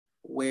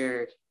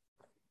 Weird.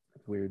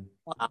 Weird.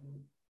 Wow.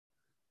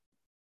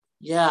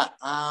 Yeah.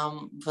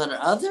 But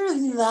other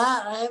than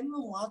that, I haven't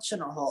been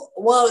watching a whole.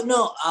 Well,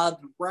 no.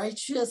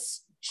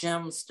 Righteous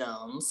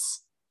Gemstones.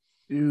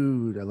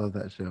 Dude, I love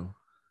that show.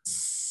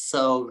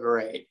 So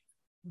great.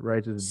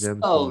 Righteous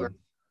Gemstones.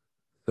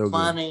 So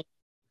funny.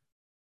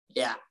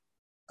 Good. Yeah.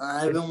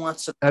 I've been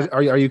watching.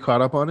 Are you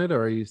caught up on it,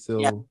 or are you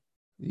still?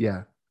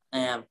 Yeah. I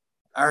am.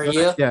 Are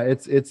you? Yeah,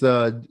 it's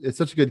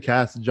such a good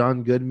cast.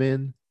 John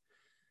Goodman,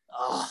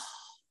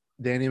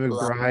 Danny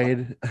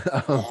McBride.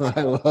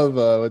 I love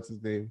what's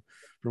his name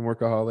from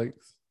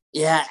Workaholics.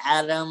 Yeah,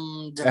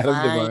 Adam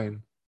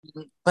Devine.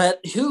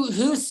 But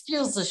who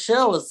steals the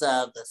show is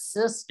the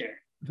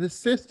sister. The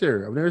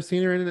sister. I've never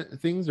seen her in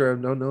things, or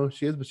I don't know if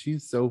she is, but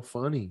she's so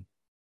funny.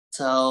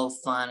 So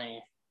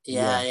funny.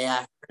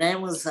 Yeah. Her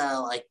name was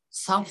like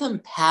something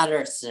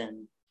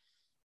Patterson.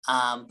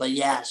 But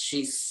yeah,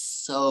 she's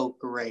so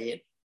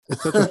great.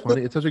 It's such a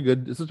funny, it's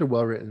such a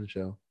well-written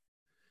show.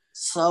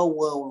 So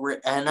well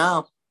written. I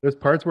know. There's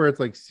parts where it's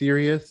like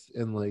serious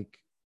and like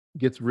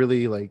gets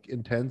really like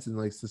intense and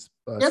like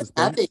suspense.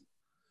 Heavy.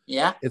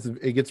 Yeah.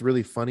 It gets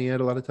really funny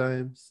at a lot of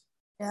times.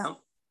 Yeah.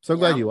 So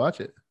glad you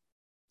watch it.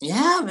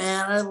 Yeah,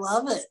 man, I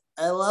love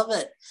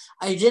it.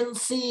 I didn't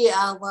see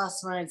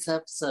last night's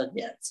episode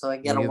yet, so I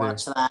gotta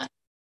watch that.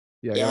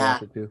 Yeah, I gotta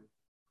watch it too.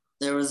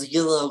 There was a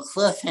good little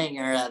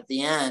cliffhanger at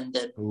the end,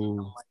 and I'm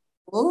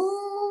like,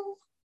 ooh.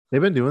 They've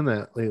been doing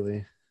that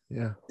lately.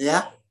 Yeah.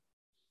 Yeah.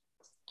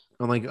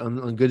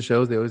 On good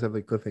shows, they always have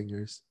like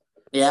cliffhangers.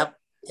 Yep.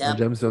 And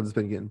Gemstones has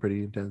been getting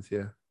pretty intense.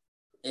 Yeah.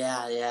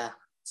 Yeah.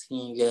 It's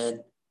getting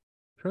good.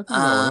 I'm trying to think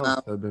what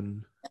else I've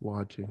been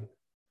watching.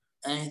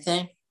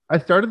 Anything? I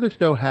started the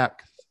show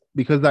Hacks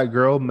because that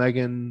girl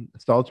Megan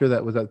Stalter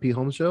that was at the Pete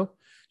Holmes show,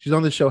 she's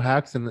on the show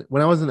Hacks, and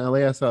when I was in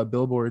LA, I saw a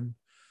billboard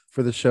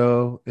for the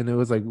show, and it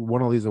was like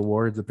won all these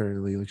awards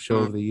apparently, like show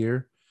of the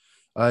year.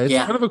 It's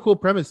kind of a cool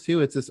premise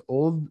too. It's this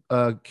old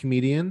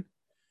comedian,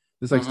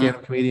 this like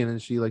stand-up comedian,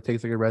 and she like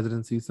takes like a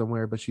residency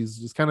somewhere, but she's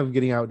just kind of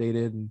getting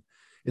outdated, and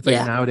it's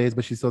like nowadays,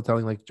 but she's still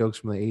telling like jokes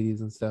from the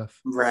 80s and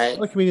stuff. Right. A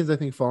lot of comedians I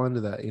think fall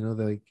into that, they're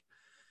like,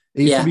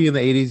 it used to be in the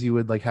 80s, you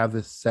would like have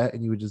this set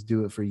and you would just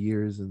do it for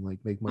years and like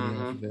make money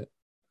off of it.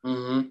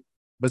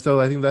 But so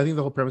I think the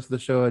whole premise of the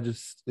show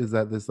is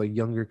that this like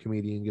younger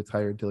comedian gets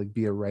hired to like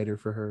be a writer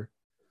for her.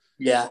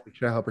 Yeah.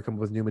 Try to help her come up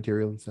with new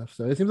material and stuff.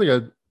 So it seems like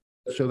a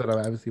show that I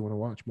obviously want to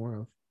watch more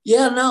of.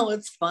 Yeah, no,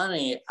 it's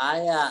funny.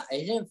 I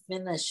didn't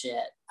finish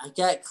it. I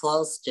got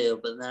close to,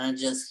 but then I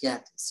just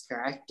got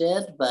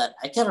distracted. But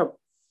I gotta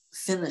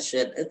finish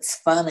it. It's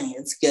funny.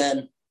 It's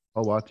good.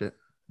 I'll watch it.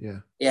 Yeah.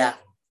 Yeah.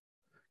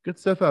 Good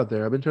stuff out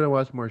there. I've been trying to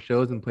watch more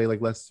shows and play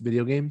like less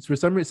video games. For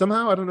some reason,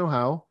 somehow I don't know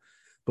how,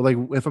 but like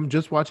if I'm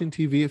just watching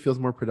TV, it feels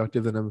more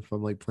productive than if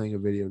I'm like playing a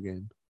video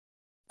game.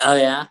 Oh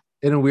yeah.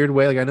 In a weird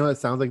way, like I know it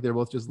sounds like they're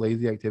both just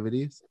lazy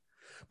activities,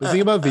 but the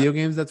thing about video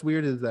games that's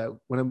weird is that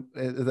when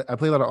I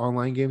play a lot of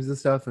online games and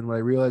stuff, and what I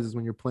realize is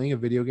when you're playing a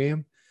video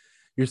game,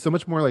 you're so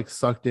much more like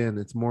sucked in.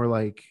 It's more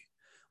like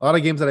a lot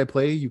of games that I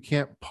play, you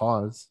can't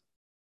pause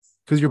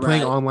because you're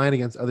playing online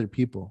against other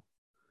people.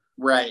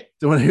 Right.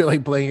 So when you're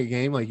like playing a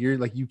game, like you're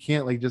like you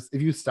can't like just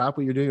if you stop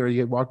what you're doing or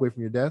you walk away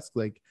from your desk,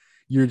 like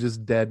you're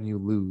just dead and you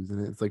lose,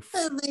 and it's like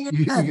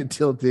you get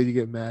tilted, you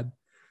get mad.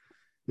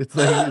 It's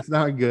like it's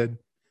not good.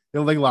 It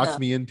like locks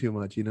me in too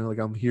much, you know. Like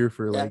I'm here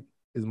for like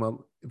is my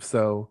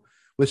so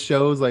with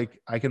shows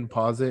like I can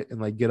pause it and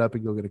like get up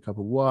and go get a cup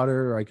of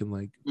water, or I can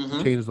like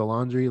change the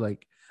laundry.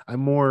 Like I'm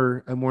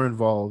more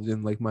involved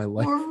in like my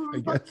life,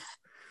 I guess.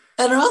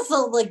 And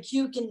also like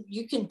you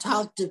can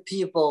talk to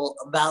people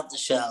about the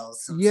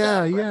shows. And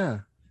stuff, right?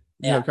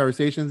 You have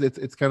conversations.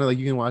 It's kind of like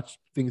you can watch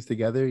things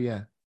together.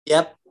 Yeah.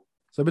 Yep.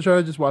 So I've been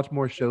trying to just watch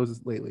more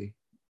shows lately,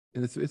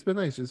 and it's been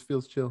nice. It just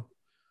feels chill.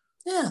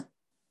 Yeah.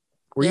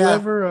 Were you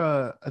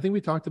ever? I think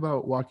we talked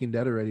about Walking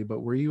Dead already, but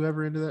were you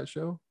ever into that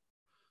show?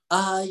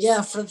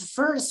 Yeah, for the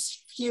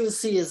first few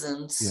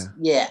seasons.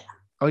 Yeah.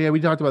 Oh yeah, we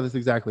talked about this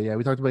exactly. Yeah,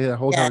 we talked about that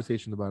whole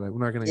conversation about it.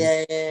 We're not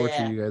gonna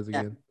torture you guys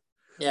again.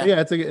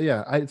 Yeah, it's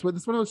it's one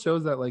of those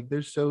shows that like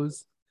there's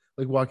shows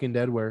like Walking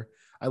Dead where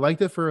I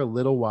liked it for a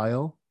little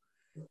while,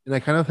 and I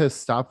kind of have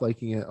stopped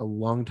liking it a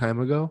long time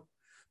ago,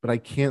 but I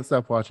can't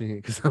stop watching it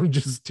because I'm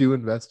just too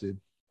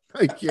invested.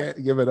 I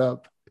can't give it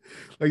up.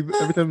 Like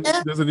every time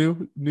there's a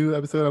new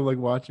episode, I'm like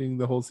watching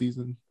the whole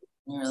season.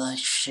 You're like,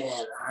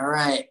 shit. All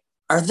right,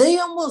 are they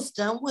almost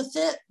done with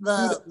it?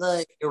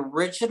 The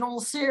original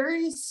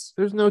series?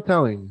 There's no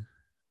telling.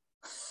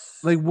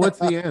 Like, what's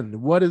the end?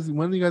 When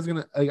are you guys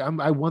gonna? Like,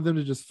 I want them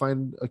to just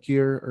find a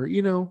cure, or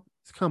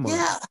come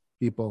on,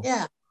 people.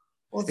 Yeah.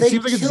 Well, it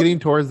seems like it's getting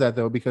towards that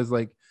though, because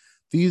like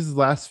these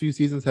last few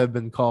seasons have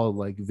been called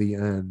like the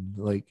end.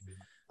 Like,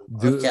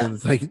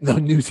 it's like no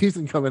new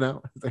season coming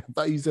out. I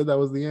thought you said that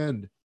was the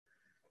end.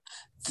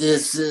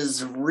 This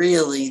is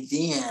really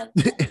the end.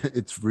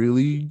 It's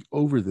really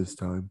over this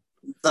time.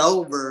 It's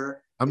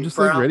over. I'm just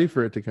like ready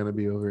for it to kind of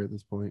be over at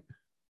this point.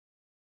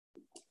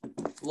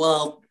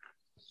 Well,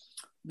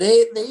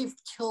 they've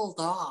killed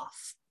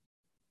off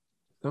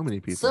so many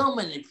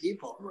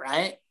people,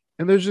 right?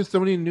 And there's just so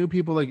many new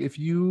people. Like if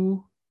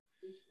you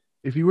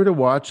were to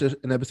watch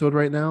an episode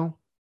right now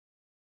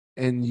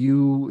and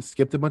you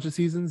skipped a bunch of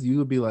seasons, you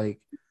would be like,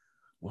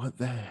 what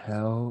the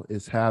hell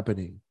is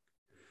happening?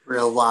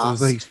 Real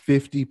lost. There's like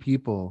 50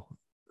 people.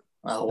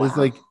 Oh,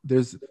 wow.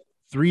 There's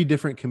 3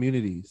 different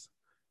communities.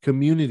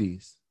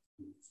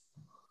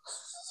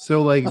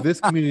 So like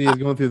this community is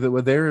going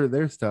through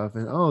their stuff,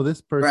 and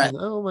this person,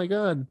 oh my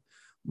God,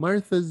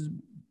 Martha's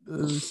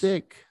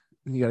sick.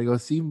 And you gotta go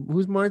see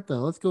who's Martha.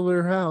 Let's go to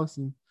her house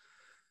and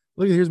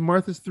look. Here's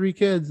Martha's 3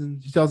 kids,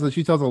 and she tells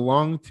a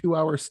long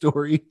 2-hour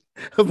story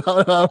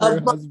about how her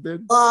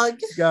husband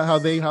how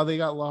they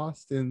got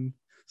lost and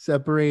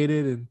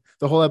separated, and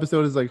the whole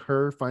episode is like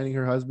her finding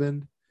her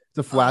husband.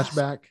 It's a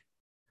flashback.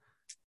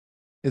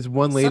 It's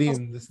one lady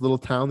in this little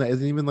town that has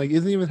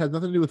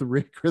nothing to do with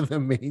Rick or the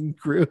main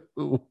crew.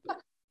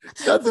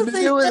 Nothing to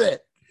do with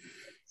it.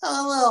 A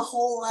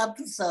whole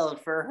episode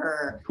for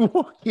her.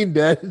 Walking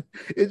Dead.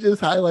 It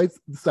just highlights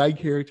the side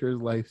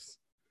characters' lives.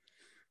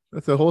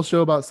 That's a whole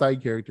show about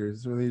side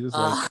characters. Where they just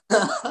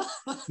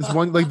this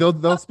one, like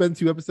they'll spend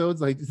 2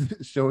 episodes like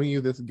showing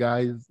you this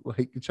guy's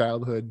like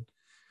childhood,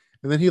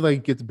 and then he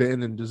like gets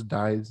bitten and just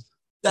dies.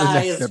 The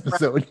next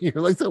episode,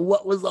 you're like, so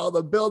what was all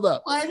the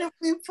buildup? Why did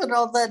we put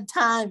all that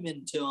time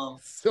into him?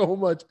 So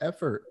much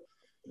effort.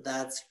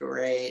 That's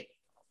great.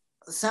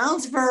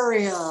 Sounds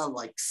very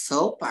like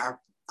soap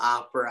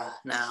opera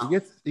now.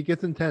 It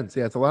gets intense.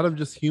 Yeah, it's a lot of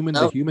just human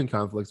to human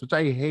conflicts, which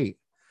I hate.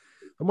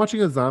 I'm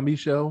watching a zombie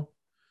show.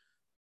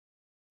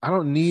 I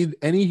don't need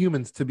any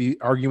humans to be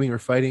arguing or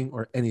fighting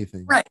or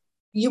anything. Right.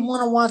 You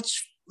want to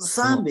watch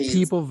zombies.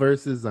 People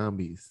versus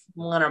zombies.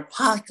 You want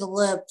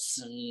apocalypse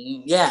and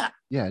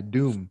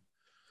Doom.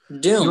 You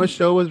know what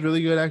show was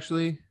really good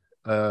actually?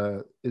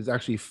 Is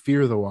actually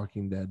Fear the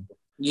Walking Dead.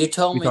 You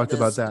told me we talked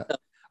about that.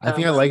 I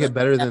think I like it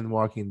better than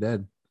Walking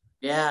Dead.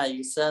 Yeah,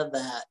 you said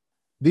that.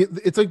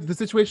 It's like the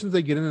situations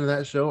they get into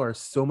that show are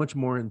so much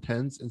more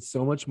intense and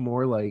so much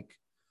more like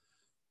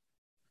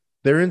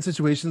they're in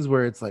situations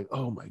where it's like,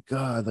 oh my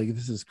God, like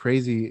this is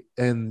crazy.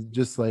 And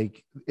just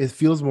like, it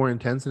feels more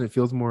intense and it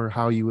feels more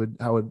how it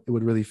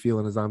would really feel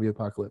in a zombie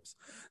apocalypse.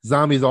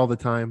 Zombies all the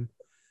time.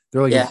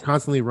 They're like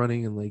constantly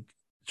running and like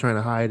trying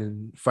to hide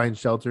and find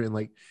shelter. And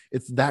like,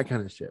 it's that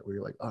kind of shit where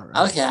you're like, all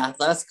right. Okay,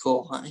 that's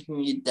cool. I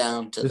can get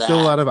down to There's that.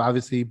 still a lot of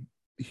obviously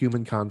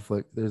human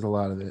conflict. There's a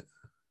lot of it.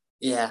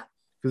 Yeah.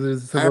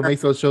 Because what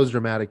makes those shows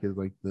dramatic is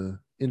like the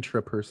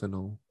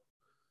intrapersonal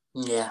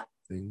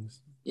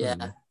things.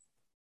 Yeah.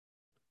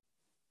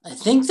 I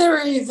think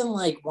they're even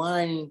like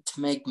wanting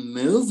to make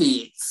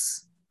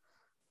movies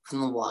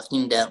from The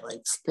Walking Dead,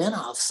 like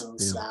spin-offs and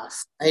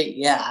stuff. I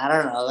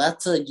don't know.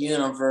 That's a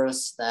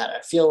universe that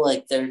I feel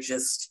like they're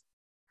just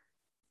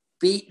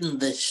beating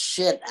the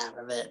shit out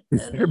of it.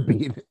 They're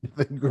beating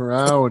the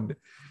ground.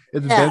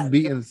 It's been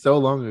beaten so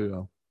long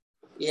ago.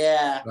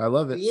 Yeah. I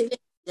love it. Beating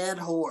dead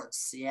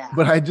horse. Yeah.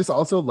 But I just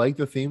also like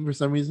the theme for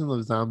some reason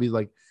of zombies.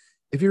 Like,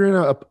 if you're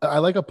in I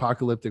like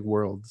apocalyptic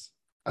worlds.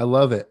 I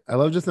love it. I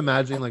love just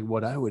imagining like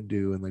what I would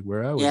do and like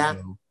where I would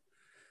go.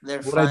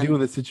 What would I do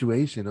in this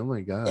situation? Oh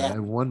my god! I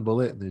have one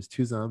bullet and there's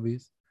 2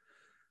 zombies.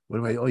 What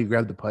am I? Oh, you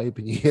grab the pipe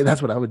and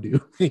that's what I would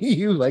do.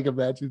 You like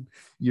imagine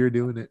you're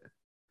doing it.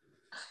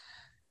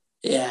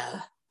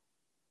 Yeah.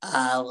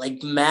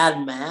 Like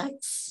Mad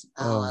Max.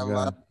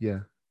 God.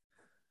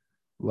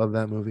 Love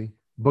that movie.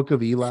 Book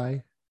of Eli.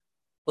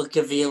 Book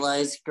of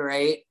Eli's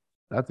great.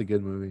 That's a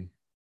good movie.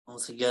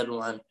 That's a good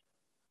one.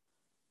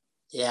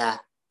 Yeah.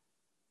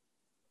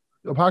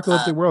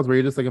 Apocalyptic worlds where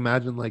you just like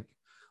imagine like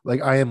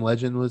I Am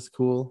Legend was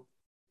cool.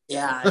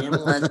 Yeah, I Am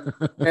Legend.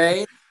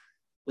 Right?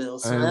 Will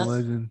Smith. I Am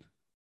Legend.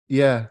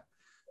 Yeah.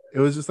 It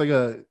was just like I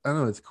don't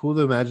know, it's cool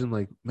to imagine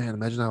like, man,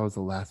 imagine I was the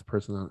last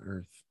person on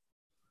Earth.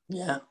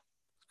 Yeah.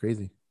 It's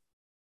crazy.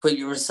 Put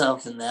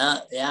yourself in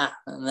that,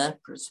 in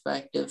that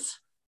perspective.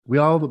 We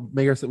all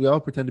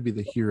pretend to be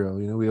the hero.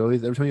 You know, we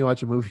always, every time you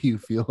watch a movie, you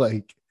feel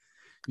like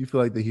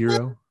the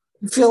hero.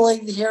 You feel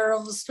like the hero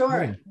of the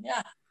story.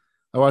 Yeah.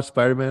 I watched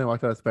Spider-Man. I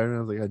walked out of Spider-Man.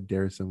 I was like, I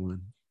dare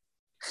someone.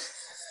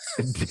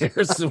 I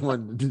dare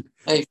someone to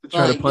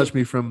try to punch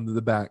me from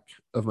the back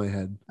of my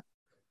head.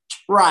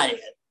 Try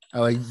it. I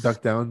like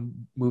duck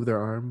down, move their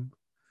arm.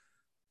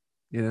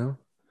 You know,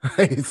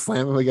 I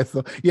slam him against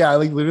the. Yeah, I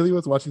like literally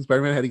was watching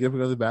Spider-Man. I had to get up and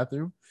go to the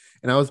bathroom,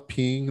 and I was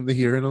peeing in the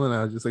urinal, and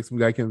I was just like, some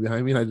guy came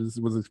behind me, and I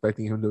just was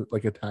expecting him to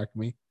like attack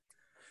me,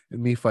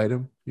 and me fight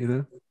him. You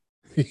know,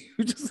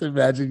 you just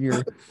imagine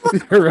you're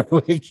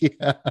heroic.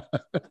 Yeah.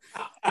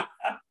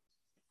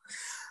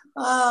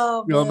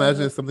 Oh, you know,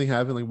 imagine if something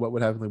happened, like what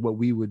would happen, like what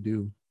we would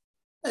do.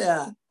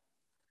 Yeah.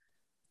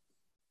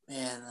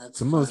 Man, that's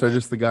some of us are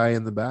just the guy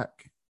in the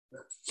back.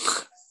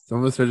 Some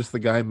of us are just the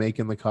guy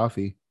making the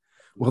coffee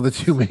while the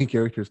 2 main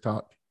characters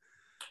talk.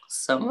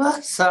 Some of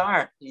us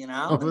are, you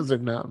know. Some of us are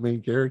not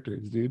main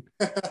characters, dude.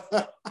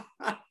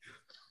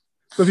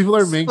 Some people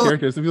are main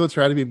characters. Some people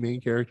try to be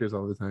main characters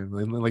all the time.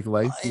 Like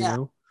life, you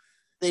know.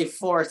 They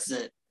force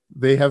it.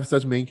 They have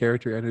such main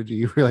character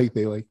energy where like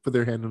they like put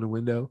their hand on the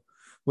window.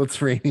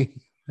 What's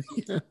raining?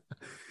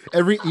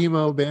 Every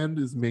emo band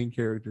is main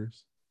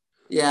characters.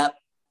 Yeah.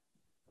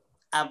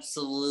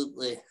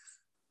 Absolutely.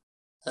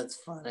 That's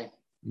funny.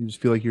 You just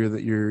feel like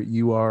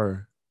you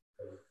are.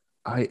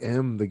 I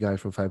am the guy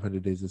from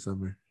 500 Days of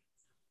Summer.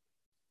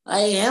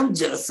 I am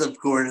Joseph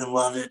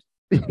Gordon-Levitt.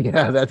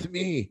 Yeah, that's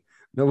me.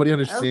 Nobody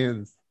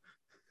understands.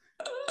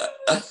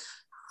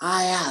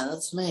 Yeah,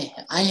 that's me.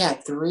 I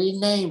have 3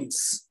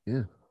 names.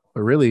 Yeah,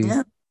 but really,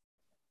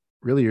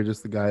 you're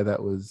just the guy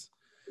that was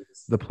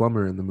the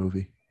plumber in the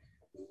movie.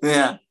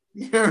 Yeah,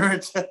 you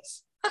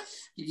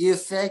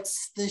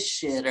fixed the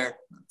shitter.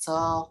 That's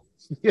all.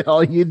 Yeah,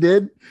 all you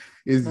did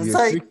is you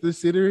fixed the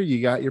shitter.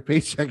 You got your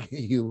paycheck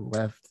and you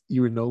left.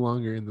 You were no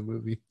longer in the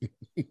movie.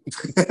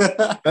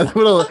 That's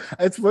what.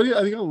 It's funny.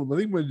 I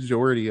think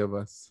majority of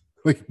us,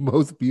 like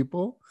most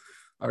people,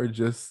 are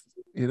just,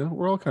 you know,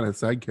 we're all kind of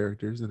side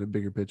characters in a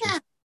bigger picture. Yeah.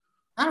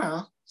 I don't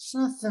know. There's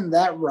nothing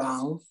that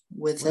wrong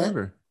with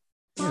Whatever.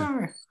 it.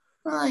 Whatever.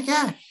 Like,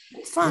 yeah,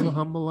 it's fun. Live a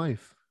humble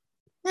life.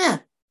 Yeah.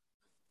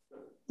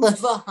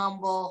 Live a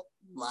humble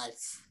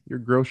life. You're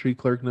grocery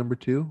clerk number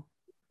 2.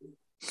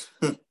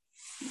 You're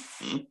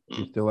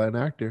still an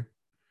actor.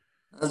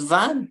 That's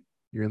fun.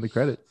 You're in the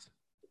credits.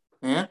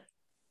 Yeah.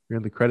 You're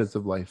in the credits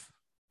of life.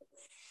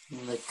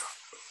 In the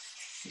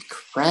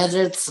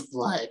credits of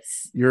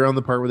life. You're on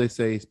the part where they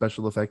say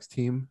special effects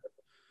team.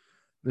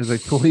 There's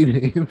like 20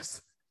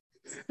 names.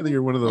 I think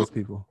you're one of those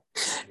people.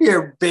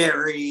 You're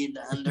buried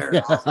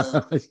under all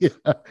of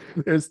yeah.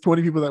 There's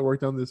 20 people that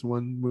worked on this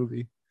one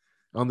movie.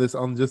 On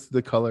just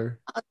the color.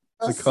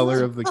 The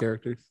color of the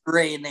characters.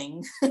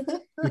 Grading.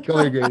 The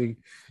color grading.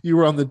 You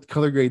were on the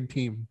color grade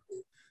team.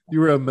 You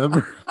were a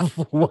member of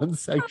one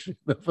section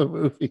of a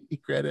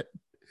movie credit.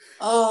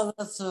 Oh,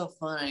 that's so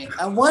funny.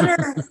 I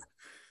wonder.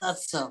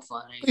 That's so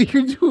funny.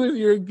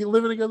 You're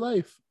living a good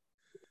life.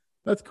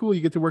 That's cool.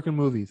 You get to work in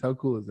movies. How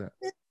cool is that?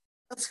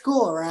 That's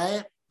cool,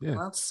 right?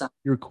 Yeah.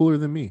 You're cooler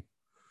than me.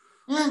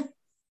 Yeah.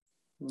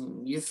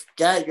 You've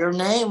got your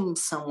name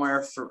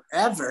somewhere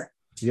forever.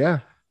 Yeah.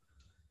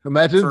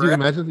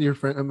 Imagine your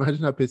friend.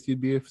 Imagine how pissed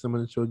you'd be if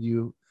someone showed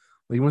you,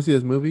 like, you want to see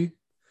this movie?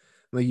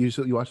 Like, you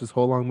watch this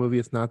whole long movie.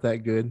 It's not that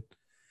good.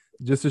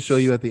 Just to show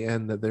you at the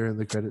end that they're in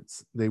the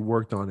credits. They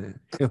worked on it.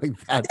 You're like,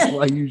 that's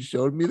why you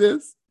showed me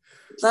this?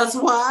 That's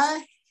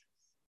why?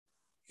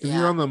 Because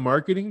you're on the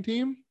marketing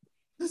team?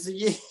 So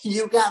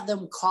you got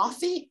them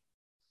coffee?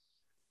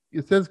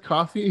 It says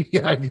coffee.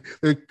 Yeah,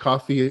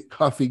 the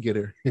coffee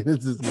getter.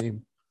 It's his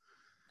name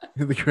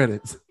in the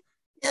credits.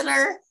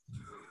 Getter.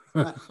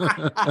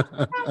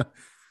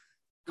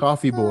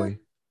 Coffee boy.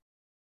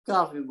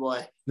 Coffee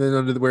boy. Then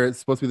under where it's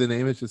supposed to be the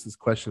name, it's just his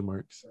question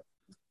marks.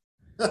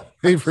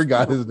 He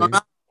forgot his name.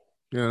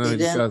 He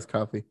just got his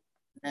coffee.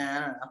 I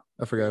don't know.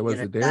 I forgot. What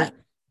is it, Derek?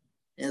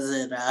 Is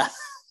it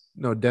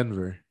No,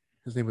 Denver.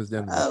 His name was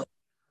Denver.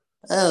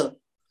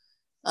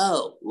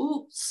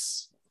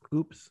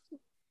 Oops.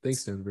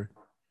 Thanks, Denver.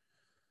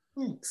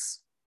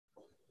 Thanks.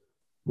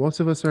 Most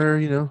of us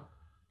are,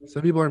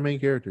 some people are main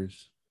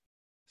characters.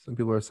 Some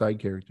people are side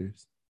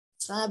characters.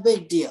 It's not a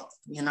big deal,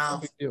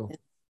 Big deal.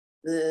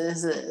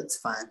 It's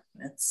fine.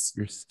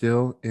 You're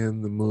still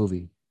in the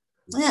movie.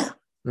 Yeah.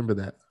 Remember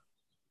that.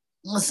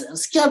 Listen,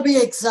 it's gotta be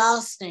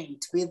exhausting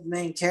to be the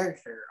main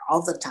character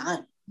all the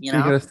time. You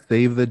gotta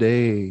save the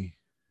day.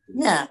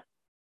 Yeah.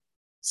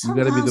 You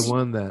gotta be the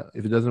one that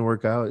if it doesn't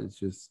work out, it's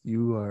just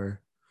you are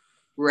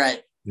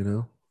right.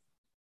 Yeah.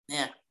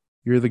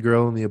 You're the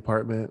girl in the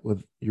apartment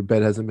with your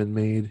bed hasn't been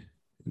made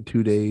in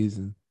 2 days.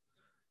 And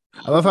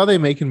I love how they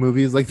make in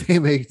movies, like they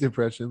make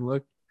depression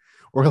look.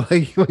 Or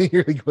like when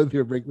you're going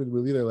through a Brinkman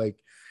movie, they're like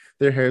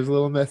their hair's a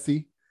little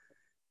messy.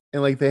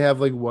 And like they have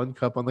like one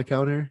cup on the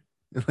counter.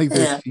 And like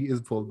their sheet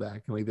is pulled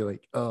back. And like they're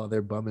like, oh,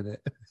 they're bumming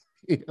it.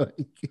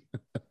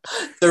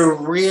 They're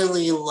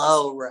really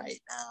low right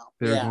now.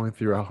 They're going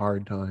through a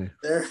hard time.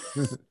 They're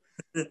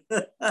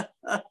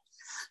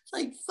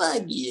like,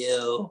 fuck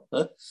you.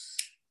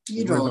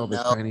 You don't know.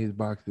 The Chinese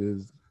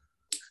boxes.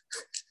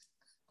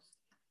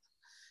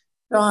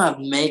 Don't have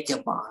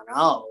makeup on.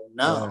 Oh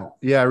no.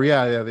 Yeah.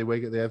 They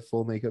wake up. They have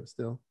full makeup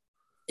still.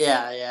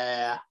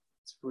 Yeah.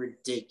 It's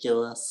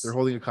ridiculous. They're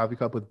holding a coffee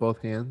cup with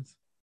both hands.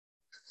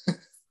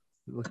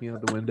 Looking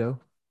out the window.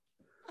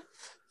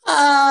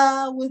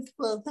 With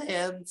both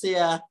hands.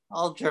 Yeah.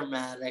 All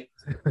dramatic.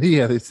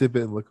 Yeah, they sip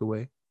it and look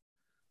away.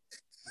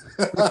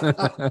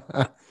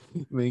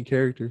 Main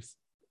characters.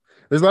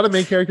 There's a lot of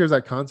main characters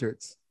at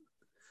concerts.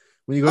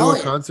 When you go to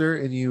a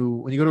concert and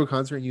you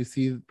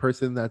see the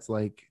person that's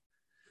like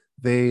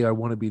they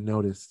want to be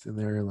noticed and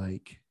they're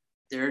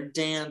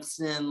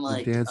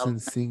dancing,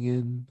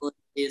 singing.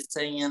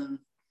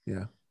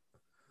 Yeah.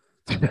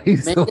 I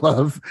used to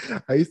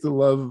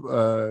love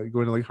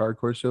going to like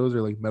hardcore shows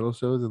or like metal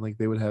shows and like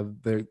they would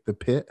have the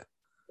pit.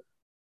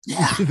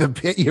 Yeah. The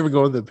pit. You ever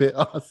go in the pit,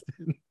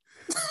 Austin?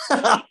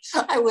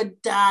 I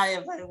would die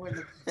if I went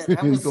to the pit.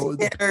 I was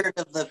scared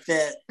of the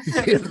pit.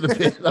 Scared of the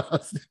pit,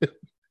 Austin.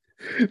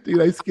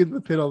 Dude, I skid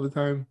the pit all the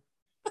time.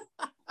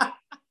 I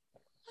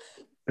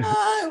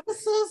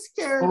was so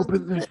scared.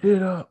 Open the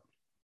shit up.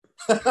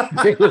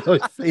 They would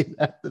always say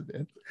that to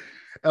dance.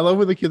 I love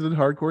when the kids in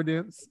hardcore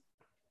dance.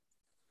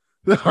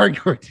 The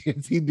hardcore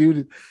dancing,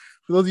 dude.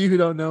 For those of you who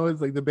don't know,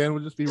 it's like the band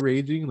would just be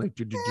raging, like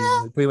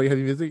play like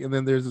heavy music, and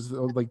then there's this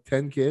like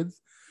 10 kids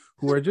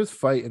who are just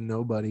fighting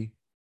nobody.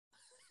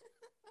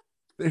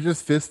 They're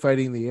just fist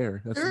fighting in the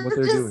air. That's what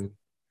they're doing.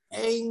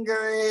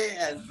 Angry.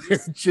 They're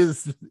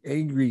just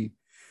angry.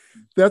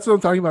 That's what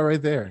I'm talking about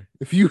right there.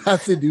 If you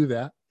have to do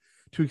that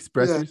to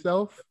express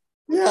yourself,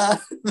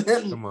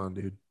 come on,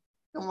 dude.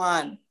 Come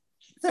on.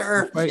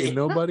 They're fighting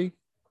nobody.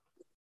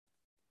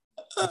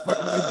 I'm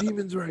fighting my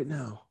demons right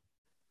now.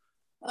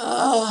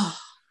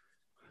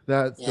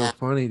 That's so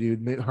funny,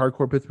 dude.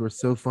 Hardcore pits were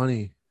so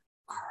funny.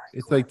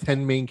 It's like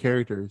 10 main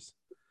characters.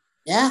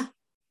 Yeah.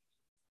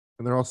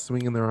 And they're all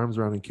swinging their arms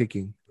around and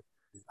kicking.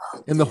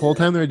 And the whole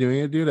time they're doing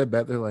it, dude, I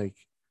bet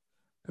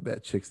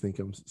chicks think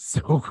I'm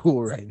so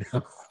cool right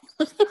now.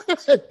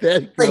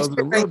 That girls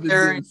are loving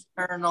their this.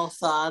 internal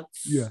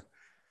thoughts. Yeah.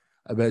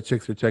 I bet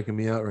chicks are checking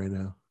me out right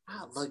now.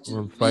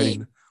 I'm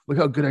fighting. Look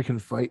how good I can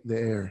fight in the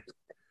air.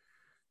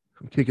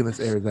 I'm kicking this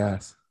air's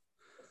ass.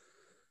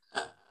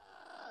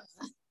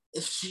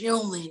 If she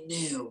only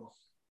knew.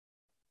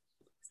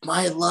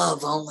 My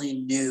love only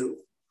knew.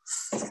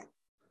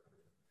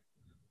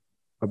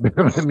 I'm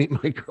gonna meet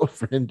my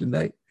girlfriend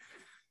tonight.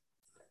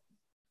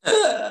 And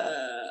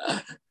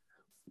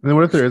then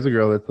what if there is a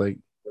girl that's like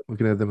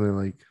looking at them and they're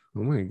like,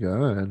 oh my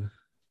god.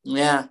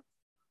 Yeah.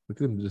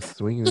 Look at him just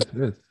swinging into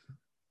this.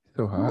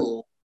 So hot.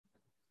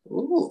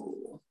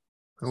 Ooh.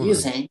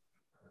 He's angry.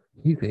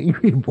 He's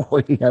angry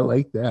boy. I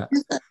like that.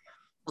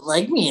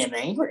 Like me an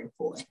angry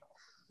boy.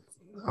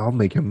 I'll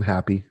make him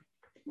happy.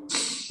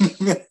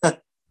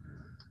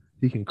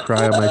 He can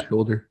cry on my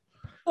shoulder.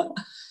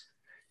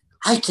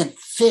 I can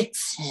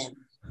fix him.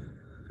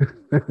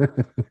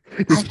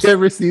 Did you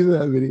ever see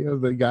that video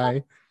of the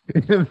guy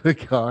in the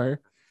car?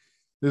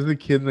 There's a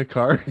kid in the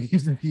car.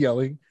 He's just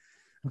yelling.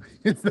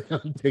 It's like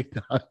on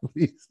TikTok.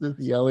 He's just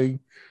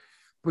yelling.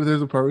 But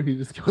there's a part where he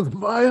just goes,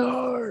 my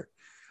heart.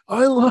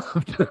 I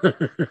loved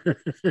her.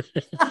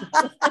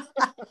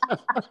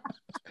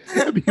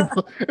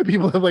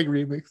 people have like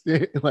remixed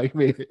it and like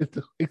made it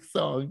into like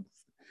songs.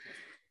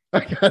 I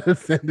gotta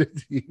send it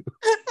to you.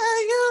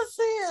 I gotta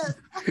see it.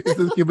 It's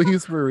this kid, but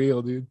he's for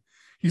real, dude.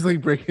 He's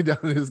like breaking down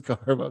in his car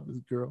about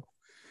this girl.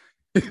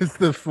 It's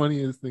the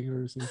funniest thing I've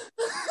ever seen.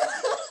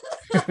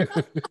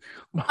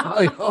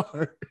 My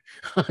heart.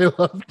 I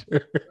loved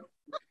her.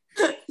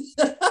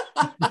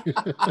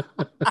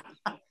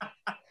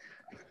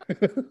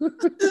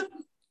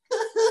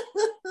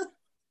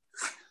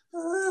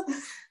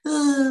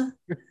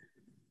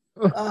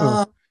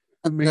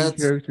 The main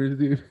characters,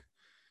 dude.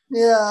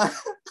 Yeah.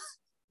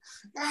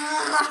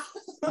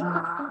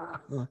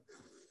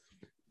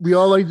 We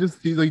all like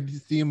just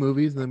see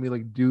movies, and then we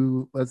like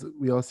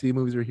we all see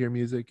movies or hear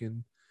music,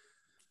 and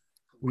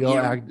we all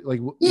act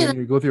like when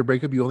you go through a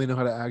breakup, you only know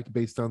how to act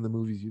based on the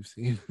movies you've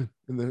seen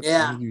and the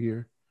songs you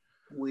hear.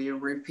 We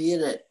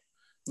repeat it.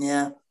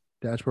 Yeah.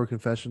 Dashboard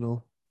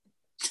Confessional.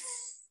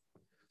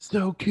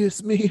 So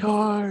kiss me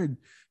hard,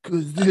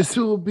 cause this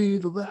will be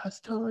the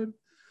last time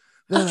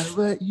that I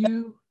let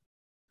you.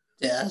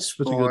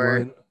 Dashboard. Such a good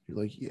line. You're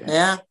like, yeah.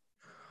 Yeah.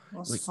 It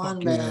was like, fun,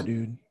 fuck man. Yeah,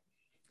 dude.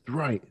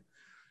 Right.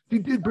 You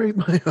did break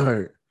my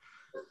heart.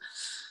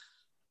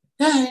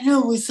 Yeah, I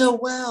know we so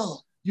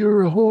well.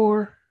 You're a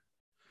whore.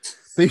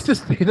 They used to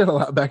say that a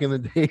lot back in the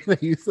day. They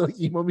used to like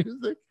emo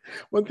music.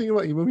 One thing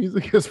about emo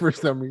music is for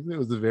some reason it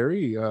was a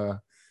very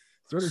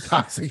sort of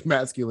toxic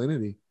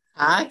masculinity.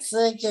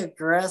 Toxic,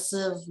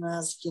 aggressive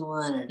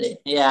masculinity.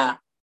 Yeah.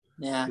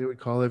 Yeah. They would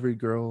call every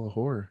girl a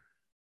whore.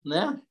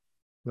 Yeah.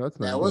 Well, that's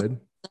not good.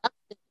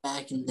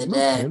 Back in the Emo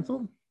day.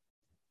 Canceled?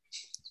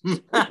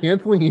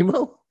 Canceling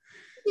emo?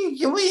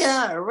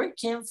 Are we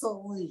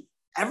canceling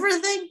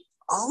everything?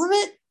 All of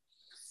it?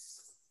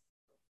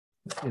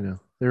 You know,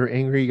 they were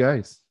angry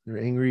guys. They were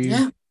angry.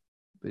 Yeah.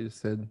 They just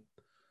said,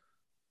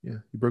 yeah,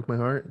 you broke my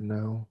heart, and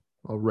now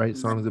I'll write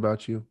songs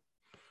about you.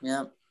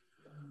 Yep.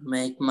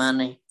 Make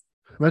money.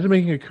 Imagine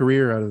making a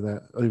career out of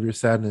that, out of your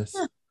sadness.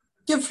 Yeah.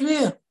 Good for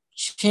you.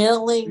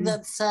 Channeling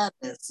that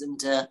sadness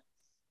into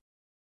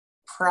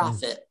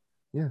profit.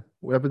 Yeah.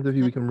 What happens if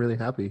you become really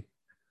happy?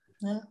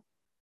 Yeah.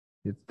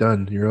 It's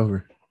done. You're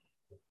over.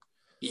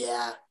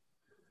 Yeah.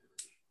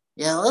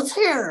 Yeah, let's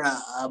hear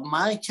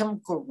My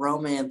Chemical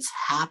Romance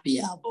Happy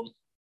album.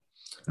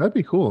 That'd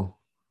be cool.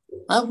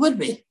 That would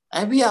be.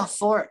 I'd be all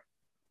for it.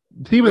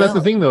 See, but that's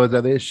the thing, though, is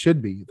that they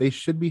should be. They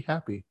should be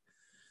happy.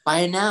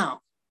 By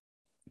now.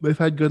 They've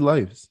had good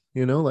lives.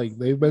 You know, like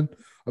they've been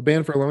a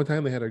band for a long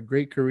time. They had a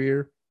great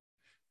career.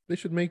 They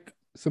should make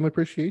some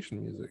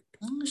appreciation music.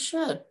 They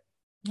should.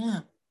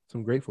 Yeah.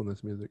 Some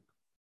gratefulness music.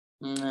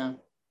 Yeah.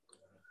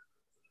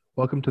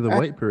 Welcome to the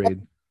White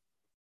Parade.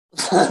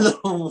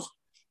 Welcome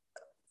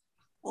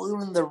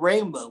to the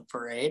Rainbow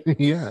Parade.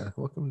 Yeah.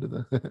 Welcome to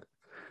the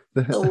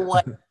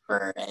White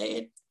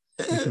Parade.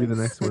 That could be the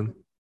next one.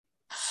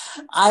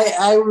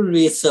 I would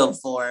be so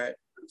for it.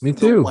 Me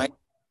too.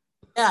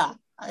 Yeah.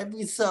 I'd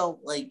be so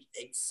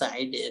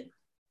excited.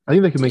 I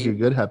think they could make a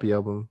good happy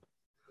album.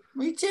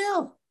 Me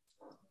too.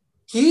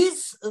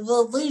 He's the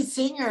lead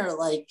singer,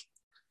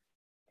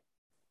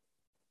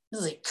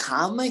 he's a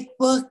comic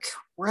book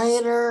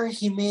writer.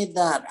 He made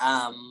that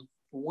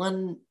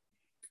one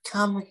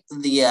comic,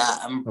 the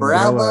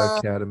Umbrella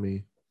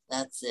Academy.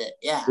 That's it.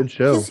 Yeah. Good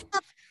show. He's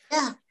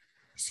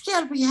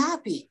got to be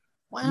happy.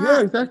 Why not?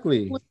 Yeah,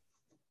 exactly.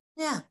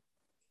 Yeah.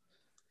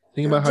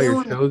 Think about how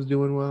your show's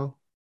doing well.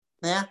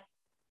 Yeah,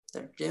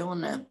 they're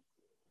doing it.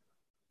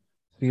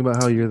 Think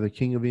about how you're the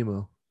king of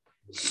emo.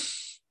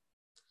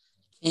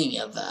 King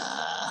of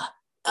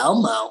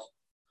Elmo.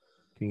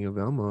 King of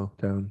Elmo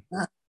Town.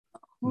 No.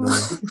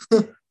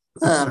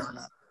 I don't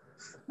know.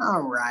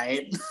 All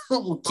right.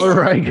 Okay. All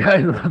right,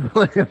 guys.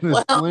 Let's land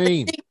this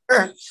plane.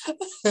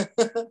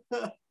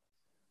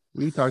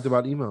 We talked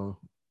about emo.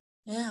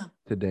 Yeah.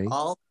 Today.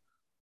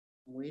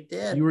 We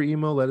did. If you were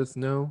emo, let us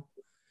know.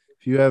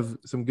 If you have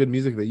some good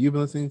music that you've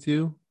been listening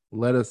to,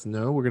 let us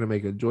know. We're going to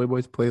make a Joy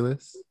Boys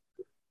playlist.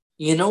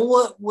 You know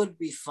what would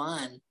be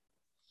fun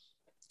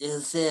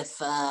is if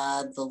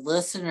the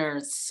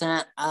listeners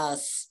sent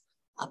us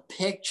a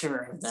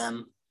picture of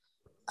them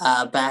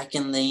back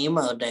in the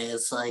emo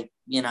days,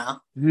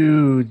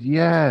 Dude,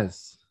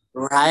 yes.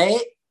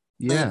 Right?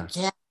 Yeah.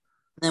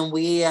 Then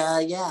we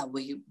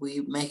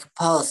make a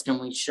post and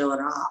we show it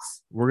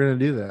off. We're going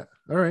to do that.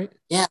 All right.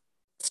 Yeah,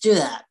 let's do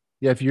that.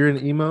 Yeah, if you're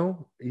in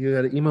emo, you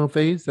got an emo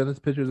phase, send us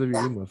pictures of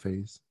your emo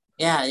phase.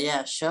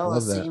 Yeah, show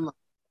us emo.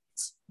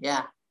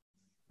 Yeah,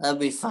 that'd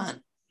be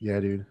fun. Yeah,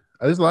 dude.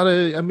 There's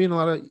you meet a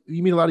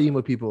lot of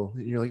emo people,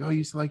 and you're like, oh, you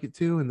used to like it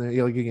too, and then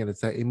again,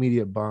 it's that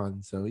immediate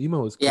bond. So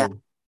emo is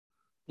cool.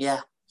 Yeah.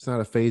 It's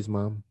not a phase,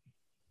 Mom.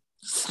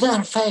 It's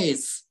not a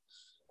phase.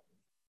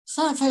 It's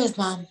not a phase,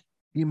 Mom.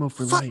 Emo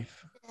for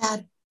life.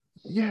 Dad.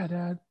 Yeah,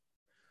 Dad.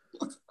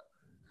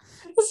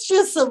 It's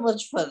just so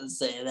much fun to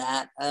say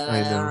that.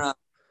 I don't know.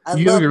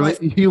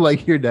 You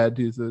like your dad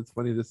too, so it's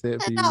funny to say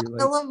it for you. I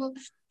love him.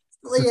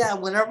 Yeah,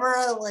 whenever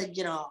I'll hit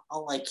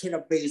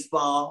a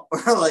baseball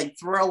or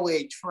throw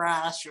away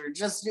trash or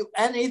just do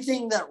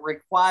anything that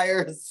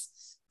requires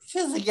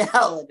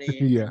physicality.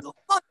 Yeah. Go,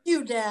 fuck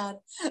you, Dad.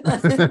 You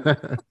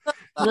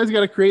guys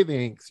got to create the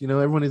inks.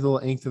 Everyone needs a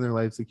little inks in their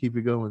lives to keep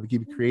it going, to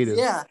keep it creative.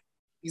 Yeah,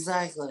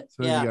 exactly.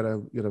 So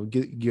you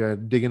gotta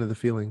dig into the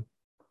feeling.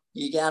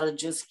 You gotta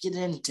just get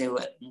into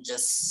it and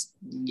just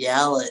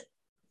yell it.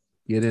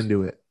 Get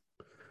into it.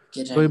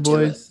 get Soy into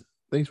boys, it.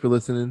 thanks for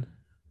listening.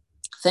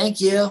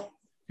 Thank you.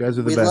 You guys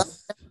are the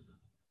best.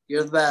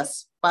 You're the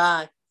best.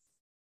 Bye.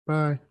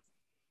 Bye.